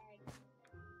laid an egg.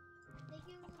 I think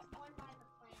it was one by the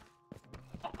plant.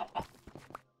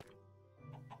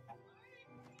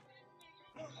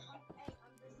 Look, hey,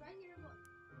 I'm just right here, look.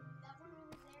 That one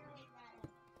over there laid that egg.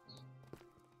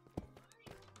 Okay.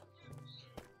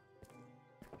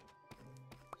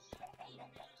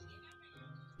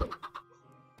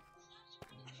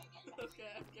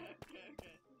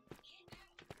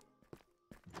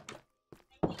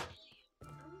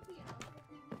 I'm gonna be honest with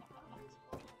you, we probably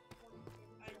spawned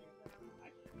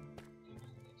like 20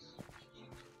 chickens on the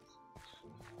ground.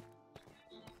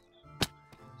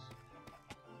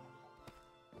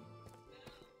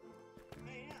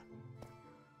 Hey, yeah.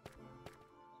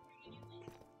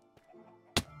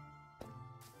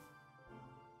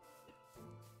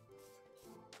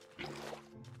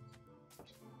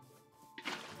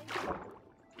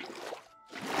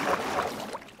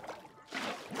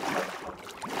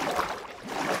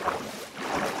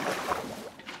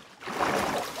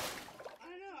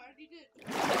 I know, I already did.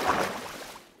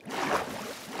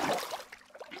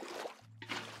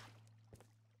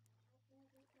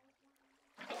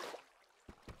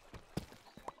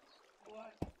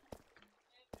 What?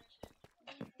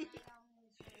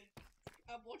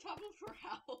 What top of her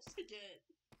house again?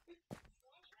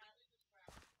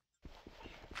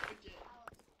 I did.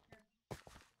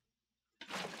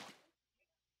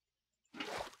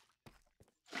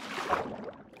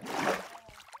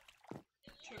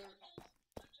 Sure.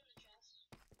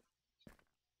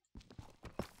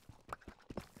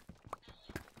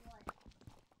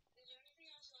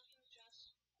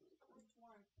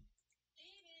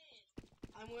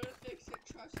 I'm gonna fix it,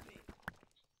 trust me.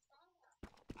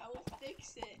 I will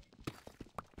fix it.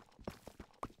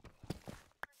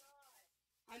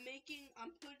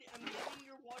 I'm giving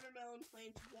your watermelon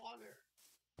plants water.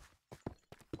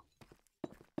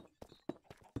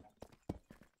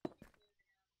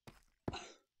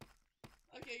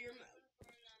 Okay,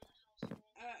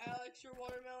 Alex, your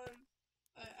watermelon,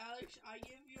 Alex, I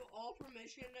give you all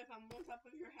permission. If I'm on top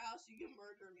of your house, you can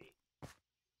murder me.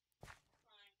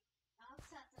 Alex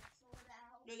has to sort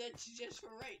out. No, that's just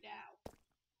for right now.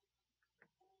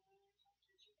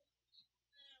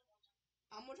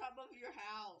 I'm on top of your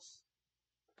house.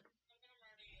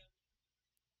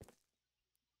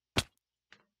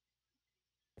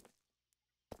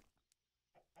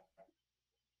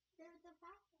 There's the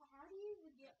fact, how do you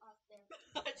even get up there?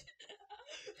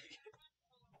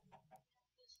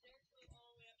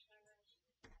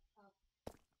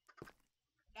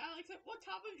 Alex, I'm on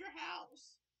top of your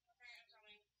house.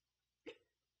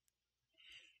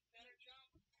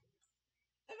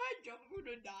 If I jump, I'm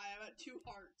gonna die. I'm at 2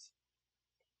 hearts.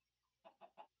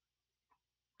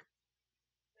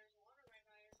 There's water right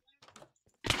by, isn't there?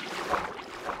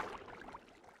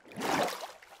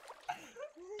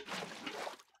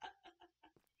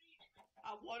 I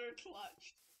water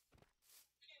clutched.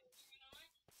 Okay, we'll turn on.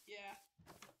 Yeah.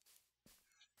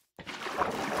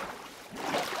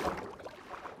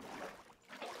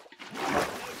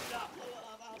 No, do not blow it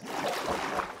up. I'll stop.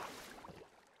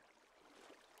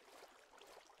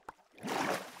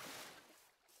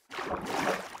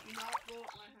 Do not blow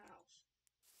up my house.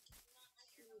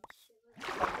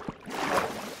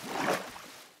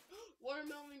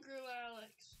 Watermelon grew,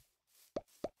 Alex.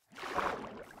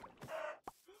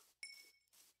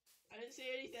 I didn't say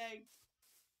anything.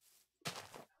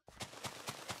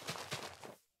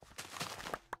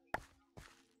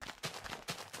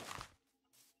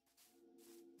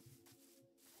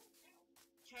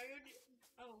 Can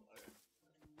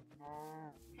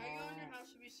you on your house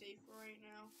to be safe for right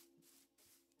now?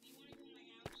 Do you want to go in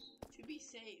my house? To be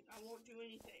safe. I won't do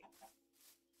anything. No.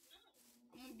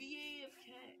 be AFK.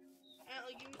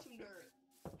 Atlee, give me some dirt.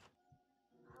 I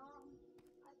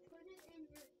put it in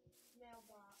your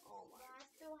mailbox. Oh my. But I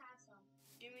still have some.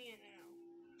 Give me it now.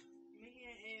 I'm making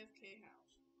an AFK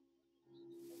house.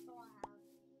 That's all I have.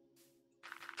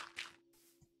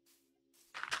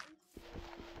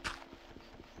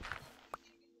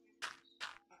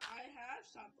 I have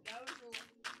some. That was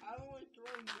I only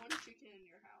throwing one chicken in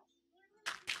your house.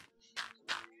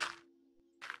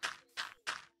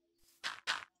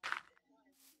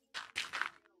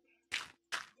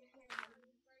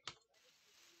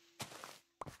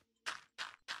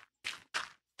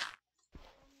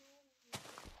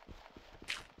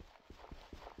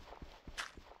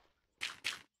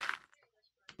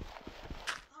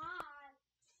 Hi.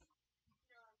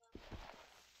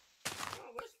 I'm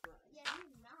not whispering. Yeah,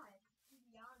 you're not. To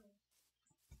be honest.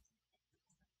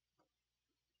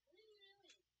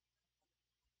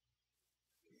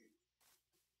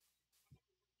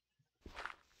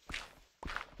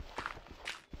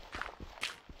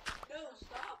 No,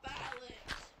 stop,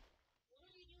 Alex. What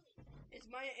are you doing? It's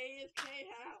my AFK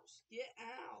house. Get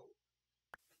out.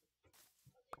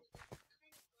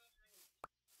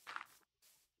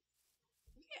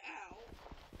 Get out.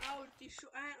 I would destroy.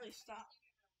 Atlee, stop.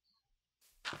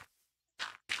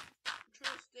 I'm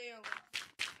trying to stay alive.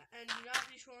 And do not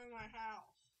destroy my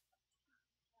house.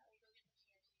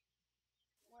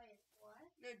 Wait, what?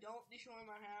 No, don't destroy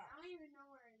my I house. don't even know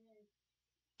where it is.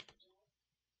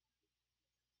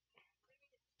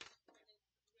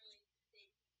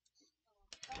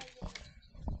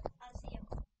 I'll see you.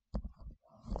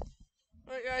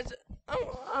 Alright, guys.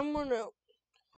 I'm gonna